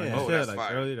 You did, like yeah. you Oh, said, that's like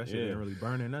fire. earlier, that shit Yeah. didn't really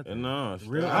burn or nothing. No,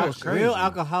 Real, that that was was crazy. real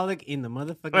alcoholic in the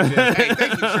motherfucking. Hey,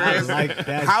 thank you, I Trez. like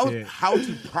that how shit. how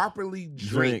to properly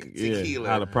drink yeah, tequila?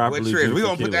 how to properly With Trez. drink We're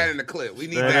gonna put tequila. that in the clip. We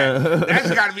need Straight that. up.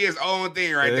 That's got to be his own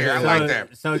thing right there. I So- like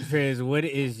that. So, Trez, what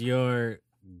is your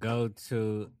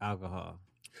go-to alcohol?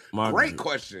 Great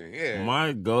question. Yeah.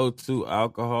 My go-to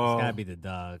alcohol. It's gotta be the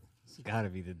dog. It's gotta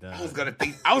be the dog.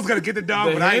 I was gonna get the dog,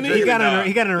 The but I ain't Henny? He drinking got the dog.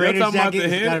 he got a You're Raiders talking about jacket. the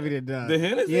It's Hen- gotta be the dog. The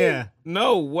Hennessy? Yeah.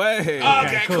 No way.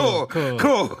 Okay,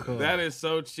 cool. That is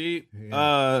so cheap.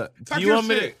 Yeah. Talk You your want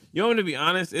me to? shit. You want me to be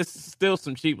honest? It's still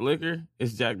some cheap liquor.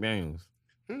 It's Jack Daniels.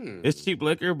 It's cheap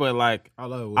liquor, but like I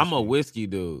love I'm a whiskey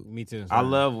dude. Me too. I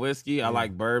love whiskey. I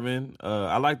like bourbon.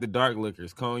 I like the dark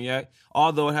liquors, cognac.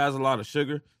 Although it has a lot of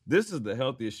sugar, this is the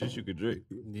healthiest shit you could drink.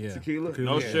 Yeah. Tequila,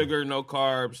 no Yeah. sugar, no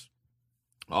carbs,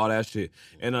 all that shit.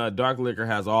 And dark liquor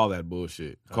has all that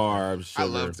bullshit, carbs, sugar. I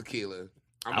love tequila.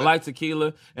 I like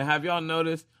tequila. And have y'all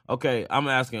noticed? Okay, I'm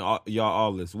asking y'all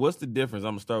all this. What's the difference?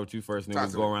 I'm gonna start with you first, and then Talk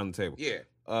we'll to go me. around the table.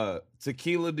 Yeah.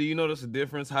 Tequila. Do you notice the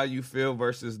difference? How you feel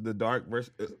versus the dark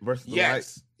versus the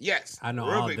light? Yes. I know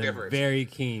Real all big them. difference. Very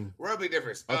keen. Real big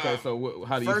difference. Okay, so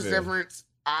how do you first feel? difference,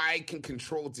 I can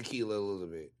control tequila a little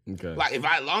bit. Okay. Like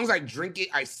as long as I drink it,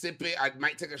 I sip it. I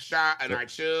might take a shot and I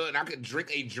chill, and I could drink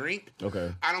a drink.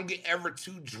 Okay. I don't get ever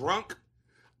too drunk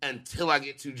until I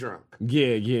get too drunk.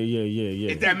 Yeah.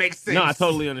 If that makes sense. No, I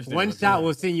totally understand. One what shot you're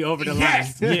will send you over the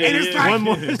Yes, line. and it's yeah. like One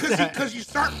more because you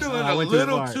start feeling I a went too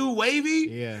little far. too wavy,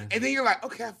 Yeah. and then you're like,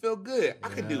 okay, I feel good. I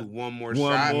could do one more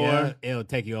One shot. more. Yeah, it'll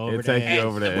take you over It'll the take you edge.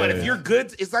 over the But edge. if you're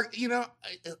good, it's like,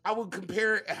 I would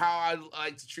compare it how I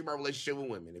like to treat my relationship with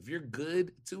women. If you're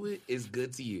good to it, it's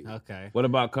good to you. Okay. What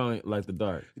about cognac, like the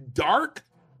dark? Dark,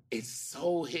 it's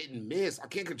so hit and miss. I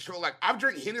can't control. Like I've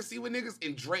drank Hennessy with niggas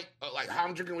and drank like how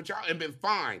I'm drinking with y'all and been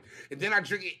fine. And then I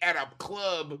drink it at a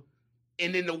club,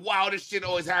 and then the wildest shit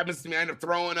always happens to me. I end up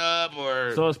throwing up,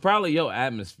 or So it's probably your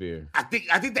atmosphere. I think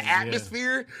the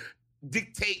atmosphere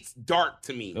dictates dark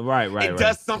to me. Right. It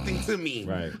does something to me.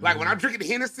 Right. Like when I'm drinking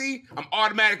Hennessy, I'm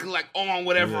automatically like on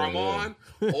whatever I'm on.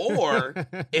 Or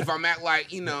if I'm at like,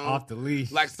 Off the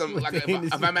leash. like some With like the if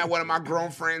Hennessy. I'm at one of my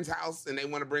grown friends' house and they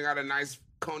want to bring out a nice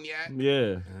cognac,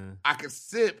 Yeah. I can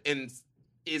sip and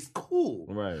it's cool.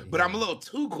 Right. But I'm a little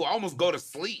too cool. I almost go to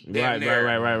sleep. damn Right.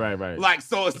 near. Right. Like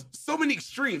so it's so many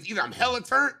extremes. Either I'm hella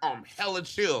turned or I'm hella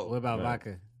chill. What about Right.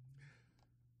 vodka?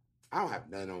 I don't have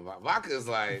nothing on vodka. Vodka is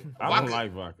like I don't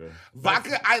like vodka.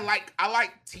 vodka. I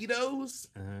like Tito's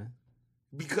Uh-huh.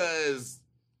 because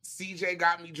CJ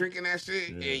got me drinking that shit,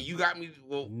 Yeah. and you got me.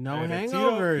 Well, No Man, the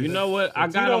hangovers. You know what? I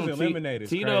got Tito's on and lemonade is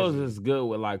Tito's crazy. is good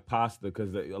with like pasta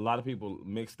because a lot of people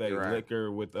mix their Right.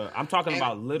 liquor with. I'm talking And-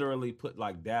 about literally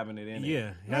like dabbing it in.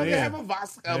 Yeah. no, Hell they yeah. have a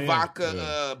Hell yeah.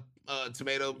 vodka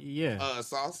tomato Yeah.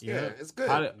 sauce. Yeah. Yeah, it's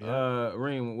good.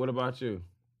 Reem, what about you?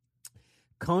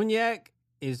 Cognac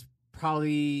is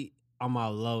probably on my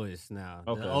lowest now.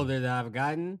 Okay. The older that I've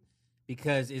gotten,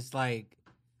 because it's like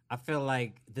I feel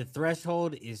like the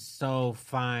threshold is so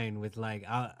fine with like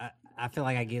I feel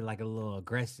like I get like a little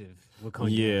aggressive with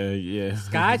cognac. Yeah.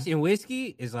 Scotch and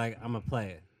whiskey is like I'm a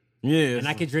player, Yeah. and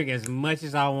I can drink as much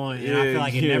as I want, and I Yeah, feel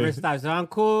like it yeah. never stops. So I'm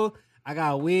cool. I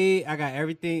got weed. I got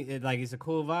everything. It's a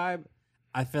cool vibe.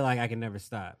 I feel like I can never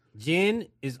stop. Gin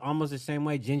is almost the same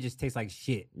way. Gin just tastes like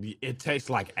shit. It tastes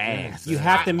like ass. You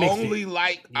have to mix I only it.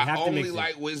 like You have I to mix only it.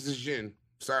 like Winston's gin.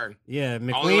 Sorry. Yeah, I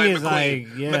only McQueen is like,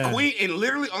 yeah. McQueen, and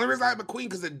literally only reason I like McQueen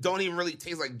because it don't even really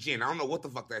taste like gin. I don't know what the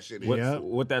fuck that shit is. Yep.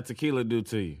 What that tequila do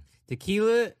to you?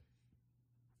 Tequila,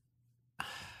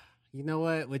 you know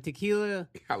what? With tequila,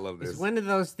 I love this. it's one of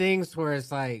those things where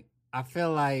it's like, I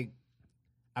feel like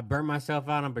I burnt myself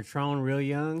out on Patron real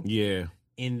young, Yeah.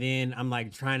 and then I'm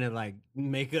like trying to like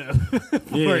make up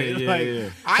for it. Yeah. Like, Yeah.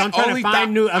 so I'm trying only to find thought-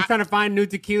 new. I'm trying to find new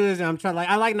tequilas, and I'm trying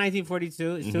I like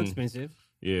 1942. It's too Mhm. expensive.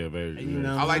 Yeah. Very. You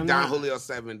know, I like I'm Don not- Julio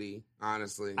 70,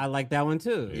 honestly. I like that one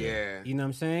too. yeah. You know what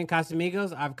I'm saying?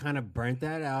 Casamigos, I've kind of burnt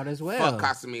that out as well. Fuck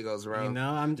Casamigos, bro. You know,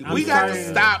 I'm we got to starting-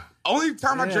 stop. Only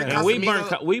time I Yeah. drink And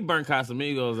Casamigos. we burnt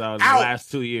Casamigos out in the Out.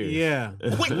 last 2 years. Yeah,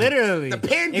 Wait, literally. the it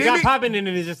got pandemic- popping, and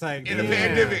it's just like in the yeah.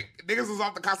 pandemic, niggas was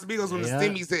off the Casamigos when Yeah. the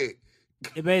stimmies hit.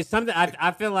 But it's something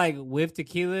I feel like with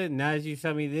tequila. Now that you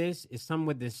show me this, it's something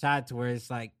with the shots where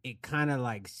it's like it kind of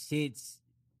like sits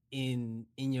in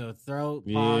your throat.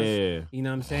 Pause, Yeah. you know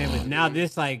what I'm saying. But now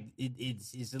this like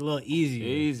it's a little easier.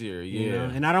 Easier. You Yeah.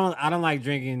 know? And I don't like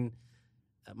drinking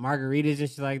margaritas and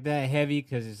shit like that heavy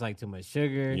because it's like too much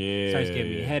sugar. Yeah. Starts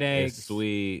giving me headaches. It's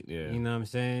sweet. Yeah. You know what I'm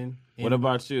saying? What And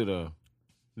about you though?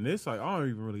 And it's like I don't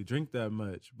even really drink that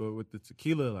much, but with the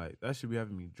tequila, like that should be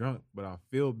having me drunk, but I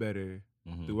feel better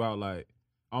throughout. Like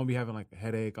I don't be having like a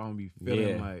headache. I don't be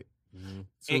feeling like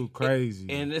too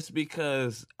crazy. And it's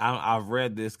because I've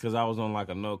read this because I was on like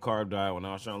a no carb diet when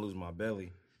I was trying to lose my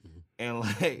belly, and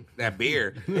like That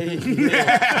beer.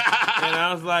 and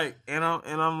I was like,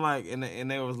 and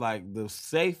they was like the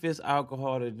safest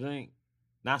alcohol to drink.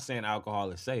 Not saying alcohol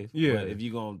is safe, but if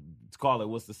you gonna call it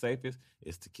what's the safest,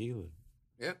 it's tequila.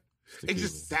 Yep. It Tequila.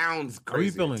 just sounds Are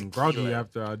you crazy. feeling groggy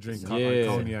after I drink Yeah.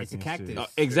 cognac It's a and cactus. shit?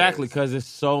 Exactly, because it's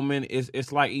so many.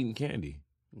 It's like eating candy.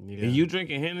 Yeah. And you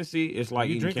drinking Hennessy, it's like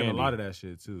you eating drinking candy. a lot of that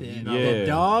shit too. Yeah. Yeah. The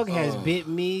dog has bit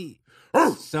me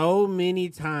so many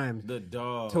times The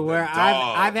dog. to where dog.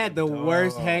 I've had the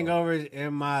worst hangovers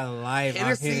in my life. off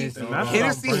Hennessy That's what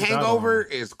Hennessy I'm burnt out hangover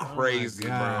on. is crazy,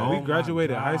 God. bro. When Oh we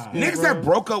graduated my high God. school. Niggas bro, that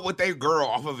broke up with their girl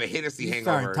off of a Hennessy You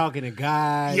hangover. start talking to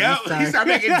guys. Yep, he started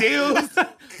making deals.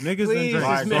 niggas Please, done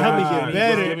just drank help me so get much.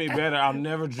 better. Get me better. I'll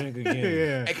never drink again.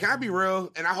 Yeah. Hey, can I be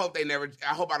real? And I hope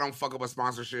I hope I don't fuck up a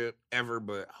sponsorship ever,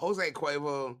 but Jose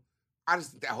Cuervo, I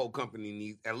just think that whole company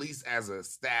needs, at least as a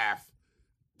staff,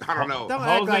 I don't know. Don't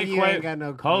act Jose like you ain't Cuervo, got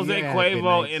no Jose you ain't had good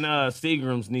Cuervo nights. and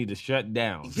Seagram's need to shut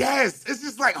down. Yes, it's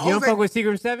just like You don't Jose. fuck with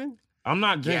Seagram 7? I'm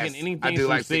not drinking Yes, anything I do from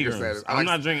like Seagram Seagram's. 7. I I'm like-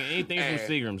 not drinking anything from Hey,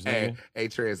 Seagram's, Hey, nigga. hey,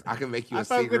 Triz, I can make you I a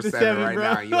fuck with Secret the 7 7, right bro.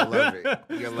 now. And you'll love it.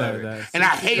 You'll love it. That- And I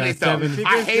hate that it though. seven-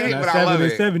 I hate it, that but I 7 love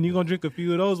and it. 7. You gonna drink a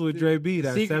few of those with Dre B?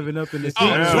 That Secret- 7 up in the Oh,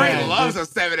 Yeah. Dre Yeah. loves a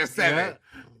 7 and 7. Yeah.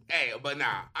 Hey, but nah,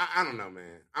 I don't know,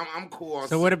 man. I'm cool on.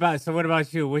 So what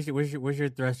about you? What's your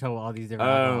threshold with all these different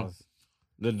alcohols?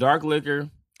 The dark liquor,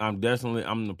 I'm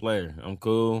the player. I'm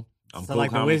cool. I'm So cool.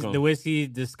 like calm, the whiskey,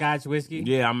 the Scotch whiskey?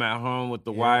 Yeah, I'm at home with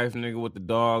the Yeah. wife, nigga, with the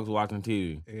dogs, watching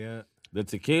TV. Yeah. The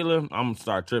tequila, I'm gonna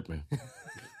start tripping.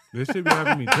 This shit be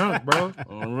having me drunk, bro.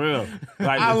 On real.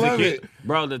 Like I the love tequila, it.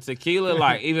 bro. The tequila,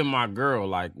 like even my girl,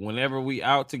 like whenever we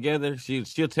out together, she'll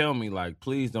tell me like,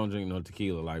 please don't drink no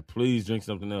tequila. Like, please drink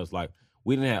something else. Like,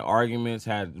 we didn't have arguments,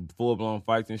 had full blown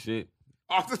fights and shit.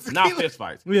 Off the tequila. Not fist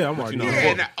fights. Yeah, I'm But already. you know, Yeah,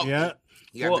 full- nah, oh, Yeah.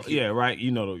 you got Well, tequila. yeah, right.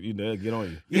 You know, get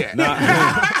on you. Yeah.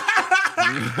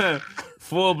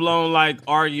 Full blown like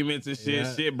arguments and shit,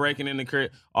 Yeah. shit breaking in the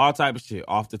crib, all type of shit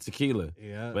off the tequila.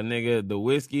 Yeah. But nigga, the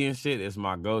whiskey and shit is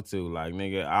my go to. Like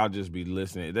nigga, I'll just be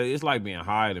listening. It's like being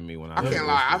high to me when I. I drink can't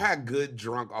lie. whiskey. I've had good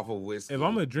drunk off of whiskey. If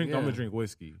I'm gonna drink, I'm Yeah. gonna drink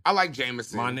whiskey. I like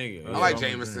Jameson. My nigga. I like Yeah.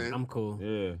 Jameson. I'm cool.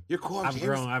 Yeah. You're cool on I've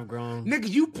Jameson. grown. Nigga,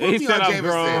 you put He me said on I'm Jameson.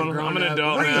 grown. I'm an Grown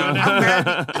adult Wait, now. I'm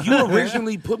mad. You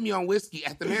originally put me on whiskey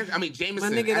at the mansion. I mean, My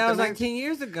Jameson. nigga, at that the was like mansion. 10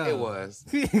 years ago. It was.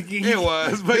 it It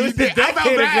was. But It you was a did. I felt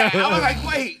decade bad. ago. I was like,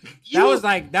 wait. You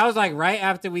That was like right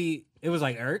after it was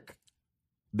like Irk.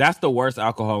 That's the worst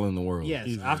alcohol in the world. Yes,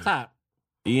 Easily. off top.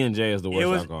 E&J is the worst It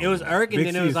was alcohol. it was Irk, and Big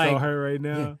then C it was is like so hurt right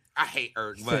now. I hate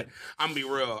Irk, but I'm gonna be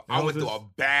real. I That went was through a- a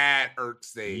bad Irk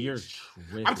stage. You're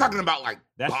tripping. I'm talking about like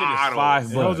That shit is bottles.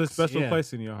 $5. It holds a special Yeah.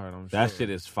 place in your heart. I'm sure. That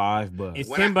shit is $5. it's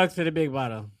When $10 for the big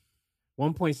bottle,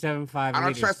 1.75. I don't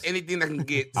liters. trust anything that can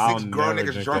get I'll 6 grown never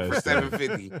niggas drink drunk that for shit.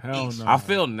 $7.50 Hell each. no. I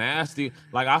feel nasty.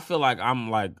 Like I feel like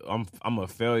I'm a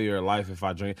failure in life if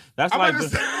I drink. That's I'm like about to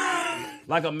the- say-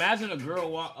 like imagine a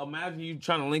girl imagine you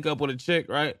trying to link up with a chick,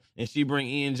 right? And she bring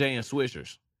E&J and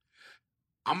Swishers.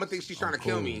 I'm gonna think she's trying to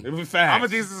kill me. It be I'm facts. gonna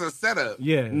think this is a setup.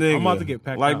 Yeah, Nigga. I'm about to get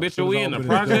packed Like, out. bitch, Soon are we as I in the open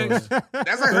this projects? door.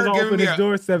 That's like As her I giving open me this a.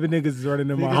 door, 7 niggas is running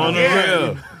in my On the Yeah.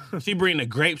 real. She bring the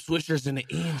grape Swishers and the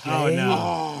E&J. Oh,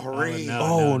 no. Oh, Reed. no.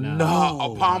 Oh, no.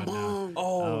 A pom pom.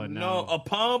 Oh, Oh, no. no. A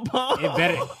pom pom. It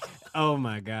better. Oh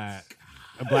my god,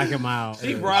 a Black and Mild.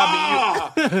 She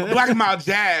robbing Black and Mild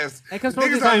Jazz. Hey, come smoke Niggas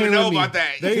this don't out even here know with me. about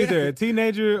that. They either a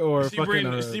teenager or you. She fucking.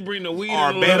 bring the weed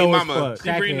Or in a baby little. as mama. fuck.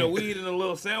 She bring the Crackhead. weed in a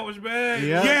little sandwich bag.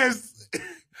 Yeah. Yes.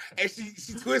 And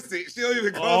she twisted. She don't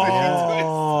even close it. She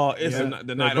Oh, it's Yeah. the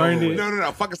They night burned over it. with. twist.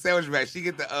 No. Fuck a sandwich bag. She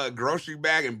get the grocery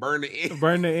bag and burn the end.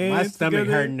 burn the ends. My stomach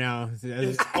together. hurting now.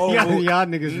 over. Y'all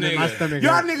niggas, Nigga. my stomach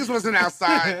Y'all hurt. niggas wasn't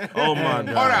outside. Oh my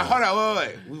god. Hold on,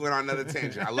 wait. We went on another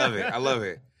tangent. I love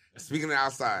it. Speaking of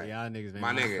outside, Y'all niggas, man,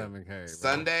 My my nigga. stomach hurt. Bro.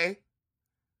 Sunday,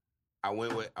 I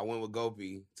went with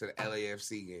Gopi to the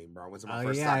LAFC game, bro. I went to my Oh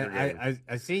first yeah, soccer game.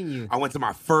 I seen you. I went to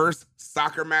my first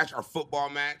soccer match or football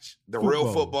match, the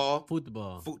real football.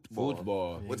 Football.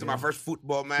 Football. Went to my first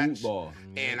football match. Football.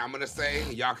 And I'm going to say,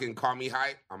 y'all can call me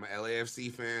hype. I'm an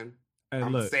LAFC fan. Hey,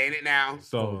 I'm look. saying it now.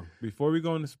 So before we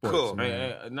go into sports, Cool.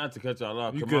 man, Hey, not to cut y'all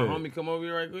off. You Can good. my homie come over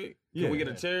here right quick? Can Yeah. we get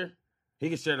a chair? He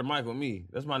can share the mic with me.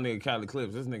 That's my nigga Cali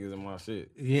Clips. This nigga's in my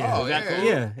shit. Yeah. Oh, Is that yeah. cool?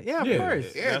 Yeah, of Yeah.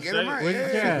 course. Yeah, That's get him straight. right.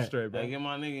 Where's the Yeah. cat? straight, bro. Hey, get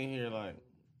my nigga in here like.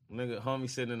 Nigga, homie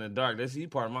sitting in the dark. He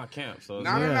part of my camp. So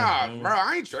No, bro.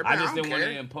 I ain't tripping. I just don't didn't want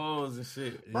care. to impose and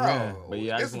shit. Bro, But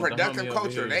yeah, I this just is want the productive homie over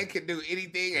culture. here. They can do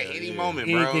anything at any moment,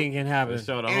 bro. Anything can happen.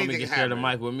 So the Anything homie can can share the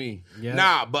happen. mic with me. Yeah.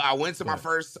 Nah, but I went to my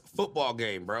first football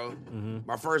game, bro. Mm-hmm.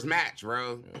 My first match,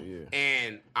 bro. Yeah.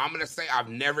 And I'm gonna say I've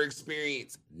never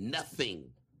experienced nothing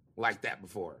like that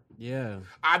before. Yeah.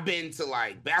 I've been to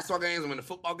like basketball games, I've been to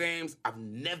football games. I've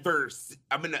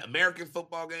been to American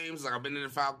football games, like I've been in the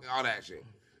Falcon, all that shit.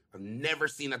 I've never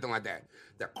seen nothing like that.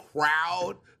 The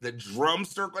crowd, the drum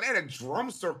circle, they had a drum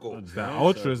circle. The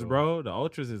Ultras, bro. The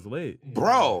Ultras is lit.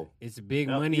 Bro, It's big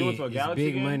You money. went to a It's Galaxy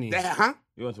big game? money. that, huh?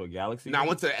 You went to a Galaxy? No, I game?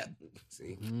 went to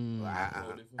see.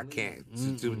 I can't.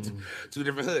 Two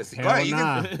different hoods. See, go Hell ahead, you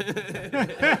nah. can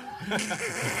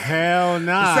Hell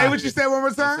nah. say what you said one more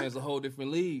I'm saying time. it's a whole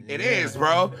different league. It is,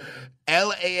 bro.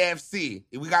 LAFC.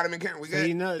 We got him in camera. We So good?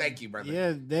 you know, Thank you, brother.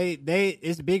 Yeah, they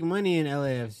it's big money in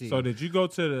LAFC. So did you go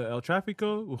to the El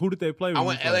Tráfico? Who did they play with? I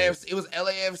went LAFC. It was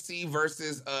LAFC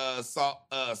versus Salt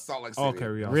Lake City. Okay,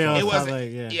 Real It Salt wasn't.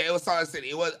 Lake, yeah. It was Salt Lake City.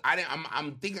 It was. I didn't.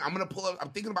 I'm thinking. I'm gonna pull up. I'm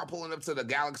thinking about pulling up to the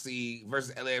Galaxy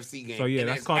versus LAFC game. So, yeah, And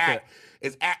that's it's called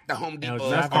It's at the Home Depot.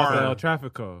 That's Traffico. called the Or- El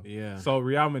Tráfico. Yeah. So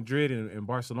Real Madrid and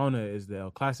Barcelona is the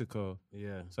El Clásico.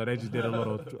 Yeah. So they just did a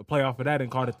little playoff of that and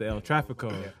called it the El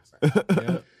Tráfico.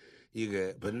 You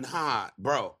good, but nah,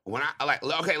 bro. When I like,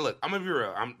 okay, look, I'm gonna be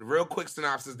real. I'm real quick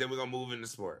synopsis. Then we're gonna move into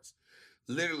sports.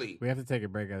 Literally, We have to take a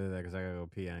break after that because I gotta go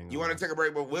pee. I ain't you gonna want to take a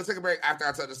break, but we'll take a break after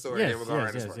I tell the story. Yes, then we're gonna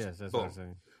yes, into yes, sports. yes. That's Boom. what I'm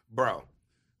saying. Bro.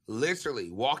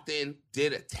 Literally walked in,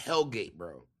 did a tailgate,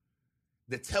 bro.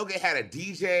 The tailgate had a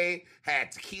DJ,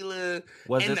 had tequila.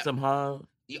 Was and it some hog?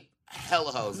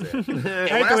 hella hoes there. I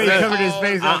like the way he covered his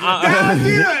face. I'm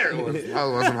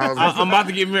about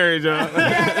to get married, y'all.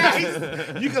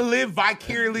 You can live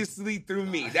vicariously through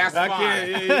me. That's I fine.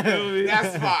 can't, yeah, you feel me?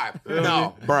 That's fine.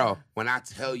 No, bro. When I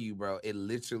tell you, bro, it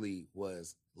literally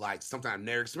was like something I've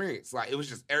never experienced. Like it was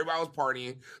just everybody was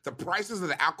partying. The prices of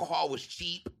the alcohol was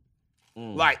cheap.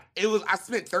 Like it was. I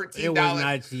spent $13. It was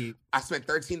not cheap. I spent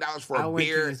 $13 for I a went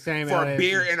to beer, the same for a LAFC.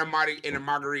 beer and a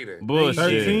margarita. Bullshit.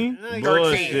 13?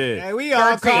 Bullshit. Hey, we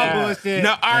all 13. call bullshit.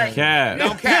 No, all right. Cap. No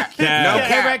cap. Cap. No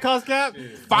Everybody cap. calls cap.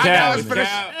 $5 for the.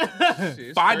 Shit,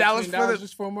 it's $5 for the-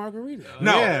 just for a margarita.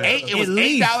 No, Yeah. it was At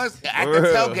least. $8 at the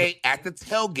Real. tailgate. At the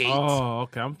tailgate. Oh,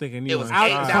 okay. I'm thinking It was you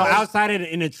 $8. So outside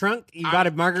in the trunk, you got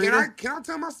a margarita. Can I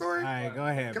tell my story? All right, go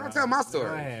ahead. Can I bro. tell my story?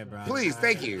 Go ahead, bro. Please,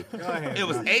 thank you. Go ahead. It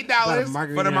was bro. $8 Got a for the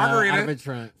out of a margarita.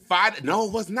 trunk. $5. No,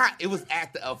 it was not. It was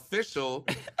at the official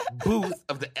booth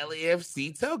of the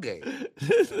LAFC tailgate.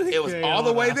 It was all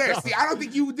the way there. See, I don't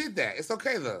think you did that. It's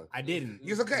okay though. I didn't.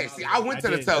 It's okay. See, I went I to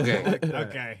the did. tailgate.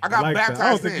 Okay. I got like that. baptized. I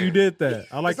don't think in. you did that.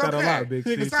 I like It's that okay. a lot, Big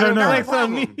C. It's not Turn a up.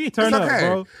 problem. Turn It's up, okay.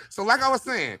 bro. So like I was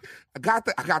saying, I got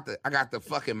the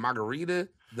fucking margarita,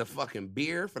 the fucking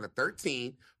beer for the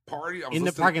 13 party. I was In the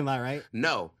listening- parking lot, right?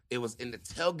 No, it was in the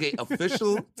tailgate,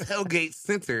 official tailgate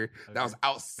center that was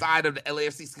outside of the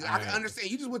LAFC. I can Alright.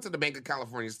 understand. You just went to the Bank of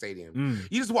California Stadium. Mm.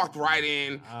 You just walked right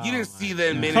in. Oh You didn't my see the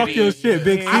God. amenities. Talk your shit,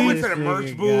 Big C. I went to the This merch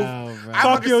nigga booth. go, bro. I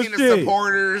Talk fucking your seen the shit.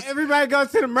 supporters. Everybody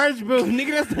goes to the merch booth,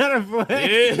 nigga. That's not a fun.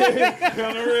 Yeah,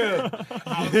 on the real.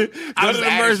 I Go was to the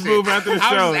adding merch shit. booth after the I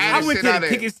was show. adding I went shit to the out there.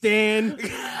 ticket stand.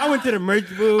 I went to the merch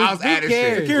booth. I was Who adding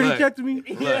cares? shit. Security Look. checked me.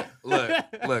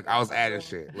 Look. I was adding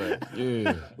shit. Look.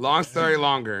 Yeah. Long story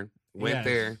longer. Went Yes.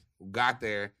 there, got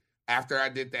there. After I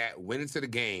did that, went into the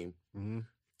game, Mhm.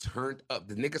 turned up.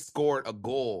 The nigga scored a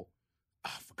goal. Oh,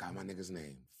 I forgot my nigga's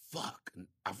name. Fuck.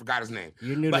 I forgot his name.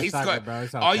 You're new But to he soccer, scored. bro.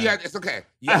 It's All you okay. have, it's okay.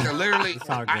 You have to literally. It's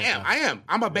all good, I am.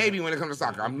 I'm a baby when it comes to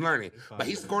soccer. I'm learning. all But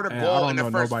he good. scored a And I goal don't in the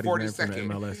know first nobody's 40 name from the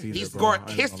seconds. MLS either, He bro. scored. I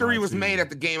ain't History gonna lie was to made you. at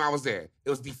the game I was there. It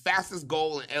was the fastest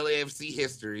goal in LAFC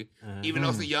history. Even though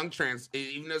it's a young franchise.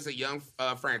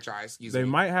 Excuse They me.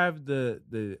 might have the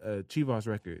Chivas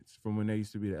records from when they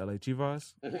used to be the LA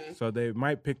Chivas. So they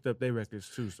might picked up their records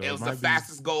too. So It was the might be-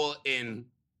 fastest goal in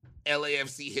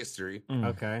LAFC history.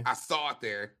 Okay. I saw it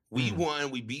there. We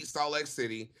won. We beat Salt Lake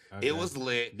City. Okay. It was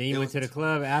lit. Then you It went was- to the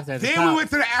club after. At the Then top. we went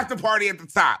to the after party at the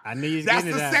top. I knew you was That's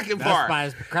getting the to that. second That part. spot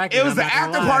is cracking, It was I'm the not gonna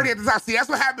after lie. party at the top. See, that's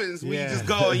what happens when you just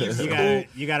go and you just you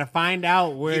cool. gotta find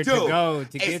out where You to do. go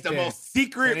to It's get the there. most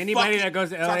secret. So anybody fucking that goes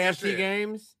to talking LAFC shit.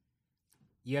 games,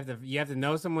 you have to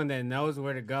know someone that knows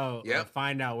where to go. Or Yep.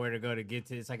 find out where to go to get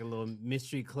to. It's like a little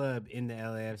mystery club in the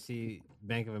LAFC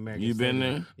Bank of America. You been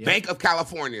Stadium. there? Yep. Bank of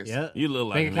California. Yep. You look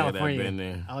like Bank a of nigga that California. been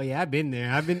there. Oh yeah, I've been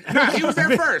there. I've been. Nah, he was there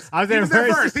first. I was He there was there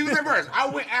first. first. He was there first. I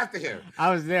went after him.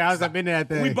 I've been there at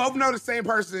the. We both know the same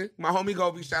person. My homie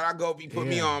Gopi, shout out Gopi, put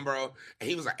me Yeah. on, bro. And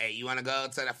he was like, "Hey, you want to go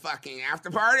to the fucking after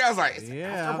party?" I was like, "It's an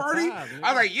Yeah, after party?" outside, man.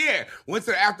 I was like, "Yeah." Went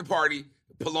to the after party.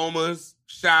 Palomas,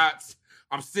 shots,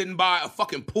 I'm sitting by a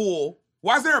fucking pool.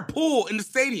 Why is there a pool in the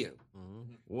stadium?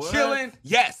 What? Chilling?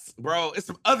 Yes, bro. It's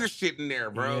some other shit in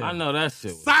there, bro. Yeah. I know that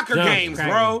shit. Soccer Jumping. games,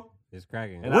 cracking. bro. It's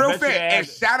cracking. And I Real bet you fair. they And had-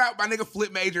 shout out my nigga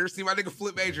Flip Major. See my nigga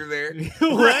Flip Major there.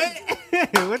 What?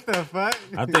 What the fuck?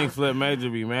 I think Flip Major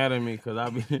be mad at me because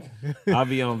I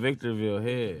be on Victorville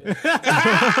head.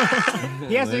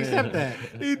 He has to accept that.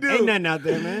 He do. Ain't nothing out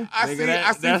there, man. I see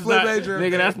that's Flip not, Major.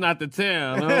 Nigga, that's not the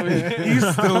town. Homie. You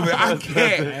stupid. I can't.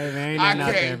 Hey, man, ain't I nothing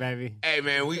out there, can't. baby. Hey,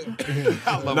 man,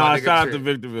 I love my Nah, nigga shout out Trip. to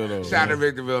Victorville though. Shout out to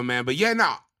Victorville, man. But yeah,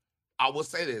 no. I will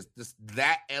say this.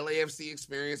 That LAFC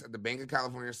experience at the Bank of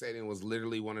California Stadium was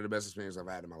literally one of the best experiences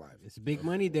I've had in my life. It's big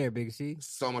money there, Big C.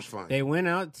 So much fun. They went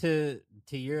out to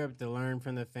Europe to learn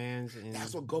from the fans. And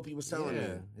That's what Gopi was telling me.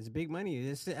 It's big money.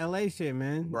 It's the LA shit,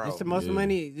 man. Bro. It's the most Yeah.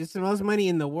 money. It's the most money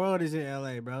in the world is in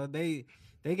LA, bro. They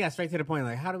got straight to the point.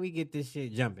 Like, how do we get this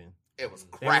shit jumping? It was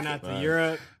They went cracking. out to Right.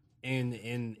 Europe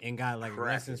and got like Cracking.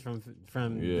 lessons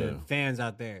from Yeah. the fans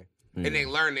out there. And they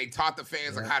learned, they taught the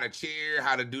fans like how to cheer,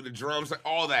 how to do the drums, like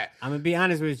all that. I'm gonna be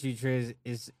honest with you, Triz.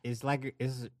 It's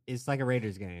like a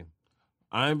Raiders game.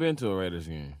 I ain't been to a Raiders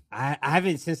game. I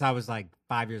haven't since I was like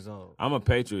 5 years old. I'm a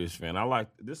Patriots fan. I like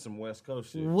this some West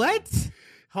Coast shit. What?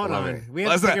 Hold Love on. it. We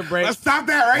have to take a break. Let's stop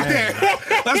that right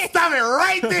there. Let's stop it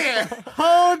right there.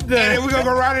 Hold And then we're the. going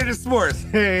to go right into sports.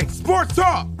 Sports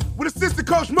Talk with assistant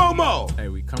coach Momo. Hey,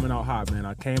 we coming out hot, man.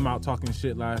 I came out talking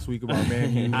shit last week about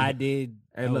Man U. I did.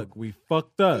 Hey, look, we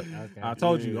fucked up. Okay. I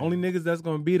told you, only niggas that's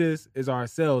gonna beat us is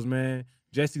ourselves, man.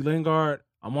 Jesse Lingard,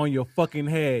 I'm on your fucking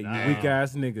head, you weak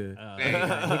ass nigga. Hey, he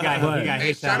got hey,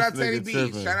 hit shout out Nigga Teddy B.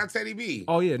 tripping. Shout out Teddy B.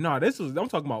 Oh yeah, no, I'm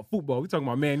talking about football. We talking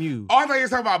about Man U. Oh, I thought you were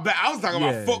talking about I was talking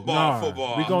about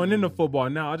football. We going into football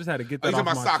now. I just had to get Oh, that you off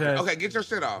talking my about soccer? chest. Okay, get your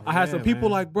shit off. I had some Yeah, people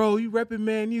man. like, bro, you repping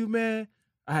Man U, man.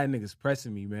 I had niggas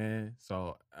pressing me, man.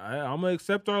 So I'm gonna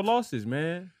accept our losses,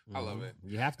 man. I love it.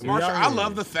 You have to. Marshall, y'all I ready?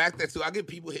 love the fact that too. I get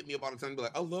people hit me up all the time and be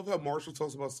like, I love how Marshall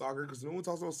talks about soccer because no one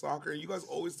talks about soccer and you guys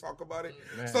always talk about it.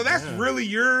 So that's really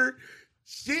your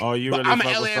shit. Oh, you But really I'm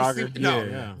fuck an with LAFC. soccer? No,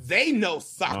 Yeah. they know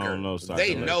soccer. I don't know soccer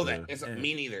They like know that. that. It's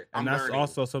me neither. I'm And that's learning.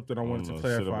 also something I wanted don't to know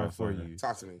shit clarify about for soccer. you.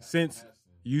 Talk to me. Since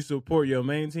you support your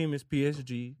main team is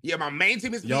PSG, Yeah, my main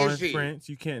team is y'all in PSG. France,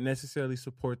 you can't necessarily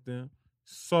support them.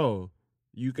 So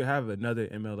you could have another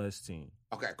MLS team.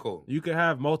 Okay, cool. You could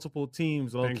have multiple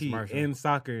teams low Thanks, key Marshall. in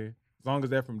soccer as long as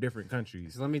they're from different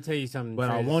countries. So let me tell you something. But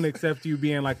I Triz. won't accept you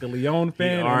being like a Lyon He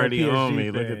fan. already or a PSG on me.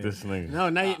 Fan. Look at this nigga. No,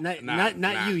 not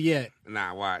nah. you yet.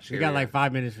 Nah, watch. We Here got we like go.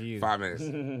 5 minutes for you. 5 minutes.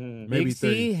 Maybe Big C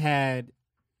 30. had.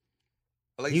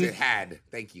 Like He you was- said, had.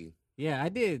 Thank you. Yeah, I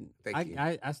did. Thank you.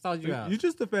 I stalled you out. You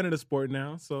just a fan of the sport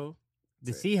now, so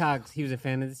The Seahawks. He was a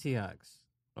fan of the Seahawks.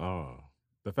 Oh,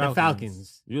 the The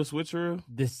Falcons. you a switcheroo?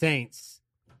 The Saints.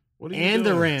 What are you And the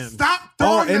doing? Rams. Stop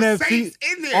All throwing the NFC Saints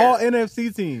in there. All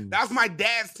NFC teams. That was my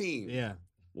dad's team. Yeah.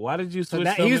 Why did you So switch?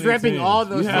 that so he was many repping teams? all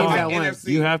those You teams have- at like once.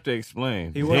 NFC. You have to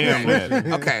explain. He wasn't Damn switching.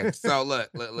 that. Okay, so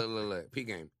look. P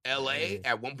game. LA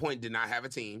at one point did not have a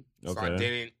team, so I Okay.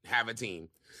 didn't have a team.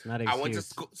 It's not an I excuse. went to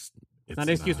school. It's not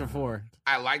an excuse for 4.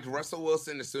 I liked Russell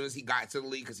Wilson as soon as he got to the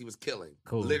league because he was killing.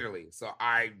 Cool. Literally. So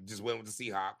I just went with the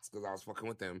Seahawks because I was fucking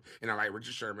with them. And I like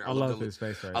Richard Sherman. I love his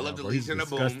face right I now. love the bro. He's Legion of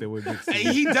Boom. disgusted with Big C.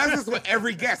 And he does this with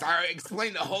every guest. I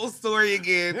explain the whole story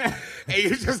again. And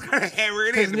you're just going to hammer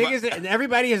it Because in. niggas, and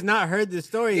everybody has not heard this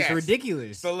story. Yes. It's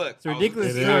ridiculous. So look. It's a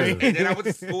ridiculous It story. is. And then I went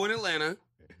to school in Atlanta.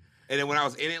 And then when I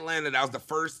was in Atlanta, that was the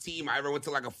first team I ever went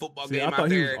to like a football See, game I out thought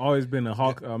he was there. always been a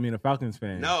Falcons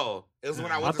fan. No, it was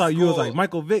when I I went to thought school. you was like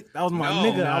Michael Vick. That was my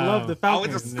No. nigga. I love the I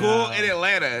went Falcons. to school in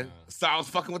Atlanta, so I was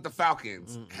fucking with the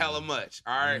Falcons hella much.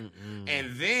 All right?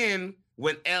 And then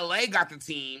when LA got the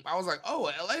team, I was like, oh,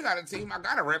 LA got a team. I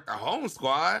gotta rep the home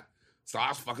squad. So I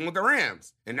was fucking with the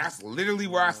Rams. And that's literally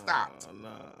where I stopped.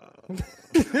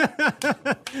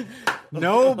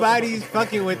 Nobody's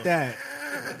fucking with that.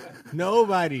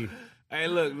 Nobody. Hey,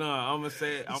 look, no, I'm gonna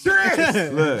say it.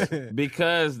 Trish! Look,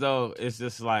 because though, it's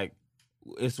just like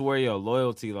it's where your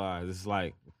loyalty lies. It's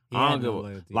like He I had don't no give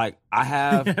loyalty. like I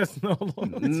have Yes, no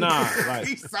loyalty. nah like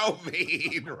He's so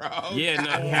mean, bro. yeah.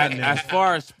 God. As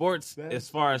far as sports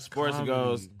comedy.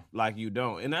 goes, like you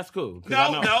don't, and that's cool. 'cause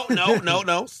I know-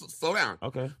 No. Slow down.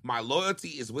 Okay, My loyalty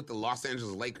is with the Los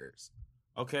Angeles Lakers.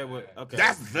 okay, okay.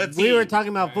 That's the team. We were talking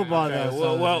about football, Okay,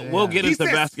 though. we'll get He into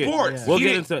said basket. sports. We'll He get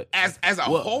didn't- into as a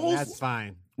Well, whole. That's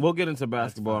fine. we'll get into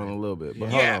basketball in a little bit. But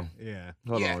Yeah. hold on, Yeah.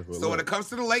 hold Yeah. on. real quick. So when Look. it comes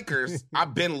to the Lakers,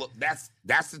 I've been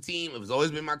that's the team. It was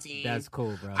always been my team. That's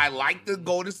cool, bro. I liked the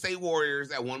Golden State Warriors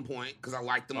at one point because I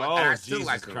liked them. and oh I still Jesus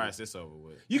like them. Christ, it's over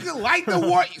with. You can like the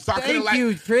Warriors. So I couldn't Thank like. you,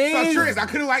 Triz. So Triz, I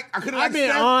couldn't like. I've been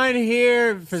Steph. on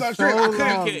here for So, so Triz, I couldn't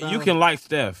long. get- bro. You can like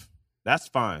Steph. That's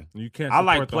fine. You can't. I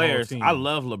like support the whole players. team. I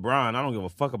love LeBron. I don't give a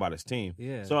fuck about his team.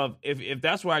 Yeah. So if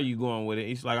that's why you going with it,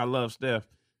 it's like I love Steph.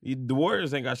 The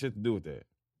Warriors ain't got shit to do with that.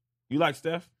 You like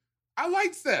Steph? I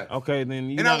like Steph. Okay, then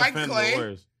you And I not like a fan Clay. of the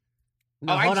Warriors.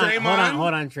 No, I like hold on, Draymond.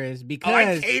 hold on, Tris. I like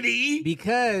Because KD.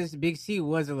 because Big C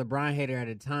was a LeBron hater at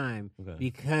the time. Okay.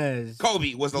 Because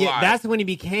Kobe was alive. yeah, that's when he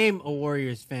became a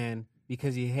Warriors fan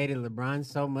because he hated LeBron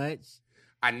so much.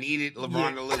 I needed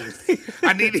LeBron to lose.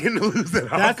 I needed him to lose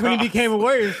at all That's when he costs. became a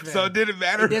Warriors fan. So did it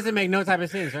matter? It doesn't make no type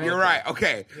of sense, right? You're right.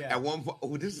 Okay. Yeah. At one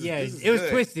point, this is Yeah, this is it was good.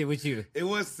 twisted with you. It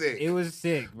was sick. It was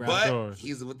sick, bro. but Sure.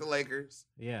 he's with the Lakers,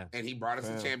 yeah. and he brought us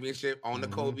a championship on the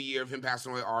Kobe year of him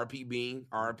passing away. R.P. Bean,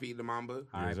 R.P. the Mamba.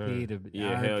 R.I.P. to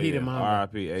Yeah, hell R.I.P. yeah. to Mamba.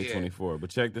 R.I.P. A24. But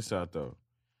check this out though.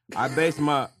 I base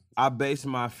my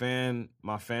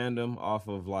fandom off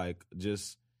of like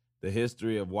just the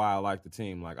history of why I like the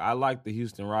team. Like I like the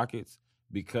Houston Rockets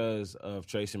because of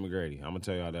Tracy McGrady. I'm gonna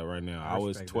tell y'all that right now. I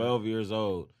was respect 12 years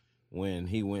old when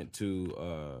he went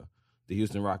to the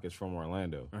Houston Rockets from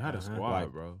Orlando. I had a squad,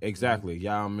 Like, bro. Exactly.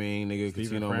 Y'all mean nigga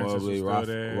Stephen Casino Francis was Mobley, still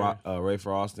there. Rayford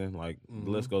Austin, like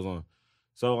the list goes on.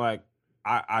 So like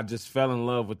I just fell in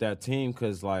love with that team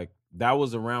because like that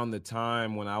was around the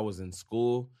time when I was in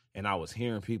school and I was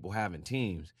hearing people having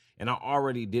teams. And I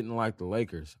already didn't like the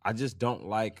Lakers. I just don't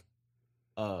like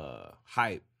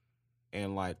hype.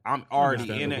 And like I'm already in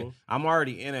it. Understandable. I'm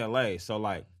already in LA. So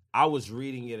like I was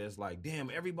reading it as like, damn,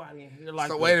 everybody in here like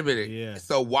So the- wait a minute. Yeah.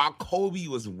 So while Kobe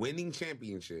was winning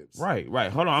championships, Right.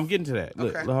 Hold on, I'm getting to that.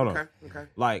 Look, Okay. hold on. Okay.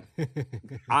 Like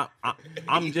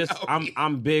I'm just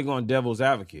I'm big on devil's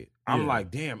advocate. I'm Yeah.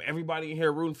 like, damn, everybody in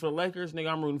here rooting for the Lakers,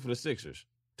 nigga. I'm rooting for the Sixers.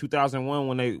 2001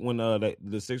 when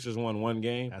the Sixers won one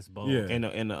game That's bold. Yeah. in the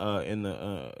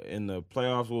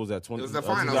playoffs. What was that? It was the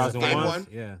finals. 2001? Game one.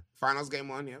 Yeah. Finals game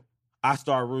one. Yep. I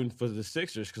started rooting for the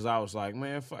Sixers because I was like,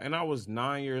 man, and I was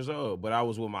 9 years old, but I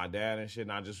was with my dad and shit,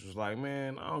 and I just was like,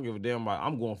 man, I don't give a damn about.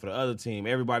 I'm going for the other team.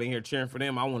 Everybody in here cheering for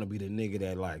them. I want to be the nigga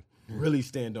that like really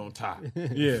stand on top.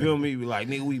 Yeah. Feel me? Be like,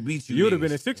 nigga, we beat you. You would have niggas.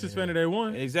 been a Sixers fan if they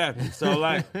won. Exactly. So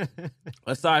like,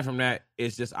 aside from that,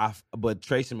 it's just but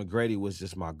Tracy McGrady was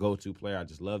just my go-to player. I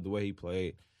just loved the way he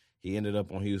played. He ended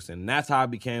up on Houston. And that's how I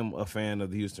became a fan of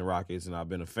the Houston Rockets, and I've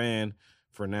been a fan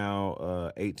for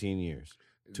now 18 years.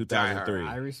 2003.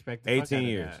 I respect the fuck 18 out of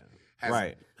years. that.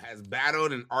 Right. Has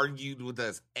battled and argued with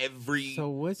us every. So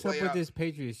what's up playoff. with this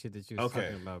Patriots shit that you was Okay.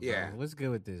 talking about, bro? Yeah. What's good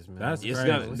with this, man? That's It's crazy.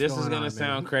 gonna, What's this is going gonna on,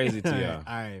 sound man? crazy to All y'all.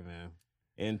 right, man.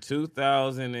 In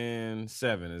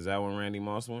 2007, is that when Randy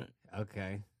Moss went?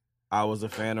 Okay. I was a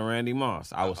fan of Randy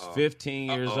Moss. I was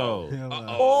 15 years old.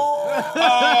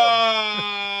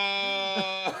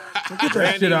 Get that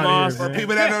Randy shit out Moss, of For here, man.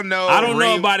 people that don't know, I don't know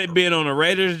Ray- about it being on a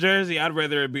Raiders jersey. I'd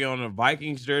rather it be on a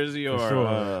Vikings jersey or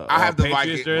sure. I have the Patriots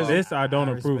Vikings- jersey. This I don't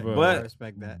I approve respect- of. But- I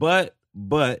respect that.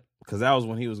 But because that was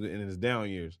when he was in his down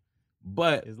years.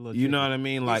 But It's a little you know tricky. what I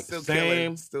mean? He's Like still same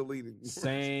killing, still leading.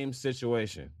 same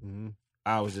situation. Mhm.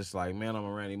 I was just like, man, I'm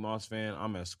a Randy Moss fan.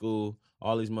 I'm at school.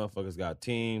 All these motherfuckers got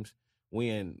teams. We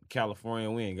in California.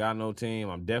 We ain't got no team.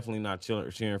 I'm definitely not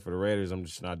cheering for the Raiders. I'm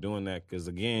just not doing that because,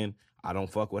 again, I don't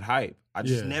fuck with hype. I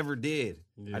just Yeah. never did.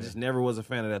 Yeah. I just never was a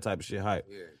fan of that type of shit hype.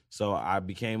 Yeah. So I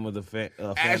became a fan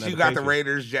As of you got the Patriots.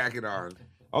 Raiders jacket on.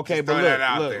 Okay, Just but throw look, that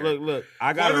out there. look.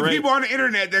 I got One a of the Ra- people on the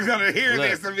internet, they're gonna hear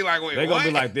Look, this and be like, "Wait, They're what?" gonna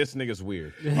be like, "This nigga's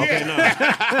weird." Okay,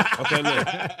 no. Okay, look.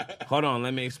 Hold on,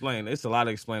 let me explain. It's a lot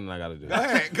of explaining I gotta do. Go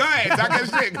ahead, talk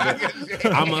that shit. Talk that shit.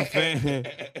 I'm a fan.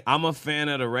 I'm a fan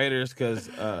of the Raiders because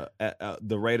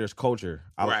the Raiders culture.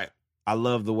 Right. I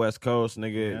love the West Coast,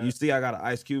 nigga. Yeah. You see, I got an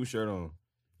Ice Cube shirt on.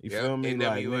 You Yep, feel me?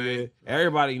 Like, NWA. nigga,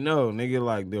 everybody know, nigga.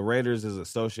 Like the Raiders is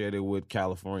associated with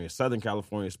California, Southern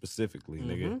California specifically,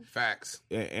 nigga. Facts.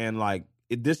 And like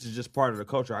this is just part of the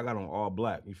culture. I got on all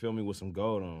black. You feel me? With some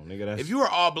gold on, nigga. That's If you were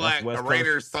all black, West the Coast.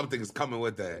 Raiders, something's coming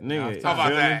with that. nigga. How about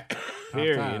feel me? that?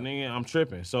 Period, top. nigga. I'm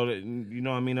tripping. So that you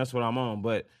know what I mean. That's what I'm on.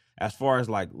 But as far as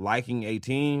like liking a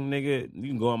team, nigga, you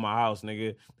can go in my house,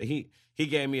 nigga. He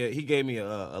gave me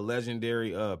a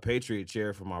legendary Patriot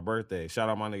chair for my birthday. Shout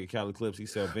out my nigga Cali Clips. He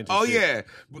sell vintage. Oh shit.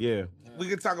 yeah, yeah. we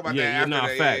can talk about Yeah, that yeah, after nah,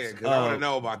 that. facts. Yeah, because I want to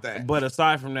know about that. But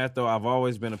aside from that, though, I've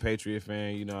always been a Patriot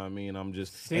fan. You know what I mean? I'm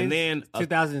just Since and then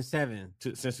 2007,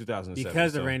 since 2007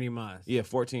 because so, of Randy Moss. Yeah,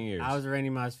 14 years. I was a Randy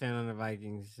Moss fan on the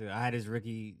Vikings. I had his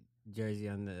rookie jersey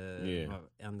on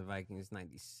the Vikings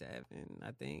 '97,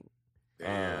 I think.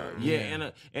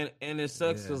 Yeah, and it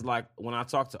sucks because like when I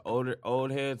talk to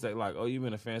old heads, they like, oh, you've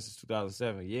been a fan since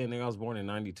 2007. Yeah, nigga, I was born in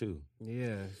 '92. Yeah,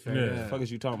 Yeah. What the fuck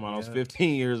is you talking about? I was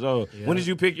 15 years old. Yeah. When did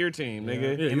you pick your team,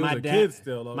 nigga? Yeah, And you my was a dad- kid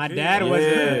still. My okay? dad was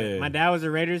Yeah. my dad was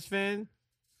a Raiders fan,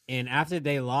 and after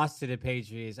they lost to the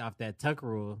Patriots off that tuck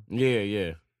rule,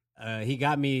 Yeah. he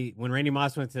got me when Randy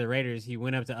Moss went to the Raiders. He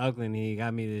went up to Oakland and he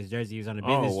got me this jersey. He was on a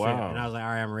business trip, and I was like, all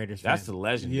right, I'm a Raiders fan. That's a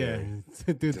legendary.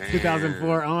 Yeah,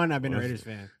 2004 on, I've been a Raiders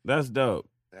fan. That's dope.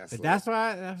 But that's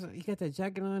why you got that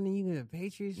jacket on and you got a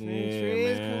Patriots fan.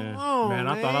 Yeah, man. Come on, Man,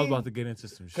 I thought I was about to get into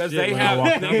some shit. Because they when have- I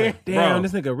walked in. I was like, damn, Bro.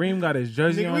 this nigga Reem got his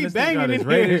jersey Nigga, on. we This nigga got banging his in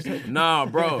Raiders. here. Nah,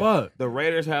 bro. Fuck. The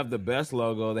Raiders have the best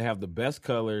logo. They have the best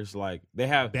colors. Like they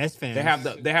have Best fans. They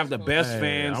have the best Hey,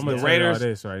 fans. I'ma The tell Raiders. y'all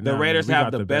this right the now, Raiders man. We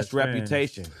have got the best fans.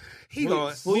 reputation. He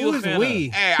going. Who you a Who's fan we?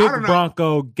 of? Hey, I Big don't know.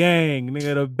 Bronco gang,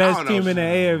 nigga, the best don't know team in the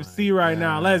AFC right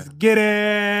now. Let's get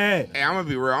it. Hey, I'm gonna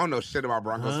be real. I don't know shit about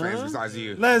Broncos fans besides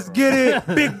you. Let's get it.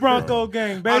 Big Bronco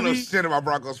gang, I don't know baby. shit about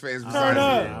Broncos fans Turn besides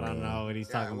up. you. I don't know what he's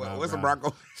talking about. What's a bro.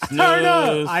 Bronco? Turn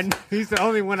up. He's the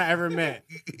only one I ever met.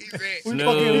 He said- We Snooze.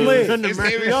 fucking lit. His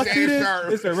name is Y'all see Shannon this?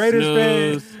 Sharp. It's a Raiders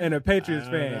Snooze. fan and a Patriots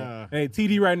I don't fan. know. Hey,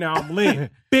 TD right now, I'm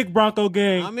lit. Big Bronco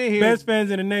gang. I'm in here. Best fans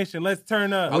in the nation. Let's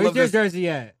turn up. I Where's love your this- jersey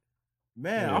at?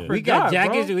 Man, Yeah. I forgot, We got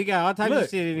jackets. bro. We got all types Look. of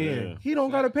shit in here. Yeah. He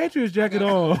don't got a Patriots jacket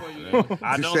on.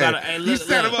 I You don't said- gotta. Hey, you look,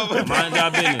 set look. him up. Mind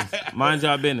your business. Mind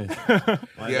your business.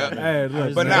 Yeah. Hey,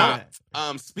 look. But man.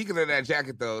 now, speaking of that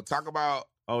jacket though, talk about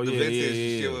Oh the yeah, vintage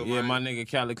yeah. shit with Yeah, mine. my nigga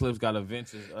Cali Clips got a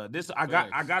vintage.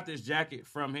 I got this jacket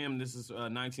from him. This is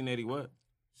 1980 what?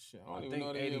 Shit, I don't I even think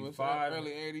know the year. What's 85. that?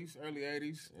 Early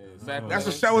 80s. that's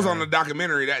what show was on the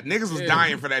documentary. That niggas was Yeah.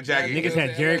 dying for that jacket. Niggas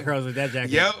had Jerry curls with that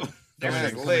jacket. Yep. That That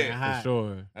was was lit. hot. For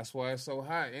sure. That's why it's so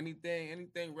hot.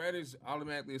 Anything Raiders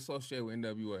automatically associated with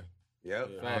NWA. Yep.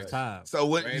 Off top. So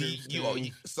what? Raiders,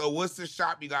 Kings. So what's the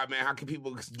shop you got, man? How can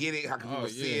people get it? How can people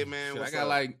see it, man? Shit, What's I got up?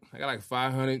 like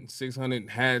 500, 600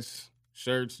 hats,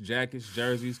 shirts, jackets,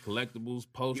 jerseys, collectibles,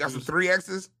 posters. You got some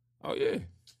 3Xs? Oh yeah.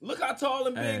 Look how tall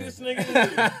and big Hey. this nigga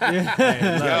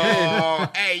is. Yo,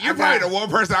 hey, you're probably the one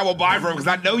person I will buy from because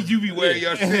I know you be wearing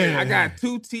your shit. I got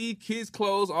 2T kids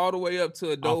clothes all the way up to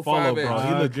a I dope follow, 5X. bro.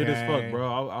 He legit as Okay. fuck,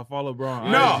 bro. I follow bro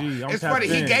on No, IG. I'm it's tapped funny.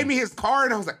 He in. gave me his card,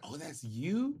 and I was like, "Oh, that's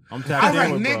you." I'm tapped I was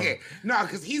in like, with bro. "Nigga, no,"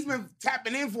 because he's been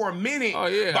tapping in for a minute. Oh,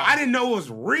 yeah. but I didn't know it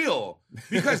was real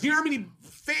because you know how many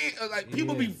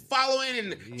people be following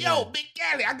and yo, Big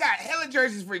Cali, I got hella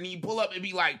jerseys for you. And you pull up and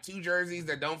be like 2 jerseys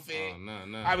that don't fit. Oh,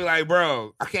 no. I be like,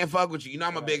 bro, I can't fuck with you. You know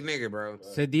I'm a big nigga, bro.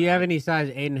 So do you have any size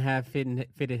 8.5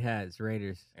 fitted hats,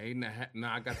 Raiders?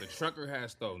 Nah, I got the trucker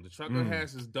hats though. The trucker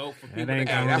hats is dope for people. ain't that Hey,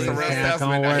 gonna got that's a work. real That's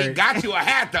salesman. gonna He work. got you a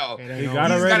hat though. It ain't He gonna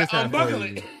got a He's work. Raiders gotta hat for unbuckle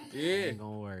you. it. Yeah. Ain't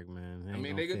gonna work, man. I Ain't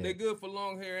mean, gonna fit. they good for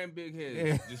long hair and big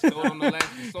heads. Just throw it on the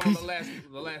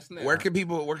last snap. Where can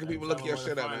people look your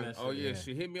shit up, man? Oh yeah,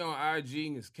 she hit me on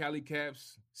IG. It's Cali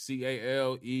Caps,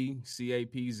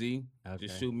 CALECAPZ. Okay.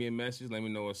 Just shoot me a message. Let me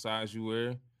know what size you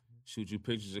wear. Shoot you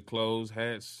pictures of clothes,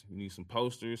 hats. You need some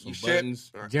posters, some You ship?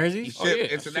 buttons. Jerseys? You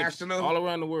ship international? all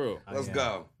around the world. Let's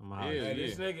go. I'm out. Yeah.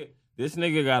 Hey, this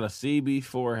nigga got a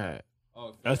CB4 hat.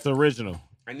 Oh, That's original.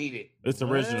 I need it. It's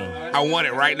original. I want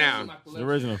it right now. It's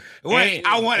original. Wait, And-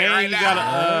 I want it and right you now.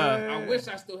 gotta, I wish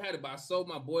I still had it, but I sold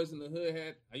my Boys in the Hood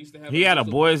hat. I used to have. he had a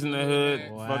Boys Boys in the Hood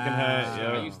hat. Wow. fucking hat. I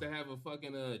Yeah. used to have a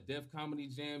fucking Def Comedy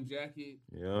Jam jacket.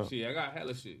 Yeah. Shit, I got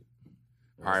hella shit.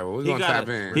 All right, well, we're He going to got tap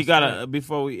in. He got a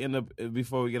before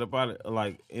we get up out of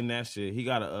like in that shit. He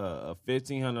got a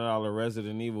 $1,500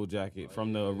 Resident Evil jacket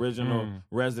from the original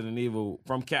Resident Evil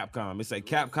from Capcom. It say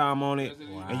Capcom on it,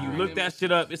 and you look that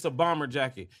shit up. It's a bomber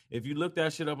jacket. If you look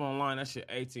that shit up online, that shit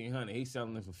 $1,800. He's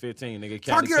selling it for $15. Nigga,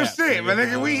 Talk Cali your Cap. shit, man,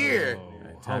 nigga. We here.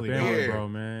 Tap Holy in with shit. bro,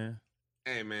 man.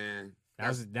 Hey, man. That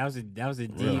was a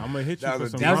deep. I'm gonna hit you That for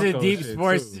was some That was a Bronco deep shit,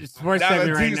 sports too. sports That was segment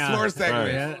a right deep now. sports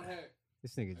segment. Yeah.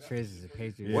 This nigga Trez is a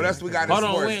Patriot. What else we got in Hold on,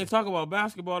 sports? we ain't talk about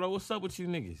basketball though. What's up with you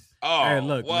niggas? Oh, Hey,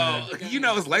 look, well, you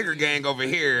know it's Laker gang over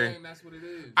here. That's what it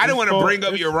is. I didn't want to It's bring up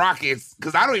full- your Rockets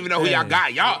because I don't even know who y'all Hey.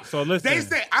 got. Y'all, So listen. they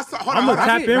said I saw. Hold I'm on, gonna hold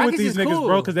on. tap in with Rockets these is niggas, cool.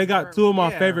 bro, because they got 2 of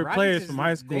my Yeah, favorite Rockets players is- from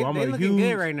high school. I'm they a looking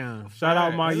huge good right now. shout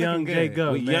out my They young looking J good.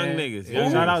 Gub, We man. young niggas. Yeah,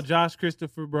 Ooh. shout out Josh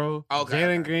Christopher, bro. Okay.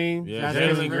 Jalen Green. Yeah, Shout out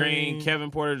Jalen to Green, Kevin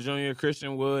Porter Jr.,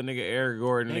 Christian Wood, nigga, Eric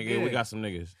Gordon, They nigga. We good. got some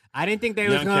niggas. I didn't think they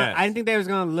Young was gonna. cats. I didn't think they was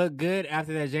gonna look good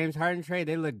after that James Harden trade.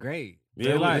 They look great.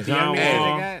 Yeah, They like like John The young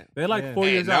Wall. niggas They like Yeah. 4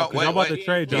 years no, out because wait, I'm about wait. to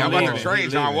trade Yeah, John I'm about Wall. to trade He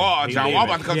John leaving. Wall. He John Wall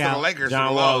about to come leaving. to the Lakers. John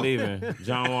for Wall low. leaving.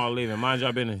 John Wall leaving. Mind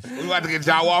your business. We about to get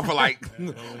John Wall for like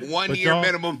 1 But year y'all-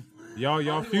 minimum.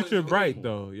 Y'all future bright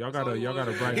though. Y'all got a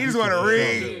bright. He just future want a for sure.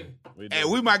 ring, We do. and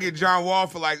we might get John Wall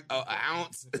for like an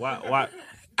ounce, Why?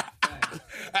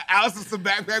 an ounce of some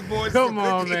backpack boys. Come some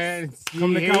on, cookies. man.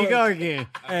 Come to Here you go again.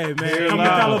 Hey man, Chill come to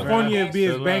out, California bro. and be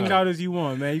as Chill banged out. out as you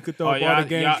want, man. You could throw Oh, up all the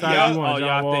game size you want,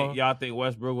 John y'all Wall. think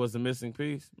Westbrook was the missing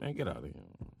piece? Man, get out of here.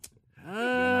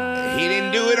 He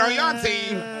didn't do it on your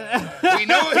team. We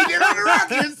know what he did on the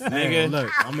Rockets. Nigga,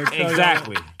 Look, I'm gonna tell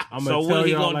exactly. So what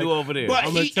he gonna do over there? But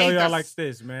I'm gonna he tell ain't y'all the- like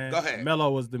this, man. Go ahead.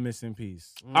 Melo was the missing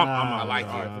piece. I like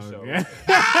it for sure.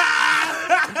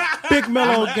 Big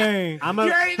Melo gang. I'm You a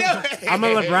already know it. I'm a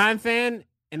LeBron fan,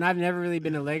 and I've never really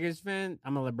been a Lakers fan.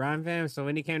 I'm a LeBron fan, so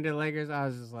when he came to the Lakers, I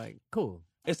was just like, cool.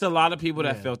 It's a lot of people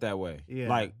that Yeah. felt that way. Yeah.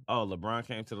 Like, oh, LeBron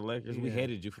came to the Lakers. We Yeah.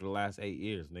 hated you for the last 8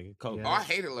 years, nigga. Coach. Yeah. Oh, I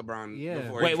hated LeBron. Yeah.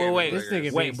 Before he came to the Wait. This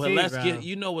Lakers. nigga Wait, Big but C, let's bro. get.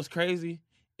 You know what's crazy?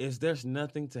 Is there's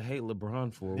nothing to hate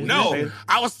LeBron for. We No, just hate-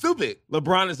 I was stupid.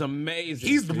 LeBron is amazing.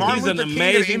 He's the Martin He's an Luther King of the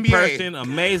amazing NBA. person,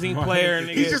 amazing player,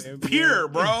 nigga. He's just pure,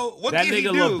 bro. What that can he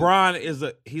nigga do?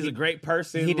 LeBron he's a great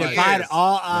person. He Like, defied Yes.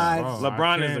 all odds. Bro, LeBron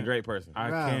I is a can't- great person. I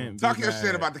Bro. can't Talk be your mad.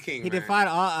 shit about the king. He man. defied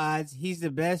all odds. He's the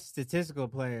best statistical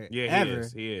player Yeah, ever.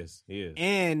 he is.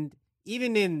 And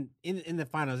even in the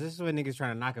finals, this is what niggas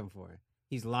trying to knock him for.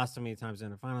 He's lost so many times in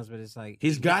the finals, but it's like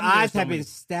He's the gotten there odds so have many- been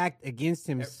stacked against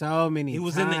him so many He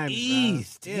was times. in the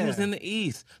East. Bro. He was Yeah. in the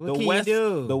East. What the can you West.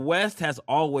 do? The West has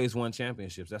always won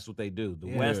championships. That's what they do. The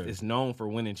Yeah. West is known for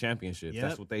winning championships. Yep.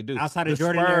 That's what they do. Outside of the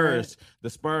Jordan era.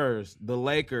 Spurs, the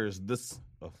Lakers, the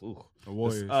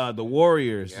Warriors. the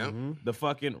Warriors, Yep. the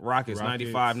fucking Rockets, Rockets.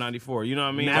 95, 94. You know what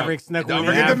I mean? Mavericks snuck Don't one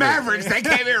in forget the there. Mavericks. They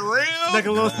came in real. Snuck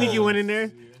a little sneaky one in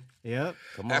there. Yep.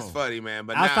 Come That's on. funny, man.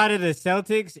 But Outside now, of the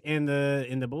Celtics and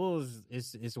the Bulls,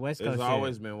 it's West Coast. It's shit.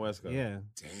 always been West Coast. Yeah.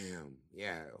 damn,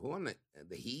 yeah. Who on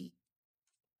the Heat?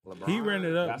 LeBron. He ran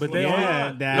it up, That's but what they LeBron- only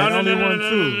Yeah, that's No, only won no,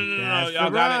 two. That's Y'all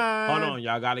got LeBron. it. Hold on.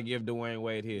 Y'all got to give Dwayne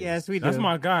Wade his. Yes, we do. That's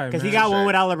my guy, Because he man. got one Shaq.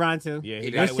 without LeBron too. Yeah, he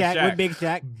With got it with Shaq, Shaq. with Big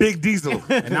Shaq. Big Diesel.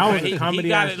 And that was He a comedy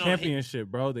got ass it on- championship,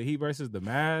 bro. The Heat versus the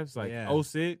Mavs, like Yeah.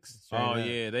 06. Straight Oh, up.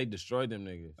 yeah. They destroyed them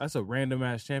niggas. That's a random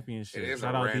ass championship. It is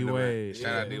Shout a out D random Wade.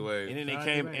 Shout out D Wade. And then they Shout out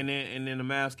came, to Wade. and then the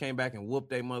Mavs came back and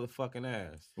whooped their motherfucking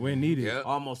ass. When needed. Yep.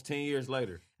 Almost 10 years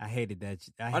later. I hated that.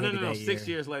 I Oh, hated no. that 6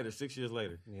 year. years later. 6 years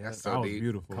later. Yeah. That's That so was deep.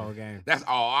 beautiful. Cold game. That's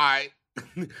all right.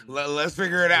 Let's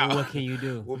figure it out. Well, what can you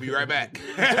do? We'll be right back.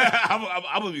 I'm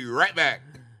gonna be right back.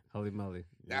 Holy moly.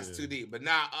 That's too deep. But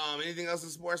now, anything else in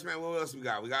sports, man? What else we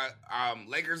got? We got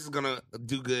Lakers is gonna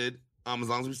do good. As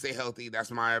long as we stay healthy.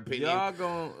 That's my opinion. Y'all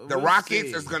going The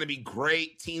Rockets is gonna be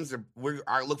great. Teams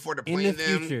I look forward to In playing the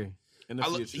them. future. in the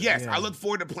future. Yes, Yeah. I look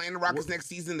forward to playing the Rockets next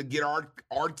season to get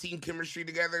our team chemistry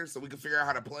together so we can figure out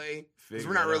how to play. Because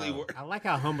we're not Figure it really. out. I like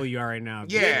how humble you are right now.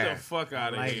 Yeah. Get the fuck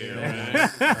out of Like here, it. man.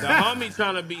 The homie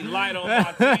trying to be light on my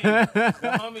team.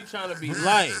 The homie trying to be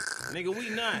light. Nigga, we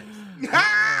not.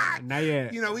 Not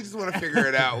yet. You know, we just want to figure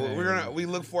it out. We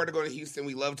look forward to going to Houston.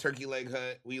 We love Turkey Leg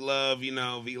Hut. We love, V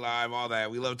Live, all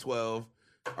that. We love 12.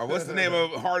 Or what's the name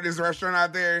of hardest restaurant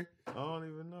out there? I don't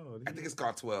even know. I think it's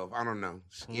called 12. I don't know.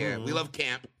 Yeah, we love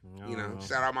camp.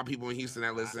 Shout out my people in Houston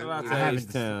that listen. Shout out You to know. I haven't,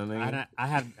 H-Town, nigga.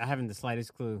 I haven't the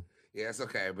slightest clue. Yeah, it's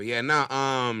okay. But yeah, no,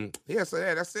 so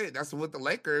yeah, that's it. That's with the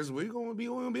Lakers. We're gonna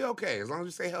be okay as long as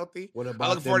we stay healthy. What I about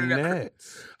look forward to them that.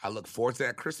 Nets? I look forward to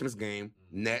that Christmas game.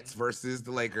 Nets versus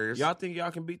the Lakers. Y'all think y'all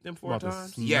can beat them 4 About to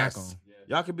times? smack Yes. 'em.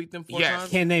 Y'all can beat them 4 Yes.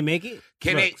 times? Can they make it?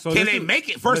 Can Look, they so can this they is- make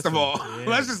it? First of listen. all,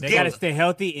 let's just They get got to it. stay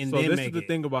healthy and So then this make is the it.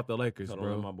 thing about the Lakers, Hold on,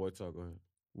 let bro. my boy talk. Go ahead.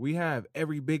 We have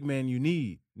every big man you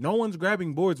need. No one's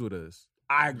grabbing boards with us.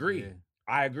 I agree. Yeah.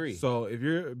 I agree. So if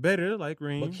you're better, like but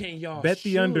Reem, can y'all bet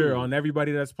the shoot? under on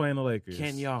everybody that's playing the Lakers.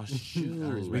 Can y'all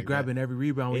shoot? We grabbing every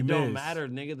rebound we It miss. don't matter,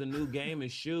 nigga. The new game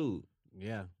is shoot.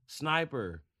 Yeah.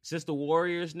 Sniper. Since the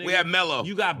Warriors, nigga. We have Melo.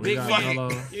 You got We big got fucking. Melo.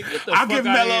 You get the I'll fuck give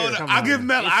outta Melo. here. Come I'll on. give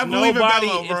Melo. It's I believe in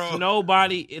Melo, bro.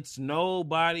 It's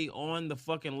nobody on the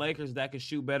fucking Lakers that can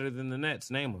shoot better than the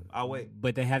Nets. Name them. I'll wait.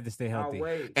 But they have to stay healthy. I'll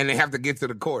wait. And they have to get to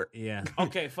the court. Yeah.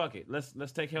 Okay, fuck it. Let's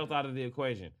take health out of the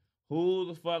equation. Who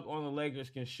the fuck on the Lakers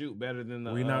can shoot better than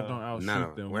the? We're not gonna outshoot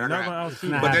no, them. we're We're not not gonna- gonna outshoot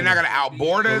not them. But they're not gonna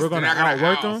outboard us. But we're gonna They're not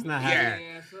outwork out- It's not Yeah, happening.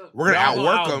 we're gonna Y'all gonna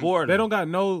outwork them. outboard They don't got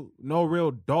no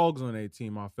real dogs on their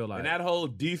team. I feel like And that whole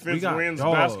We defense got wins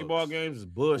dogs. basketball games is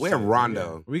bullshit. We have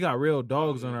Rondo. we got real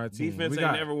dogs on our team. Defense we ain't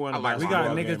got never won I a like we basketball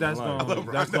got game niggas in that's my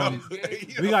life.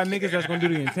 gonna we got niggas that's gonna do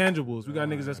the intangibles. We got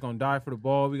niggas that's gonna die for the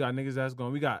ball. We got niggas that's gonna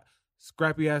we got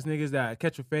scrappy ass niggas that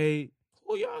catch a fade.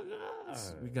 Who y'all got?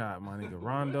 We got my nigga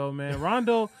Rondo, man.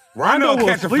 Rondo Rondo will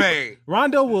catch a sleep- fade.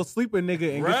 Rondo will sleep a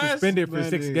nigga and Russ, get suspended for man,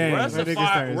 6 dude. games. Russ That a nigga fire,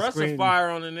 started Russ a screaming. fire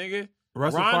on the nigga.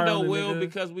 Russ a fire Rondo on the will nigga.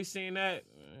 because we seen that.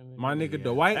 My nigga Yeah.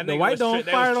 Dwight, That nigga Dwight was don't tri-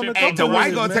 they fire was on the tripping. Hey, couple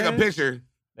Dwight niggas, gonna take a man. picture.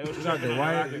 They was You got tripping.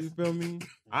 Dwight, you feel me?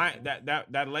 That Lakers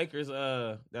that Lakers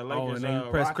and then you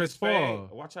press Rockets Chris fade. Paul.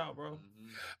 Watch out, bro.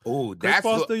 Ooh, Chris that's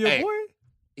Paul what- still your hey, boy?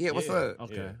 Yeah, what's Yeah. up?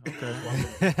 Okay, Yeah.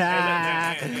 okay.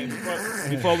 Hey,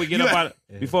 before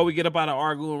we get up out of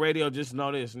Argoon Radio, just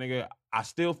know this, nigga. I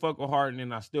still fuck with Harden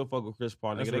and I still fuck with Chris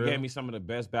Paul, nigga. That's They real. gave me some of the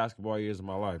best basketball years of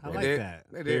my life, I bro. like They did. that.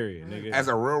 They did. Period, nigga. As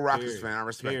a real Rockets Period. fan, I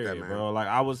respect Period, that, man. bro. Like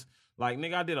I was Like,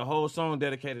 nigga, I did a whole song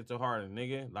dedicated to Harden,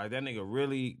 nigga. Like, that nigga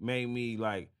really made me,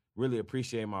 like, really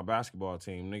appreciate my basketball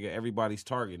team, nigga. Everybody's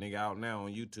target, nigga, out now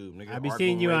on YouTube, nigga. I be Art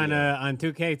seeing Room you Radio. on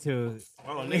 2K too.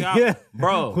 Oh, nigga,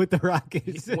 bro. With the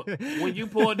Rockets. when you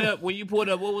pulled up, what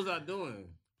was I doing?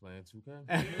 Playing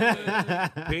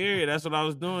 2K. Period. That's what I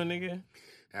was doing, nigga.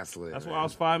 That's lit. That's man. why I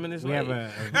was 5 minutes We late.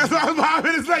 have That's why I was 5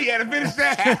 minutes late. You had to finish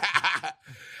that.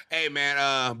 Hey,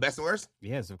 man, best and worst?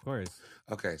 yes, of course.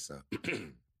 Okay, so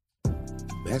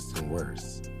best and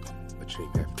worst. What Tree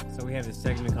Pepper? So we have this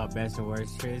segment called Best and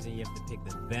Worst, Triz, and you have to pick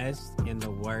the best and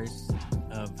the worst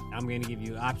of. I'm going to give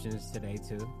you options today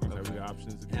too. Okay, we got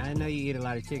options. And I know you eat a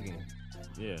lot of chicken.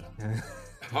 Yeah.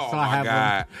 Oh, So I my have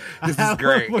God. I This is have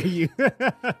great. one for you.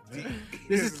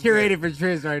 This is curated for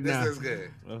Triz right This now. is good.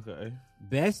 Okay.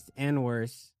 Best and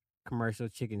worst commercial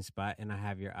chicken spot, and I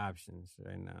have your options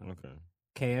right now. Okay.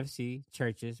 KFC,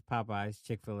 Churches, Popeyes,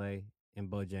 Chick-fil-A, and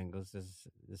Bojangles. This is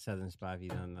the southern spot if you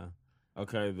don't know.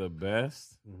 Okay, the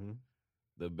best. Mm-hmm.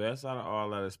 The best out of all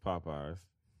that is Popeyes.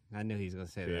 I knew he was going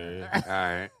to say Period. that. All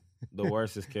right. The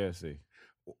worst is KFC.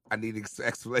 I need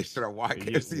explanation on why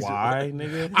KFC. Why,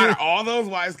 nigga? Out of all those,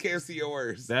 why is KFC your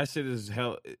worst? That shit is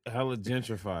hella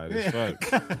gentrified as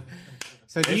fuck.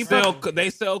 So do They you sell, fuck, they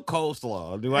sell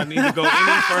coleslaw. Do I need to go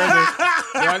any further?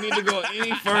 Do I need to go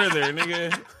any further,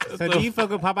 nigga? so do you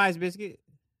fuck with Popeyes biscuit?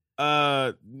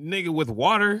 Nigga with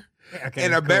water, Okay,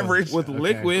 In a cool. beverage. with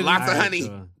liquid. Lots of All right, honey.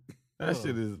 cool. That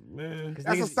shit is, man. 'Cause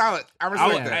That's a niggas- solid. I I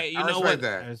respect would- that. hey, you I know respect what? I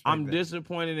that. respect I'm that.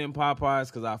 disappointed in Popeyes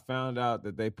because I found out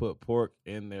that they put pork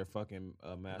in their fucking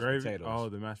mashed Gravy. potatoes. Oh,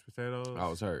 the mashed potatoes. I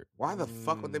was hurt. Why the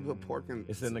fuck would they put pork in?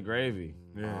 It's in the gravy.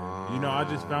 Yeah. You know, I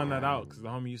just found that out because the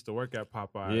homie used to work at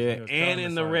Popeyes. He Yeah, was and telling in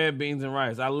us, the like, red beans and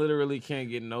rice. I literally can't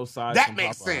get no sides. That from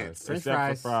makes Popeyes, sense. French except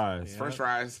fries. for fries. Yeah. French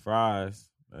fries. Fries.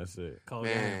 That's it. Cold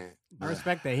Man. I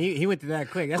respect that. He went through that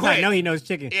quick. That's how I Quick. know he knows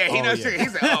chicken. Yeah, he Oh, knows yeah. chicken. He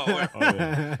said, oh. Oh,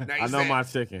 yeah. Now you I know said- my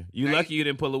chicken. You Now lucky you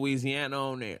didn't put Louisiana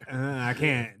on there. I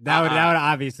can't. That would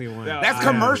obviously won. That- That's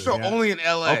Yeah, commercial yeah. only in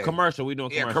LA. Oh, commercial. We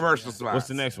doing Yeah, commercial. commercial spots. What's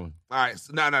the next one? All right.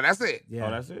 So, no, that's it. Yeah.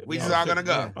 Oh, that's it. We Oh, just all shit. gonna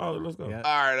go. Yeah. Oh, let's go. Yeah.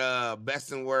 All right.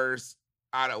 Best and worst.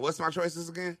 Out of what's my choices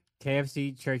again?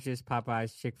 KFC, Churches,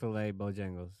 Popeyes, Chick-fil-A,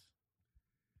 Bojangles.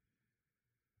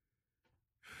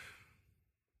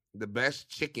 The best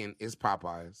chicken is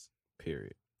Popeyes.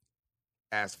 Period.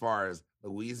 As far as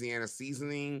Louisiana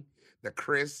seasoning, the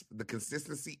crisp, the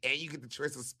consistency, and you get the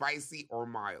choice of spicy or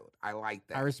mild. I like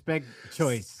that. I respect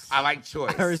choice. I like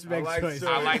choice. I respect I like choice. choice.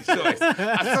 I like choice.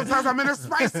 Sometimes I'm in a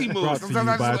spicy mood. Brought to you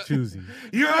Sometimes by I just Choosy.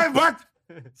 you know what?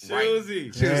 Choosy.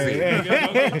 Choosy.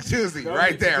 Hey. Choosy.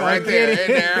 Right there. Go Right get there. it. Right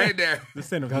there. Right there. The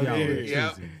center of Go the get hour. it.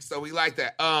 Yep. Choosy. So we like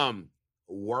that.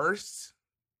 Worst.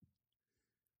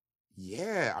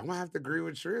 Yeah, I'm gonna have to agree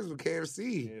with Triz with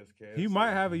KFC. He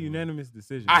might have a unanimous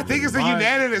decision. I think it's a Mine-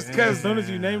 unanimous As because soon as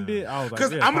you named it, I was like,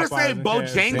 'Cause yeah, I'm gonna Popeyes say and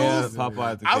Bojangles. KFC. Yeah,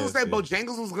 Popeyes and I would say KFC.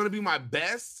 Bojangles was gonna be my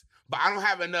best, but I don't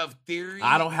have enough theory.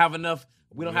 I don't have enough.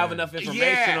 We don't have enough information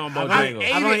Yeah, on I Bojangles.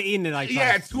 ate I've only it. eaten it like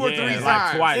Yeah, twice. 2 or Yeah, 3 like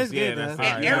times. twice. It's Yeah, good, that's though.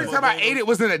 fine. And Yeah. every time I ate it,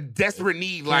 was in a desperate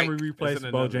need. Like, Can we replace It's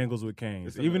another- Bojangles with Canes?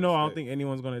 it's Even another though I don't state. think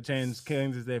anyone's gonna change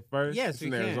Canes as their first. Yes, It's we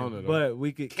in can. Arizona, though. but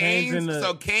we could Canes in Canes, the.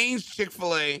 so Canes,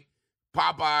 Chick-fil-A,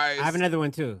 Popeyes. I have another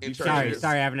one too. In Sorry, Churches.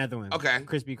 I have another one. Okay.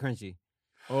 Crispy Crunchy.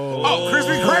 Oh,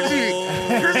 Crispy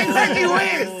Crunchy. Crispy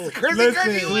Crunchy wins. Crispy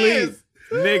Listen, Crunchy wins.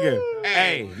 Nigga.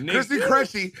 Hey, nigga. Crispy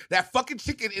Crunchy, that fucking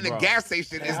chicken in the Bro. gas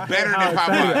station is I better hate how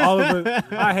than excited Popeyes. all of us.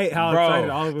 I hate how Bro. excited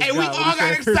all of us Hey, we got all when you got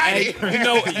said Crispy excited. Crunchy. You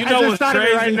know I just what's thought of it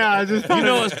crazy? right now. I just thought You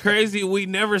know of what's crazy? We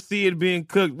never see it being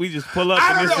cooked. We just pull up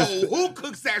I and don't it's know just who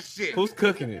cooks that shit. who's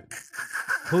cooking it?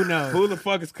 Who knows? Who the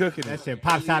fuck is cooking That it? shit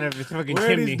pops out of his fucking Where are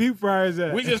chimney. these deep fryers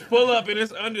at? We just pull up and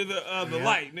it's under the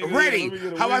light. Nigga. Ready. Let me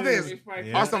get a How about wing. this?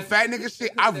 Yeah. On some fat nigga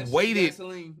shit, I've waited.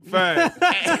 Fact.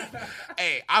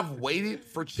 Hey, I've waited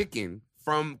for chicken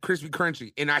from Crispy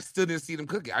Crunchy, and I still didn't see them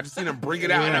cook it. I just seen them bring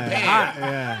it out in a pan. Hot.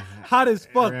 Yeah. Hot as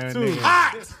fuck Yeah, too. nigga.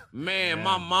 Hot. Man,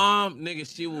 my mom, nigga,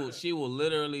 she will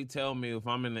literally tell me if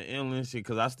I'm in the inland shit,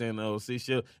 because I stay in the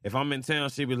OC. If I'm in town,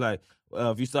 she be like,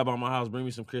 if you stop by my house, bring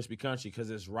me some Crispy Crunchy, because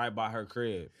it's right by her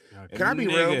crib. Can I be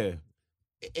Nigga, real?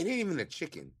 It ain't even the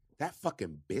chicken. That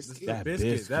fucking biscuit. That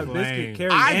Biscuit. That biscuit. biscuit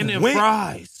carries. I And them went-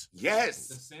 fries. Yes.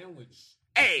 sandwich.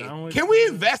 Hey, Sandwich. can we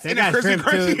invest They in a got Crispy shrimp,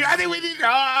 Crunchy? too. I think we need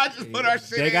to just put our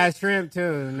shit They in. got shrimp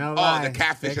too. No Oh, lie. the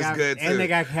catfish They got- is good too. And they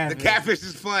got The catfish. catfish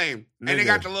is flame. And they Nigga.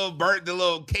 got the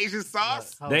little Cajun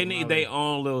sauce. Oh, They need love their it.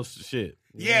 own little shit.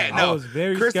 Yeah, I no. was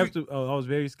very Crispy- skeptical. I was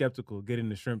very skeptical getting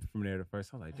the shrimp from there at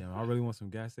first. I was like, damn, I really want some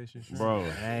gas station shrimp. Bro.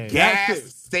 Hey. Gas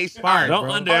station. All right, Don't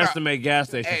bro. underestimate gas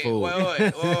station Hey, food. wait.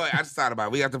 I just thought about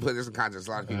it. We have to put this in context.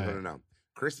 A lot of people don't know.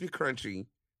 Crispy Crunchy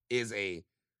is a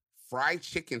fried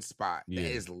chicken spot Yeah.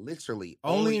 that is literally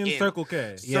Only in Circle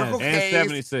K. Circle Yes. And K's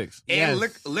 76. and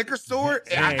Yes. liquor store.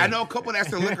 Hey. I know a couple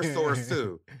that's in liquor stores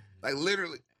too. Like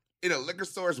literally, in a liquor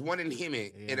store is one in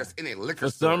Hemet, and it's in a liquor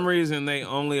For store. some reason, they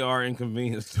only are in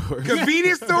convenience stores.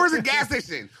 Convenience stores and gas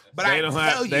stations, but they I don't tell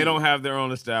have. you, They don't have their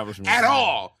own establishment at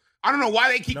all. I don't know why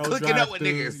they keep No clicking up with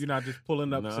drive-throughs. niggas. You're not just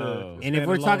pulling up No. to. And if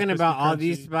we're standalone talking about Crispy all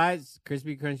these Crunchy. spots,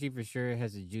 Crispy Crunchy for sure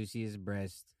has the juiciest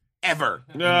breast Ever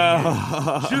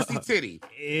No. juicy titty,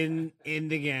 in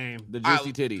the game. The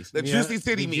juicy titties. the Yeah, juicy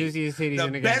titty the meat, juiciest titties the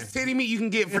in the best game. titty meat you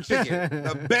can get for chicken.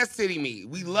 The best titty meat.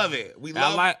 We love it. We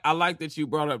love. I like that you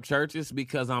brought up churches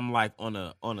because I'm like on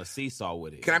a seesaw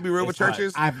with it. Can I be real with It's like-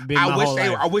 churches? I've been my I wish whole they.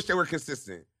 life. I wish they were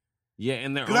consistent. Yeah,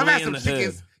 and they're Because I've only had in some the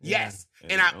chickens. hood. Yes, Yeah.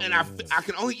 and Only I in the hood. I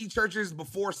can only eat churches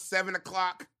before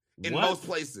 7:00 in What? most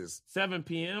places. 7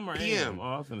 p.m. or PM. AM?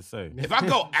 Oh, I was gonna say. If I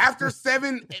go after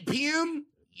 7 p.m.,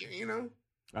 you know,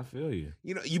 I feel you.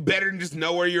 you better just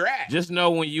know where you're at. Just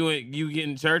know when you get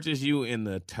in churches, you in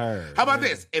the turd. How about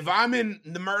this? If I'm in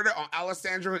the murder on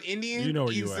Alessandro and Indian, You know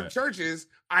where eating you some at. churches,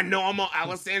 I know I'm on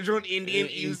Alessandro and Indian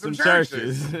eating some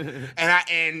churches. churches.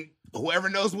 and whoever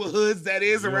knows what hoods that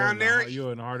is You're around in the- there,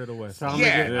 You're in the heart of the West. So I'm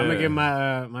Yeah. gonna get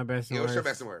my my best and yeah, what's worst. your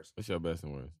best and worst? What's your best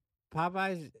and worst?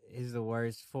 Popeyes is the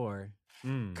worst for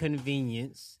Mm.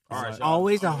 convenience. All right, There's y'all.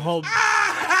 always a whole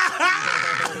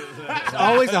there's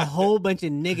always a whole bunch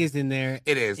of niggas in there.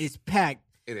 It is. It's packed.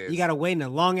 It is. You gotta wait in a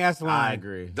long ass line. I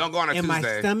agree. Don't go on a And my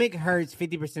Tuesday. stomach hurts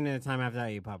 50% of the time after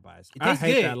I eat Popeyes. It I tastes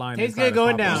hate good. that line Tastes inside good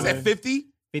going of You down. Popeyes. said 50?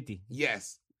 50.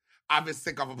 Yes. I've been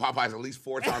sick off of Popeyes at least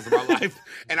 4 times in my life,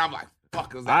 and I'm like,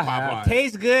 fuck, it was that I have. Popeyes.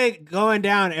 Tastes good going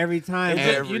down every time. It's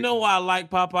just- Every- you know why I like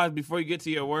Popeyes before you get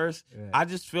to your worst? Yeah. I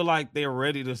just feel like they're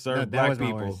ready to serve No, that black was my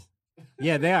people. worst.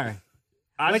 Yeah, they are.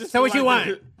 I What- just so feel what you like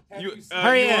want? You,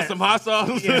 Hurry you want up. some hot sauce?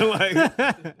 like,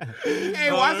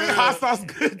 Hey, why is it hot sauce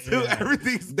good too?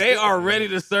 Everything's they are ready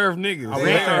to serve niggas. They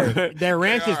They are. Their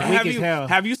ranch is They are. weak Have as you hell.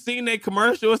 have you seen that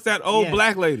commercial? It's that old Yeah.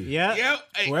 black lady. Yeah. Yep.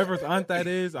 Hey, Whoever's aunt that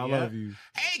is, I Yeah. love you.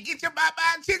 hey, get your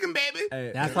Popeye chicken, baby.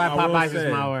 Hey, That's why I will Popeyes say,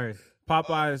 is my worst.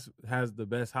 Popeyes has the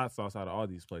best hot sauce out of all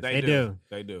these places. They do.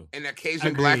 They do. And the Cajun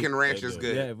Agreed. black and ranch They is do.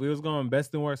 good. Yeah, if we was going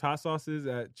best and worst hot sauces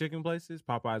at chicken places,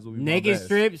 Popeyes will be my Naked best.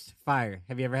 strips, fire.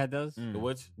 Have you ever had those? The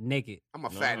which? Naked. I'm a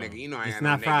fat No. nigga. You know I It's ain't not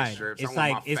no naked fried. strips. I It's want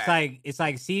like my it's fat. like it's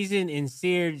like seasoned and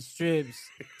seared strips.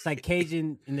 It's like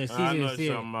Cajun and they're I seasoned know and what you're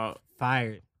seared. talking about.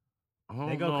 Fired. I don't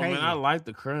They go know, crazy. man. I like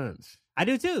the crunch. I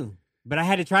do too. But I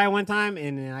had to try it one time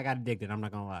and then I got addicted. I'm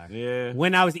not gonna lie. Yeah.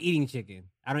 When I was eating chicken,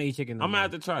 I don't eat chicken. No I'm more.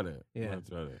 gonna have to try that. Yeah. I'm gonna have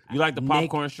to try that. You like the Naked-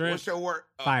 popcorn shrimp? What's your work?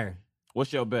 Fire.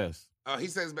 What's your best? He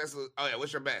says best. Oh yeah,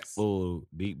 what's your best? Oh,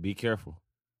 be careful.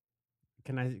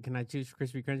 Can I choose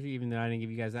crispy crunchy even though I didn't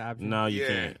give you guys that option? No, you Yeah.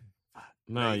 can't.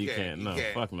 No, you you can't. can't. You No,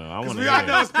 can't. fuck no. I Because want we to. all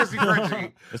know it's crispy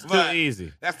crunchy. It's too but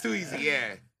easy. That's too easy.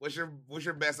 Yeah. What's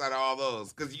your best out of all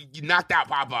those? Because you knocked out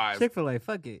Popeyes. Chick-fil-A,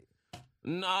 fuck it.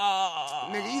 No,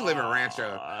 Nigga, you live in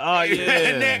Rancho. Oh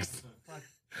yeah. Next.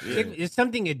 Yeah. There's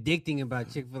something addicting about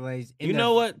Chick-fil-A's. You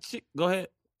know what? Go ahead.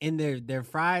 And their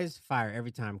fries fire every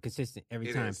time, consistent every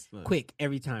It time, is. quick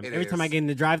every time. It every time I is. get in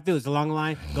the drive-through, it's a long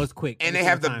line, goes quick. And every they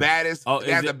have the single time. baddest. Oh,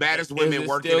 they have the baddest women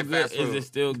working still in fast good? food. Is it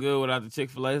still good without the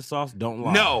Chick-fil-A sauce? Don't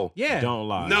lie. No. Yeah. Don't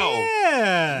lie. No.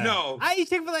 Yeah. No. I eat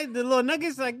Chick-fil-A, the little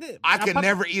nuggets like this. I could pop-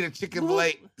 never eat a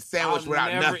Chick-fil-A sandwich I'll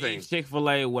without never nothing. eat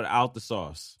Chick-fil-A without the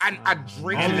sauce. I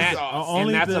drink And the that- sauce.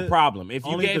 Only and that's the- a problem. If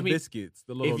you Only gave the me biscuits,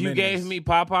 the little if you minis. gave me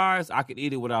Popeyes, I could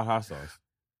eat it without hot sauce.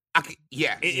 I could,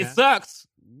 yeah. It sucks,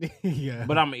 yeah.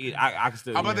 but I'm gonna eat. I can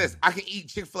still. How about eat it. this? I can eat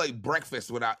Chick-fil-A breakfast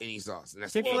without any sauce. And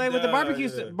that's Chick-fil-A it. with the Yeah, barbecue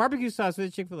yeah. barbecue sauce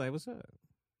with Chick-fil-A. What's up?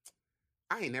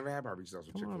 I ain't never had barbecue sauce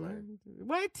with Come on, Chick-fil-A. man.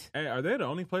 What? Hey, are they the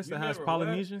only place You that has never-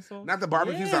 Polynesian sauce? Not the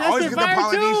barbecue Yeah, sauce. I that always shit get the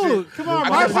fire, too. Polynesian. Come on, I get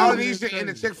Marshall. Polynesian in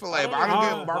the Chick-fil-A, but I don't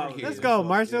Oh, get barbecue. Let's go,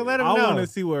 Marshall. Let him I know.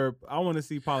 want to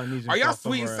see Polynesian. Are y'all sauce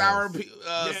sweet and somewhere sour else.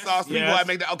 Yes, sauce people yes. that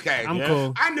make that? Okay. I'm Yeah.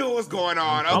 cool. I knew what was going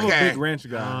on. I'm a Okay. big ranch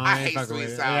guy. I ain't hate fucking sweet with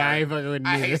it. sour. Yeah, I ain't fucking with it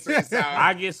I neither. hate sweet and sour.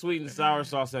 I get sweet and sour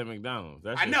sauce at McDonald's.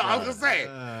 That I shit know. I was fire.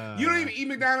 gonna say you don't even eat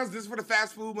McDonald's. This is for the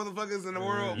fast food motherfuckers in the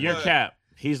world. You're but- cap.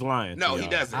 He's lying. No, to he y'all.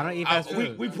 doesn't. I don't eat fast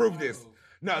food. We proved this.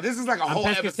 No, this is like a I'm whole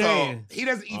episode. pescatarian. He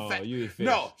doesn't eat Oh, fat. you eat fish.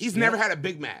 No, he's never had a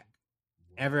Big Mac.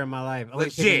 Ever in my life. Only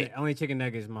Legit. chicken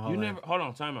nuggets my whole You life. never. Hold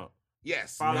on. Time out.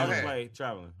 Yes. Follow Go the ahead. play.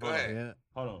 Traveling. Go Hold on. ahead. Yeah.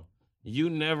 Hold on. You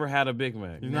never had a Big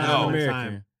Mac. You're No. not an Time.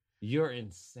 American. You're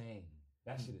insane.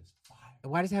 That shit is fire.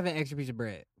 Why does it have an extra piece of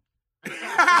bread?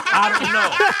 I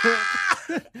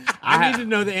don't know. I need to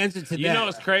know the answer to that. You know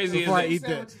what's crazy before I is eat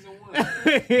that,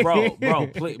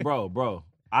 that. bro.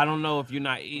 I don't know if you're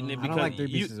not eating it I because don't like 3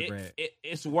 you, pieces of bread.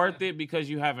 it's worth it because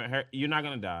you haven't heard. You're not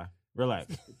gonna die.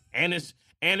 Relax.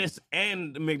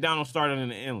 and McDonald's started in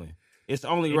the inland. It's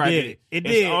only It right. did. It It's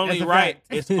did. only That's a right. fact.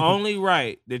 It's only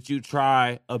right that you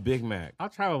try a Big Mac. I'll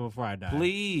try one before I die.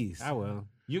 Please. I will.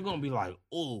 You're gonna be like,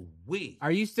 oh, we.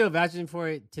 Are you still vouching for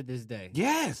it to this day?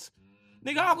 Yes.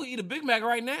 Nigga, I'll go eat a Big Mac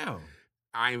right now.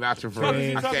 I ain't vouching for What it.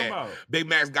 are you I talking can't. about? Big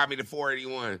Mac's got me to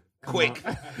 481. Quick.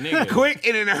 Nigga. Quick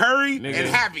and in a hurry Nigga. and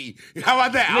happy. How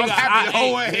about that? I was happy the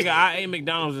whole way. Nigga, I ate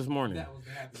McDonald's this morning.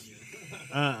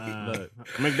 Look,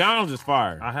 McDonald's is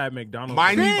fire. I had McDonald's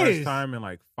Mine for the is- first time in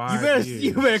like 5 years.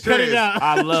 You better cut it Triz, out.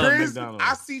 I love Triz, McDonald's.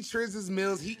 I see Triz's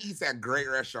meals. He eats at great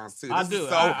restaurants too. I This do. is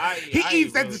So I he eat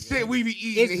eats at really the shit good. we be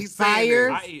eating. It's and he's saying fire.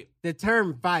 this. I eat. The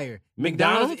term fire.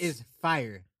 McDonald's? is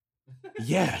fire.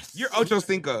 Yes. You're Ocho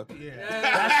Cinco.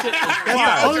 that shit is That's the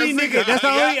fire. Ocho only Cinco. nigga. That's the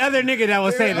only other nigga that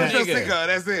will say that. Ocho Nigga. Cinco.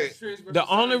 That's it. The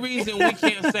only reason we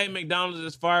can't say McDonald's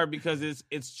is fire because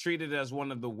it's treated as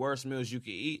one of the worst meals you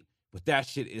can eat. But that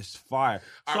shit is fire.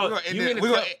 All So, right, we're gonna end you it. mean to We're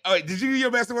gonna- tell- oh, wait, did you do your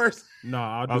best and worst? No,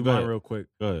 I'll do Oh, go mine ahead. real quick.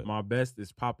 Go ahead. My best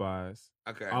is Popeyes.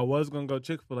 Okay. I was gonna go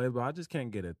Chick-fil-A, but I just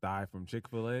can't get a thigh from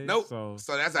Chick-fil-A. Nope. So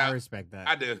So that's I how respect that.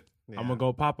 I do. Yeah. I'm gonna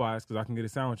go Popeyes because I can get a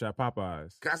sandwich at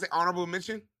Popeyes. Can I say honorable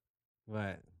mention?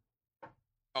 What?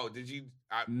 Oh, did you?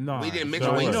 No, we didn't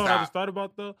so mention you know what I Wingstop. just thought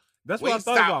about though? That's what I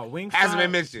thought Wingstop about. Wingstop hasn't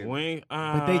been mentioned. Wing,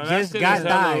 But they that just shit got is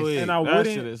hella thighs. weak. And I That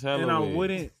wouldn't. shit is hella And I weak.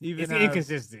 wouldn't even. It's have,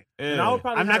 inconsistent. And I would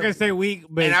probably. I'm not have- gonna say weak,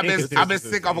 but And it's I've been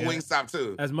inconsistent. sick off of Yeah. Wingstop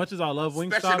too. As much as I love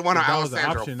Wingstop, Especially the one on if that was an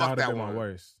Alessandro. option, Fuck that would that have been my one.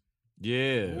 worst. Yeah.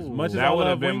 As much as that I would love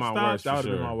have been my Wingstop, worst that for would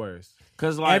have been sure. my worst.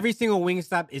 Because like Every single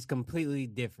Wingstop is completely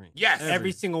different. Yes.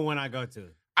 Every single one I go to.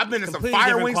 I've been to some Completely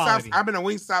fire different Wingstops. quality. I've been to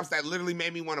Wingstops that literally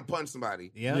made me want to punch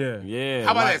somebody. Yep. Yeah. yeah.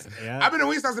 How about like, this? Yeah. I've been to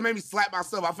Wingstops that made me slap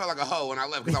myself. I felt like a hoe when I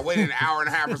left because I waited an hour and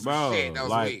a half for some Bro, shit. That was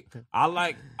like,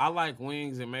 weak. I like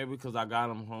wings, and maybe because I got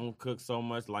them home cooked so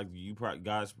much, like you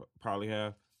guys probably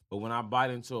have. But when I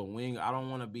bite into a wing, I don't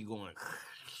want to be going.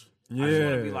 Yeah. I just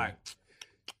want to be like,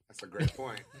 That's a great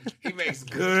point. He makes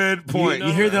good points. know-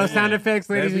 You hear those Yeah. sound effects,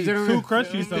 ladies That'd and be gentlemen? too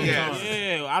crunchy sometimes.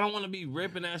 Yes. yeah, I don't want to be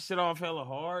ripping that shit off hella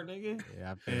hard, nigga.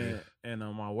 Yeah, I feel you. And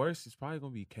my worst is probably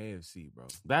gonna be KFC, bro.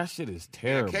 That shit is Yeah,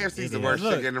 terrible. KFC's It the is. worst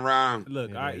Look. chicken around.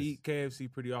 Look, It I is. eat KFC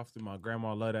pretty often. My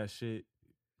grandma love that shit.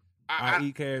 I I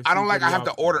eat KFC. I don't like. I pretty have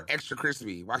to often. order extra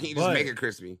crispy. Why can't you just But- make it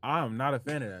crispy? I'm not a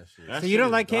fan of that shit. That So you shit don't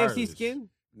is like KFC garbage. skin?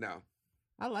 No,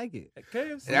 I like it.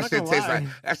 KFC. that not shit gonna tastes lie.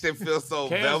 like. That shit feels so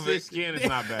KFC velvet. skin is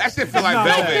not bad. That shit feel like Not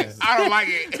velvet. bad. I don't like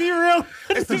it. Be real.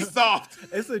 It's too soft.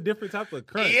 It's a different type of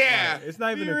crunch. Yeah. Like, it's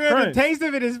not Be even a real. The crunch. taste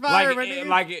of it is fire, my nigga.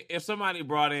 like if somebody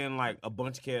brought in like a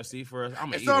bunch of KFC for us, I'm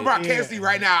gonna If eat someone it. brought Yeah. KFC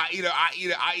right now, I eat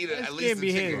it That at least skin a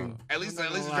be chicken. hitting. At least I'm a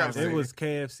not gonna lie. drumstick. It was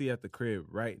KFC at the crib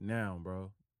right now,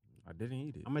 bro. I didn't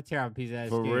eat it. I'm gonna tear out a piece of that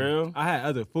For skin. real. I had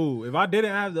other food. If I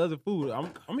didn't have the other food,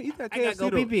 I'm gonna eat that I gotta KFC. go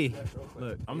to- pee-pee.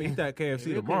 Look, I'm gonna eat that KFC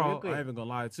Real quick, tomorrow. real quick. I ain't even gonna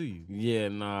lie to you. Yeah,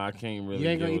 nah, I can't really You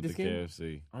ain't get gonna with eat the the skin?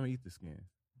 KFC. I'm gonna eat the skin.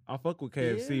 I fuck with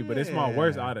KFC, but it's my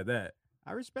worst Yeah. out of that.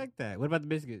 I respect that. What about the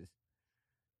biscuits?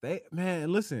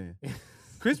 Man, listen.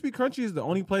 Crispy Crunchy is the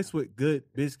only place with good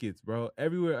biscuits, bro.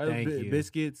 Everywhere other Thank you.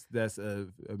 biscuits, that's a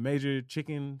major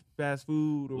chicken fast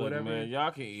food or Look, whatever. man,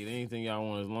 y'all can eat anything y'all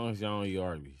want as long as y'all don't eat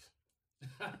Arby's.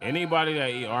 Anybody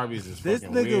that eat Arby's is This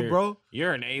fucking nigga, weird. bro.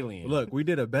 You're an alien. Look, we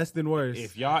did a best and worst.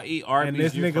 if y'all eat Arby's, And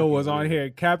this you're nigga fucking was on weird. here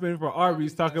capping for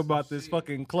Arby's, talking about this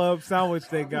fucking club sandwich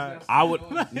they got. I would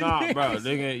nah, bro,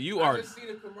 nigga, you are,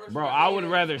 bro. I would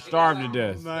rather starve to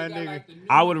death. My nigga.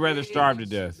 I would rather starve to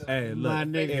death. Hey, look. My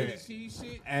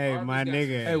nigga. Hey, my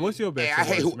nigga. Hey, what's your best? Hey, I and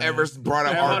hate worst, man? whoever's brought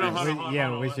up Hey, hold on, Arby's. hold on, hold on, Yeah,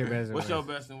 hold on, what's your hold on. best and What's your worst?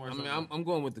 best and I worst? mean, I'm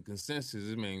going with the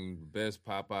consensus. I mean, best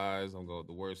Popeyes. I'm going with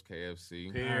the worst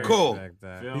KFC. Period. Cool. Respect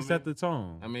that. Feel He me? set the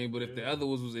tone. I mean, but if the other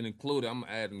was included, I'm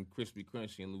adding crispy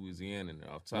crunchy in Louisiana in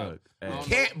there off top. Look, I hey. don't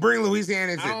know- Can't bring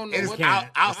Louisiana I don't know into what-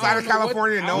 outside I of don't know what-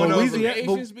 California. I No don't one know knows. what them.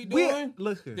 the Asians be doing.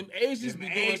 Listen, Them Asians be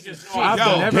doing Asians some are- shit.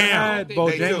 I've Yo, never damn. had They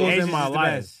Bojangles do. in Asians my is the life.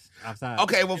 best. Outside.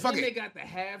 Okay, well, And fuck then they it. got the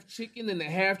half chicken and the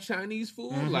half Chinese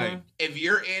food. Like, If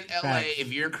you're in LA, Facts.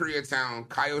 if you're in Koreatown,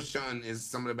 Kaioshun is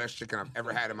some of the best chicken I've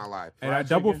ever had in my life. And that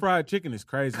double fried chicken is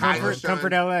crazy. Comfort-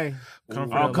 Comfort LA.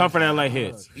 Comfort LA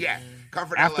hits. Yeah,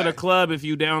 Comfort After LA. the club, if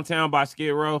you downtown by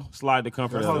Skid Row, slide to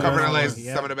Comfort LA. Comfort Yeah. LA is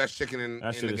Yeah. some of the best chicken in That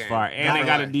in shit the is game. fire. And they Comfort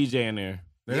got a LA. DJ in there.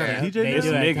 They got Yeah. a DJ They It's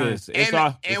do there? that niggas. kind. It's And, all,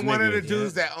 and it's one of the niggas.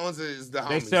 dudes that owns it is the homie.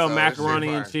 They sell so macaroni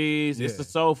it's and fire. cheese. It's Yeah. the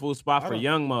soul food spot I for don't-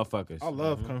 young motherfuckers. I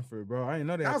love Comfort, bro. I didn't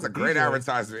know That was a had great DJ.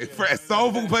 advertisement for a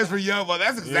soul food place for young boy.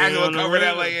 That's exactly Yeah, what on the Comfort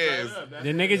real. LA is.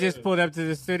 The nigga just pulled up to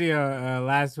the studio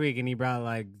last week and he brought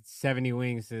like 70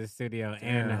 wings to the studio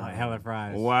and Damn. hella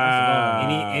fries.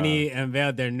 Wow. And he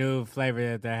unveiled their new flavor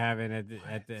that they're having at the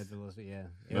little yeah.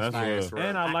 It was That's fire. real.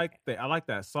 And I like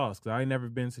that sauce because I ain't never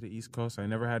been to the East Coast. I ain't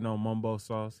never had no mumbo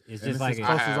sauce. It's And just like as it.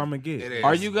 close I as have. I'm gonna get. It is.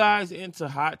 Are you guys into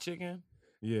hot chicken?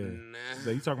 Yeah. Nah. So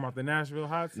you talking about the Nashville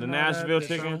Hots? The and all that? Nashville The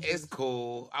chicken? sausage? It's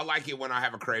cool. I like it when I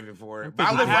have a craving for it. I'm But I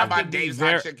thinking live I right have by to be Dave's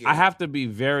very- Hot Chicken. I have to be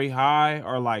very high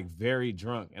or like very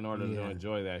drunk in order to Yeah.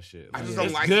 enjoy that shit. I Like, just don't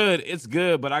it's like good. It's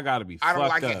good, but I gotta be. I don't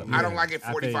fucked like up. it. I don't like it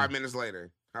I 45 feel minutes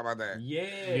later. How about that? Yeah.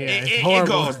 it's It horrible.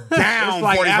 goes down It's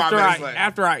like 45 after minutes later.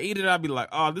 after I eat it, I'll be like,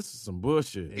 oh, this is some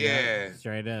bullshit. Yeah.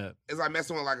 Straight up. It's like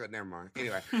messing with like a. Never mind.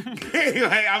 Anyway,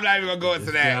 anyway, I'm not even gonna go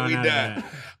into that. gone We out of done. that.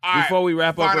 All right, Before we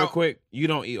wrap up final- real quick, you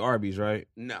don't eat Arby's, right?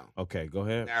 No, Okay, go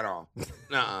ahead. at all.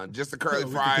 Just the curly we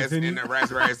can fries continue. and the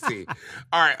raspberry tea.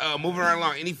 All right, moving right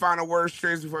along. Any final words,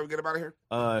 Triz, before we get up out of here?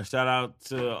 Shout out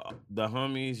to the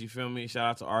homies, you feel me? Shout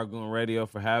out to Argoon Radio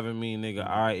for having me, nigga.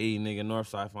 IE, nigga,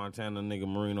 Northside Fontana, nigga,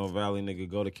 Merino Valley, nigga.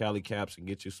 Go to Cali Caps and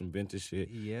get you some vintage shit.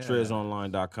 Yeah.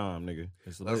 TrizOnline.com, nigga.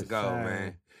 Let's go, sir.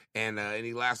 man. And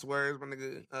any last words, my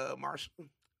nigga, Marshall?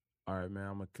 All right, man.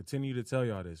 I'm gonna continue to tell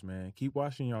y'all this, man. Keep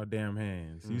washing y'all damn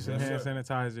hands. Use some Yes, hand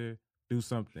sir. sanitizer. Do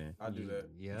something. I do that.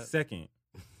 Yep. Second,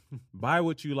 buy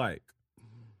what you like.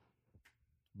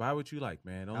 Buy what you like,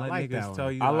 man. Don't I let like that niggas one.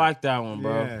 tell you. I like that one,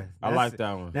 bro. Yeah, I that's- like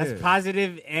that one. That's Yeah.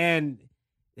 positive, and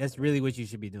that's really what you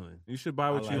should be doing. You should buy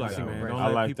what I you like like, that man. one. Don't I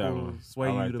let like people that one. sway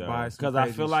I like you to that buy one. some I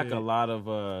crazy feel like shit. a lot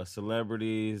of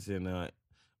celebrities and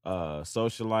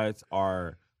socialites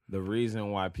are the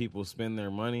reason why people spend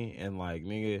their money. And like,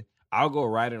 nigga, I'll go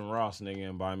right in Ross, nigga,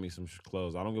 and buy me some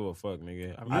clothes. I don't give a fuck,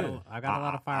 nigga. I got a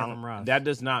lot of fire don't- from Ross. That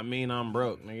does not mean I'm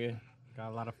broke, nigga. Got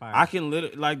a lot of fire. I can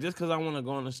literally, like, just because I want to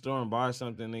go in the store and buy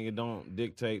something, nigga, don't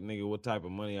dictate, nigga, what type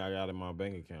of money I got in my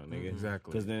bank account, nigga.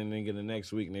 Exactly. Because then, nigga, the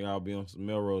next week, nigga, I'll be on some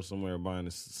Melrose somewhere buying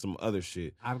some other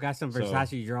shit. I've got some So-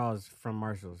 Versace drawers from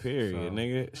Marshalls. Period, so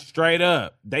nigga. Straight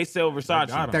up. They sell got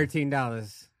 'em. Versace.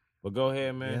 $13. But go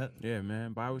ahead, man. Yep. Yeah,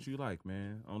 man. Buy what you like,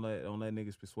 man. Don't let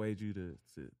niggas persuade you to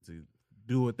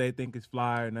do what they think is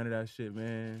fly or none of that shit,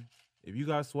 man. If you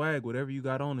got swag, whatever you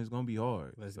got on is gonna be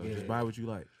hard. Let's So get just it. buy what you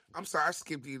like. I'm sorry, I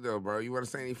skipped you though, bro. You want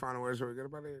to say any final words before we get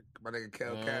about it? My nigga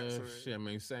Kel Caps. Shit, I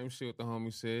mean, same shit what the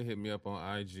homie said. Hit me up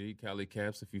on IG, Cali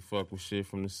Caps, if you fuck with shit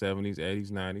from the 70s,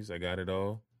 80s, 90s. I got it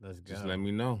all. Let's go. Just let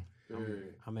me know.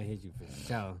 I'm going to hit you for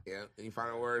sure. Yeah. Any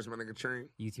final words, my nigga Tree?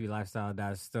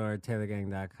 UTBLifestyle.store,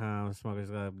 TaylorGang.com,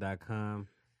 SmokersClub.com.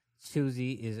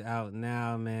 Choosy is out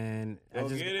now, man. Go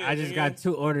get it, I just nigga. got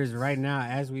 2 orders right now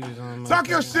as we was on. Talk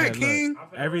your motherfucking- shit, Hey, King.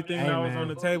 Everything Hey, that was man. on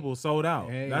the table sold out.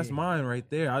 Hey. That's mine right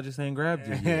there. I just ain't grabbed it.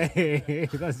 look. yet. Hey,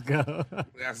 let's go.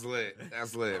 That's lit.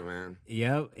 That's lit, man.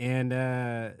 Yep. And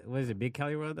what is it?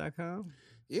 BigCaliWorld.com?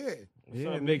 Yeah.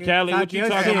 Yeah, Big nigga. Cali, Talk what you your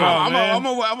talking shit. about, man?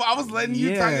 I was letting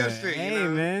you talk your shit. Hey, you know?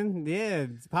 man. Yeah.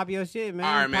 Pop your shit, man.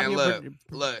 All right, Pop man. your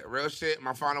Look, real shit.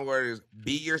 My final word is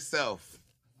be yourself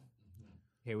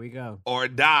Here we go. or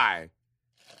die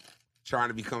trying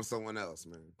to become someone else,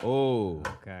 man. Oh.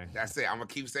 Okay. That's it. I'm gonna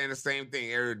keep saying the same thing,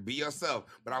 Eric. Be yourself.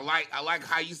 But I like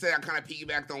how you said. I kind of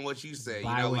piggybacked on what you said.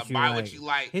 Buy You know, what like, you buy like. what you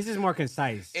like. His is more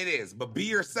concise. It is, but be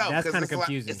yourself. That's 'cause kinda it's a lot-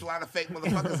 confusing. It's a lot of fake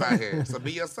motherfuckers out here. So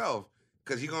be yourself,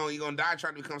 because you're gonna die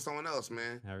trying to become someone else,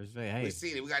 man. I respect. Hey. We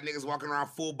seen it. We got niggas walking around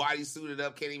full body suited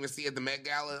up, can't even see at the Met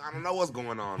Gala. I don't know what's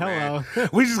going on, Hello. man.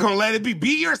 We just gonna let it be.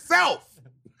 Be yourself,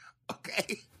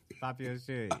 okay? Pop your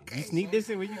shit. You sneak this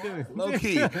in? What you doing? Low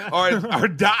key, or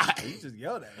die. just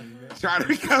yelled at me, man. Trying to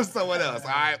become someone else. All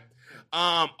right.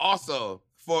 Also,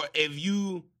 for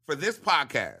this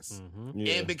podcast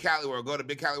Yeah. and Big Cali World, go to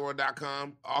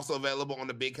BigCaliWorld.com. Also available on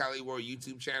the Big Cali World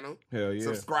YouTube channel. Hell yeah.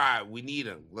 Subscribe. We need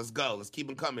them. Let's go. Let's keep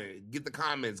them coming. Get the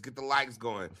comments. Get the likes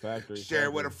going. Factory. Share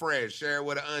it with a friend. Share it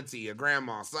with an auntie, a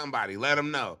grandma, somebody. Let them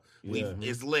know. Yeah.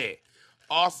 It's lit.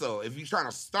 Also, if you're trying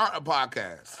to start a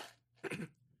podcast,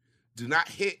 do not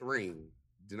hit Ring.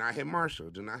 Do not hit Marshall.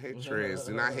 Do not hit Triz.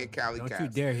 Do not hit Cali Don't Caps. you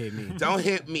dare hit me. Don't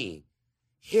hit me.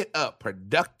 Hit up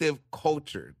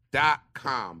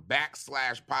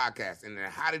productiveculture.com/podcast. And then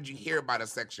how did you hear about a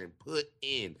section? Put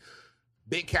in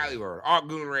Big Cali World,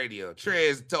 Argoon Radio.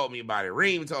 Trez told me about it.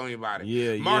 Reem told me about it.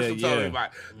 Yeah, Marshall yeah, told yeah. me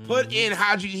about it. Put in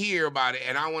how'd you hear about it.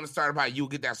 And I want to start about it. You will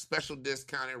get that special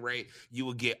discounted rate. You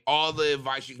will get all the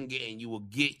advice you can get, and you will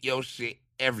get your shit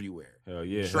everywhere. Hell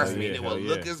yeah. Trust hell me, yeah, it will hell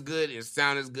look yeah. as good and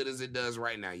sound as good as it does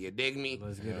right now. You dig me?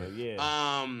 Let's get Hell it.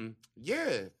 yeah.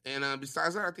 Yeah. And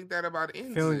besides that, I think that about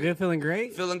ends Feeling it. good, feeling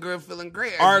great? Feeling good, feeling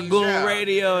great. as Argoon usual.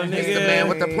 Radio, It's nigga. the man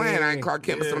with the plan. I ain't Clark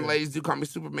Kent, but some Yeah. ladies do call me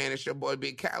Superman. It's your boy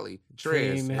Big Cali. Same,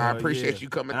 Trez, man. I Hell appreciate yeah. you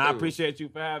coming And through. I appreciate you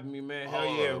for having me, man. Hell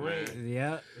yeah, man. Ring.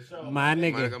 Yep. sure. My My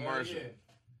nigga. nigga Marshall.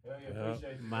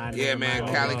 My Yeah, nigga, man.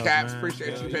 my Cali nigga. Caps, man.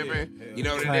 appreciate you, Hell yeah. pimping. You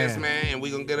know what it Class. is, man. And we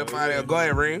gonna get up out of here. Go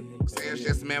ahead, Ring. Say it's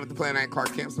just the man with the plan. I ain't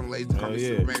Clark Kent. Some ladies do call Hell me yeah.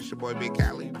 Superman. It's your boy Big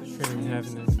Cali. Trinity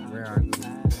Happiness. Rare Argoon.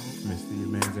 Mr.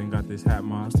 man. Ain't got this hat,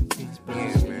 man. Yeah,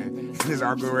 man. This is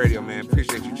our good radio, man.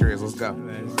 Appreciate you, Trez. Let's go.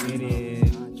 Let's get it.